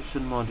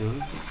transcription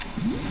module.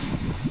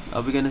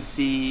 Are we gonna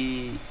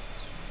see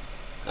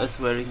us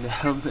wearing the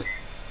helmet?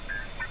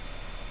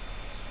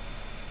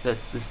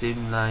 That's the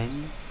same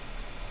line.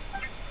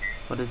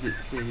 What does it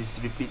say? It's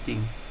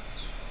repeating.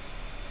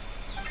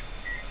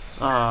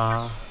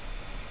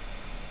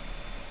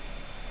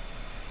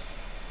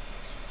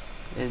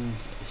 And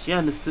she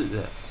understood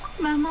that.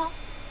 Maman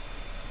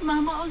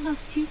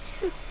loves you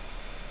too.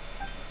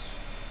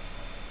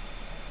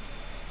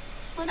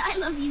 But I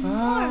love you more,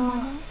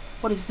 Mama.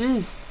 What is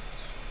this?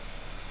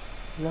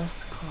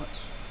 Last card.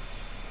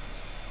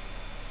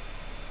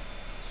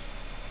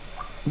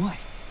 What?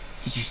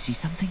 Did you see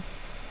something?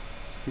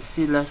 You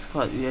see last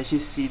card, we actually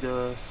see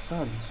the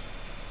sun.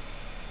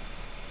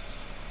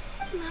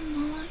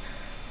 Maman,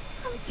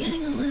 I'm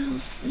getting a little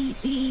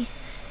sleepy.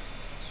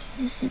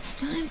 If it's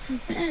time for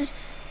bed,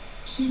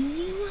 can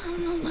you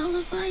hum a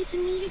lullaby to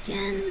me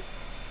again?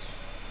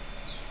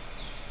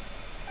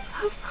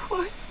 Of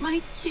course,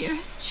 my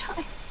dearest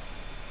child.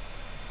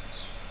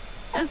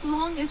 As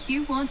long as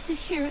you want to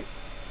hear it,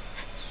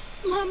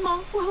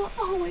 Mama will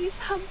always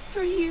hum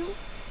for you.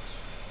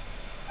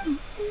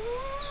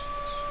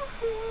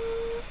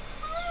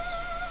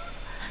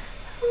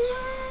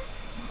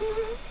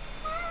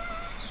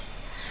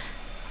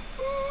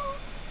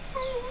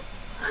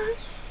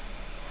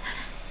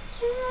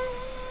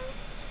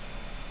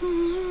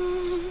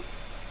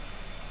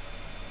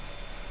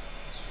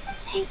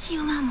 Thank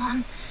you,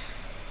 Maman.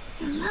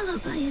 Your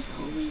lullaby has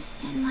always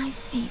been my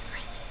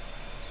favorite.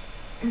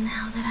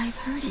 Now that I've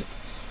heard it,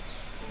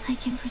 I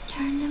can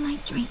return to my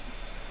dream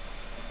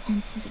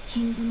and to the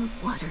kingdom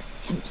of water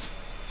imps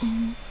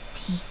in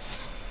peace.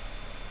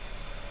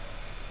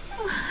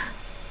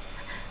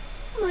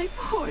 My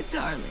poor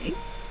darling.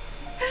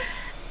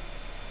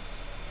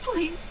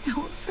 Please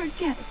don't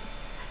forget.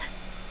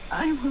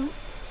 I will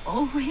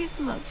always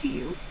love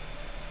you.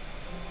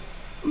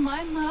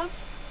 My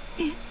love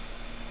is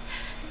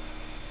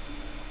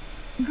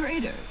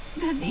greater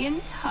than the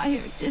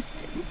entire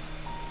distance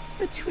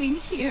between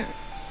here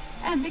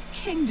and the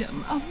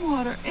kingdom of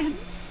water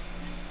imps.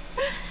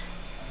 I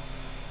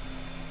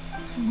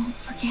won't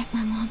forget,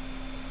 my mom.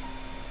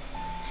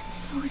 And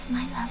so is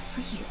my love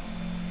for you.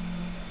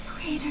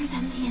 Greater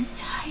than the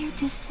entire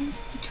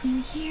distance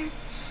between here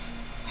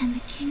and the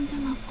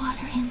kingdom of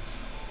water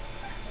imps.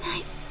 Good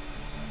night,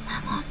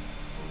 Mama.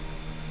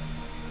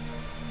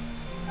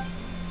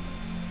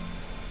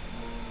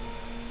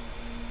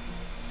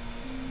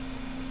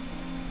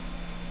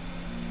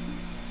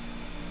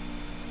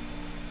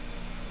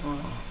 Oh.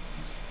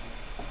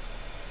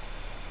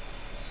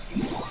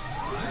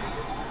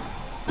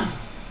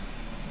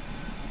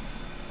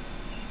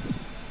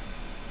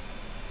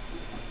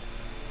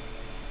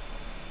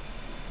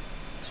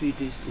 3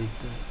 days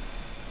later.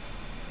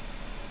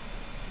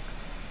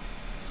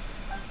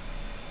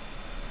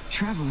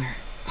 Traveler,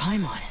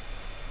 Paimon,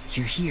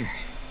 you're here.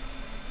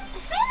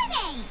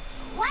 Freminet!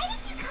 Why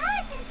did you call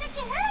us in such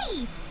a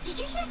hurry? Did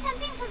you hear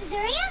something from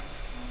Zuria?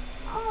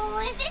 Oh,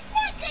 if it's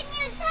not good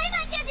news,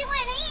 Paimon doesn't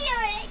want to hear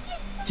it.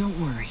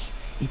 Don't worry,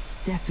 it's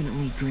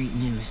definitely great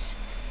news.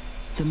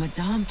 The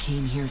Madame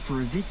came here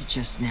for a visit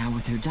just now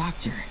with her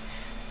doctor.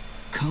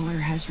 Color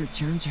has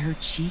returned to her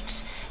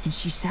cheeks, and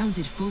she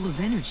sounded full of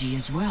energy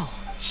as well.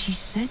 She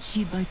said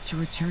she'd like to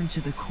return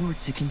to the court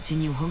to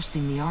continue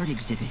hosting the art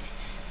exhibit.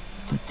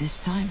 But this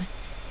time,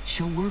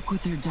 She'll work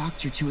with her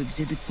doctor to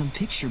exhibit some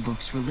picture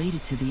books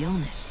related to the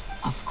illness.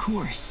 Of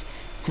course,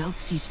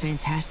 Thelxie's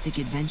fantastic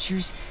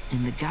adventures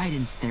and the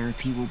guidance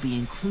therapy will be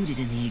included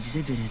in the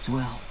exhibit as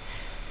well.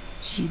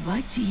 She'd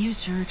like to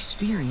use her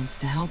experience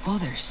to help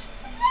others.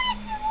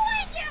 That's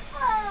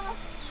wonderful!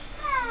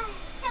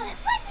 So it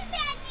wasn't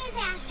bad news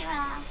after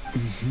all.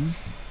 Mm-hmm.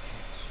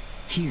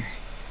 Here,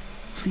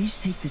 please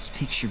take this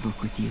picture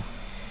book with you.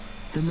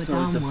 The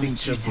Madame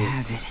wanted you to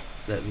have it.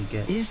 That we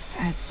get. If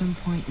at some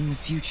point in the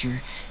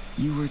future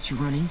you were to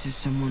run into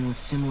someone with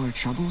similar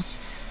troubles,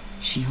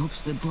 she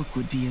hopes the book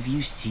would be of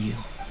use to you.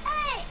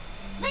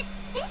 But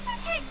this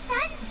is her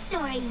son's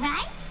story,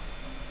 right?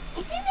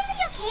 Is it really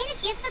okay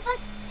to give the book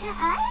to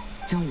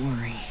us? Don't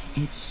worry,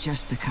 it's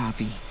just a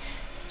copy.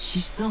 She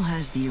still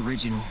has the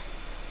original.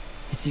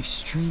 It's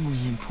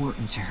extremely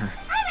important to her.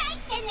 Alright,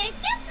 then there's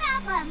no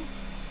problem.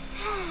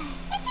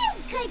 It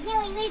feels good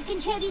knowing we've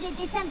contributed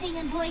to something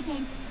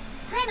important.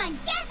 Paimon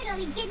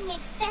definitely didn't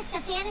expect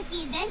the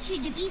fantasy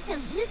adventure to be so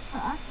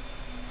useful.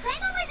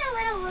 Paimon was a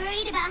little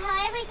worried about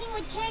how everything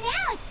would turn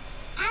out.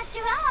 After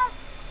all,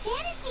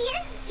 fantasy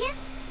is just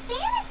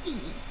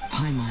fantasy.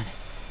 Paimon,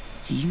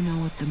 do you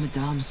know what the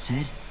Madame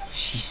said?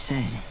 She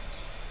said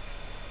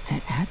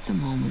that at the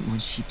moment when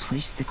she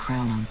placed the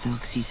crown on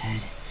Thelxie's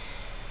head,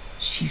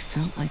 she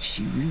felt like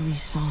she really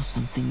saw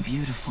something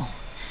beautiful.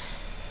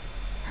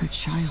 Her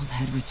child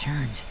had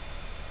returned,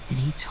 and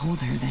he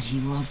told her that he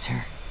loved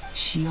her.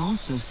 She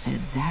also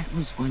said that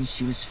was when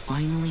she was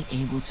finally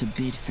able to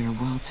bid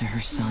farewell to her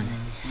son.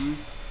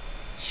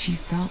 She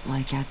felt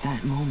like at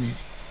that moment,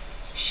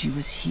 she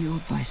was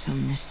healed by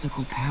some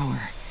mystical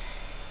power,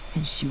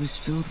 and she was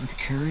filled with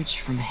courage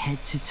from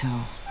head to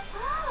toe.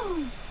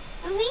 Oh,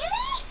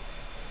 really?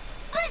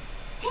 But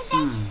could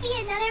that just be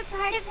another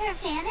part of her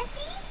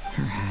fantasy?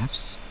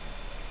 Perhaps.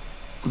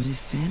 But if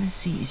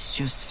fantasy is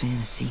just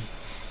fantasy,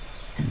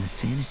 and the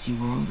fantasy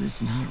world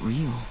is not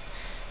real,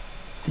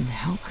 then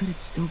how could it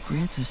still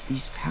grant us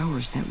these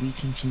powers that we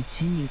can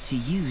continue to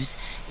use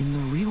in the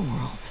real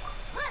world?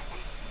 But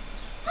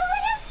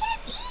what else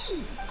could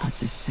it be? A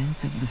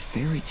descent of the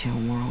fairy tale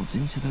world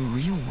into the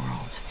real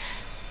world.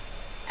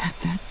 At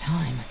that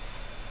time,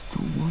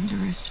 the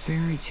wondrous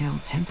fairy tale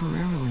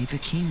temporarily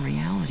became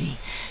reality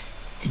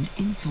and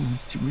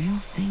influenced real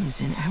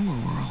things in our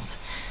world.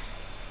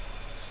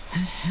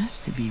 That has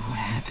to be what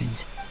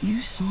happened. You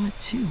saw it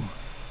too,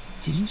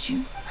 didn't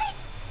you? But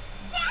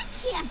that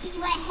can't be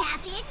what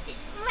happened,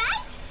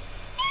 right?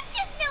 There's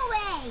just no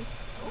way.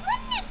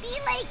 Wouldn't it be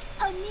like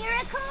a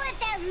miracle if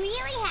that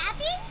really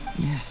happened?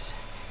 Yes.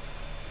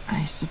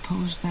 I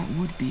suppose that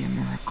would be a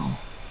miracle.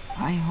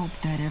 I hope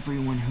that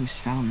everyone who's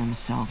found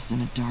themselves in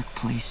a dark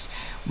place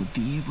would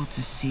be able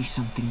to see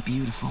something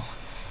beautiful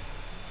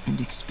and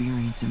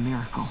experience a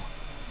miracle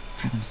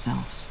for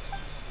themselves.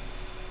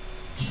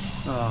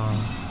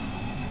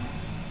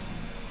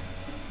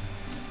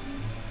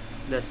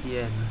 That's the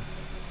end.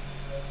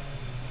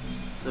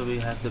 So we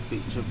have the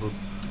picture book.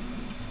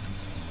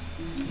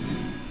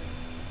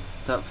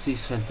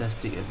 Thelxie's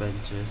Fantastic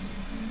Adventures.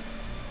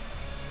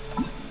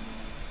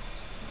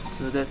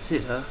 So that's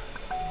it, huh?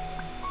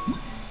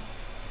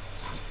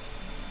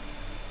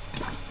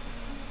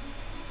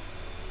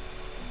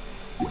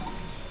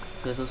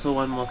 There's also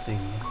one more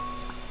thing.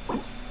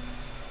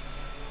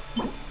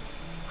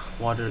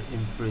 Water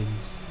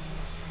imprints.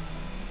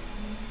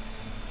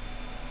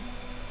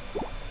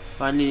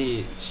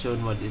 Finally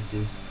shown what this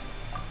is.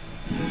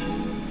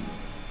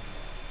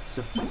 It's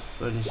a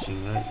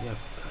furnishing, right? Yep.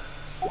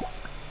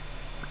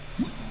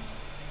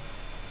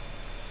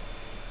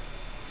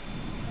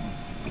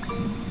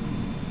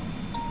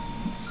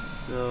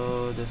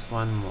 So there's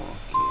one more.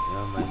 Okay,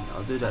 never mind.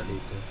 I'll do that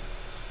later.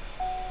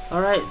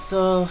 Alright,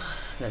 so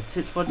that's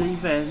it for the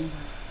event.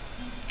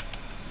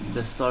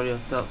 The story of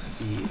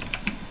Thelxie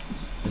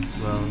as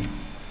well.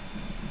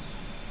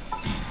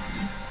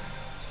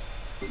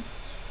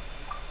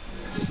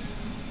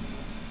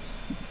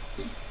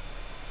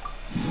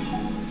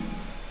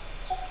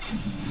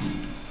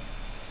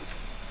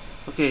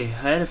 Okay,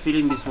 I had a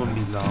feeling this won't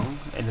be long,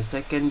 and the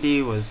second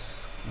day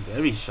was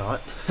very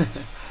short.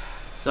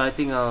 So I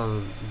think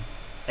I'll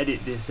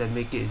edit this and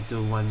make it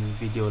into one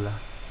video lah,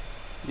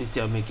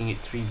 instead of making it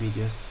 3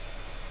 videos.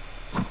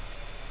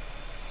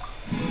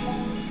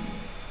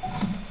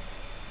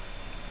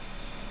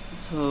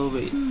 So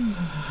wait,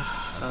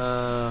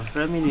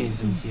 Freminet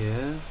isn't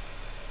here.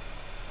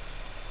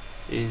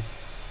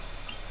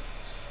 Is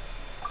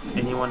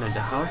anyone at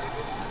the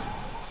house?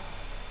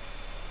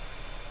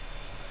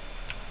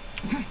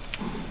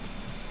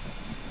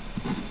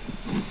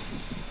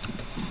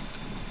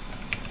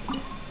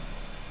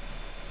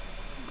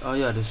 Oh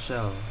yeah, the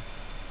shell.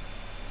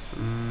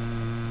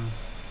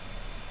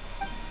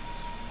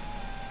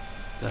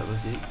 That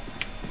was it.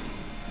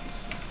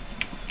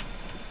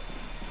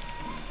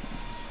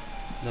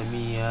 Let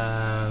me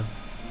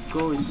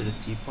go into the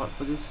teapot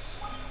for this.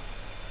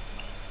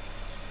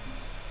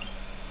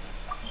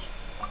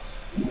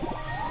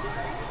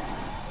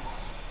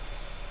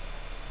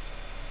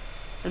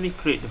 Let me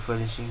create the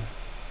furnishing.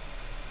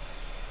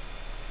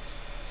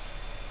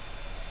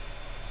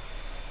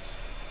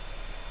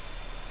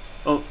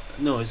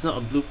 No, it's not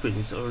a blueprint.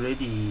 It's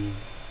already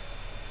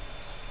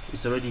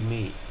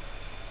made.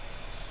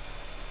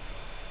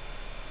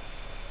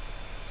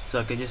 So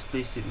I can just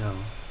place it now.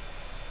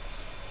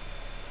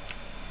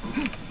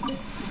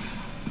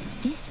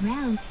 This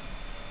route.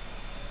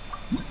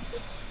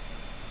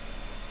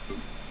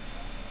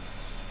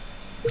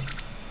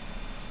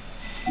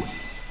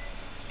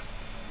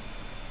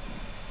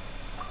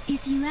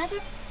 If you ever...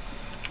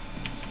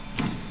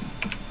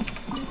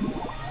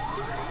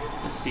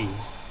 Let's see.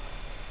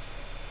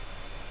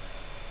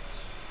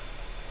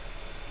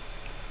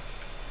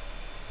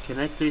 Can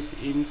I place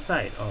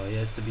inside? Oh, it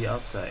has to be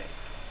outside.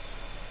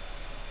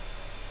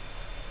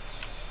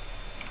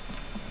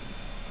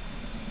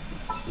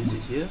 Is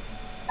it here?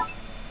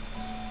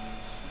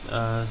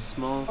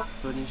 Small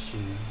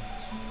furnishing.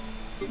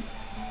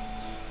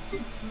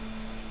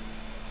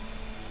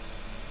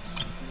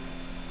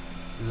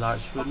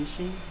 Large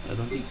furnishing? I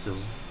don't think so.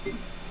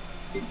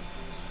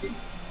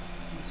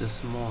 It's a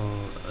small,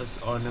 as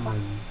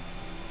ornament.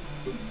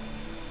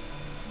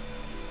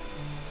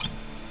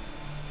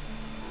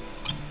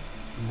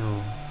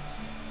 No.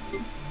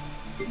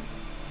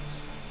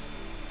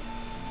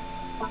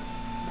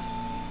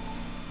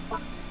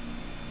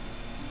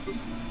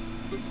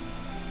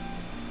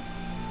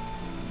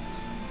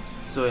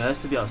 So it has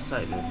to be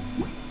outside then.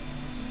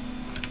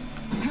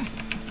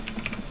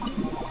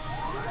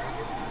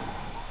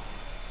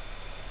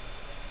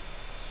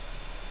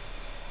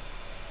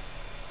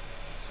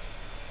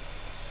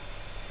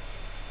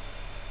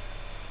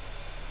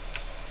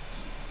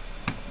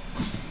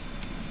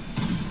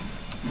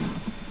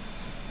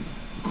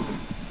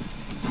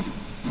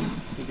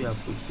 Maybe I'll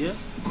put here.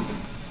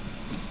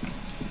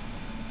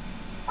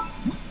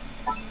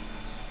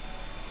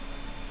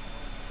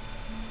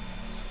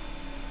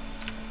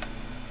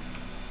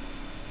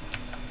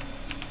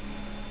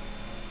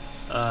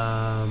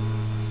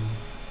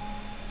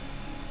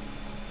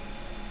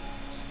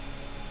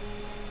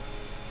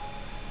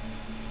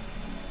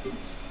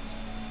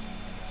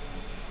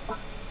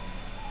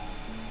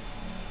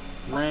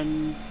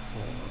 Landform.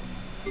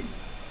 I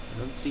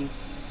don't think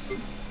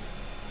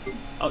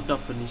outdoor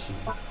furnishing.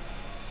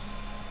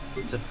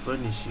 It's a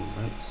furnishing,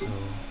 right? So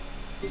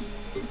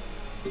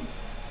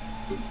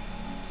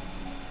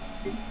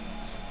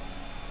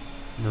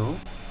no.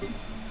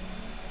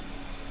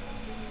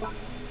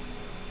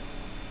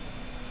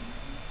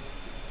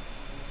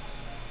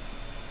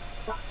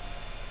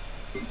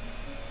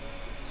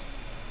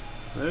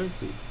 Where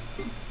is it?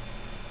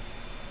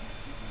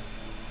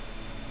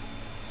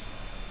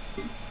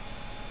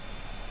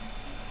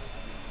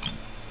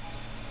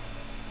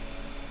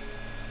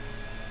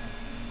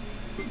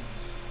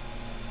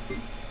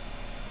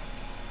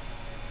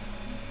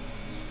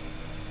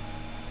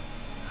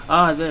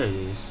 Ah, there it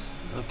is.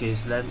 Okay,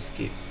 it's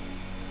landscape.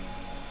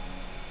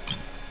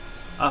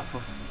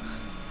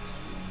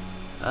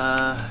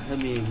 Let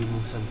me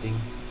remove something.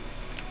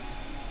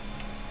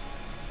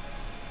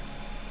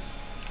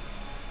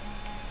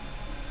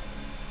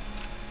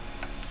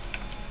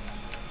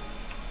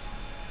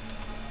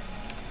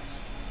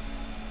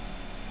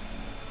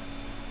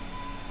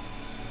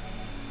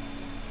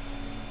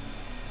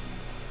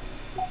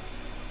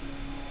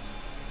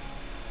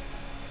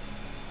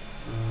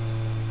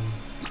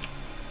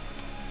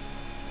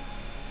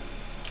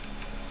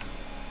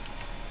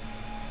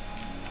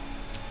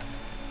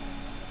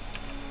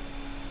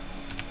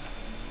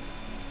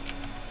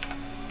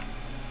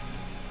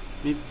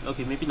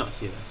 Okay, maybe not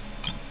here.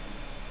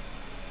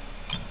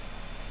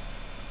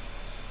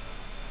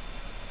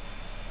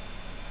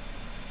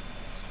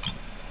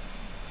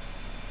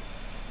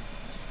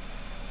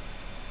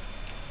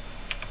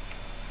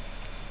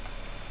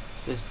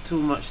 There's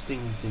too much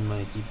things in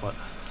my teapot.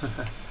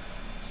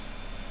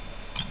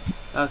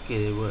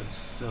 Okay, it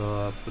works. So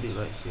I'll put it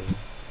right here.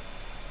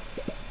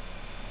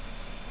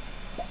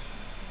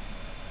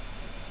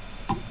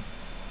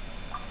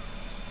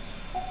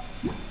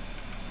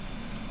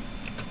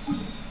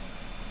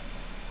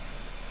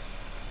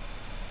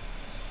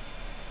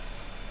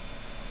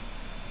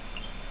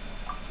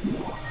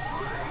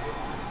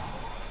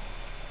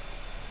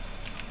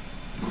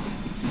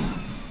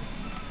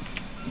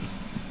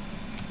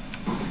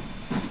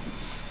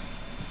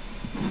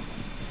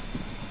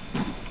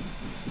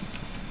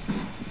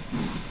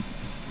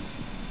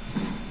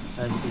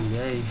 I see,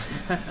 yay.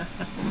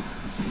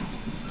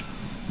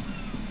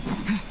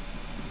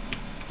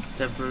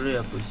 Temporary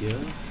up here.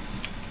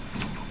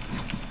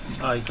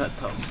 Oh, you can't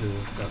talk to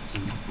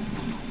Thelxie.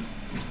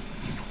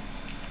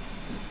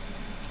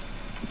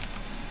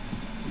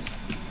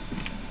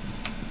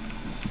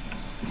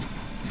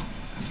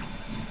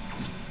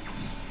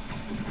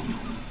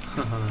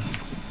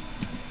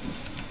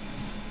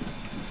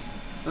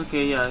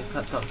 Okay, yeah, I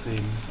can't talk to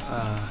him.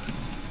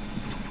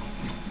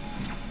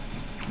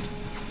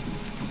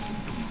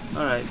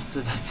 Alright,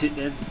 so that's it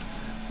then.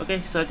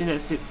 Okay, so I think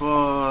that's it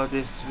for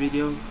this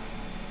video.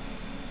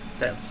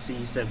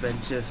 Thelxie's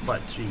Adventures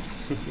Part 3.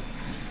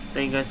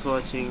 Thank you guys for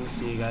watching.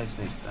 See you guys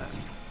next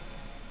time.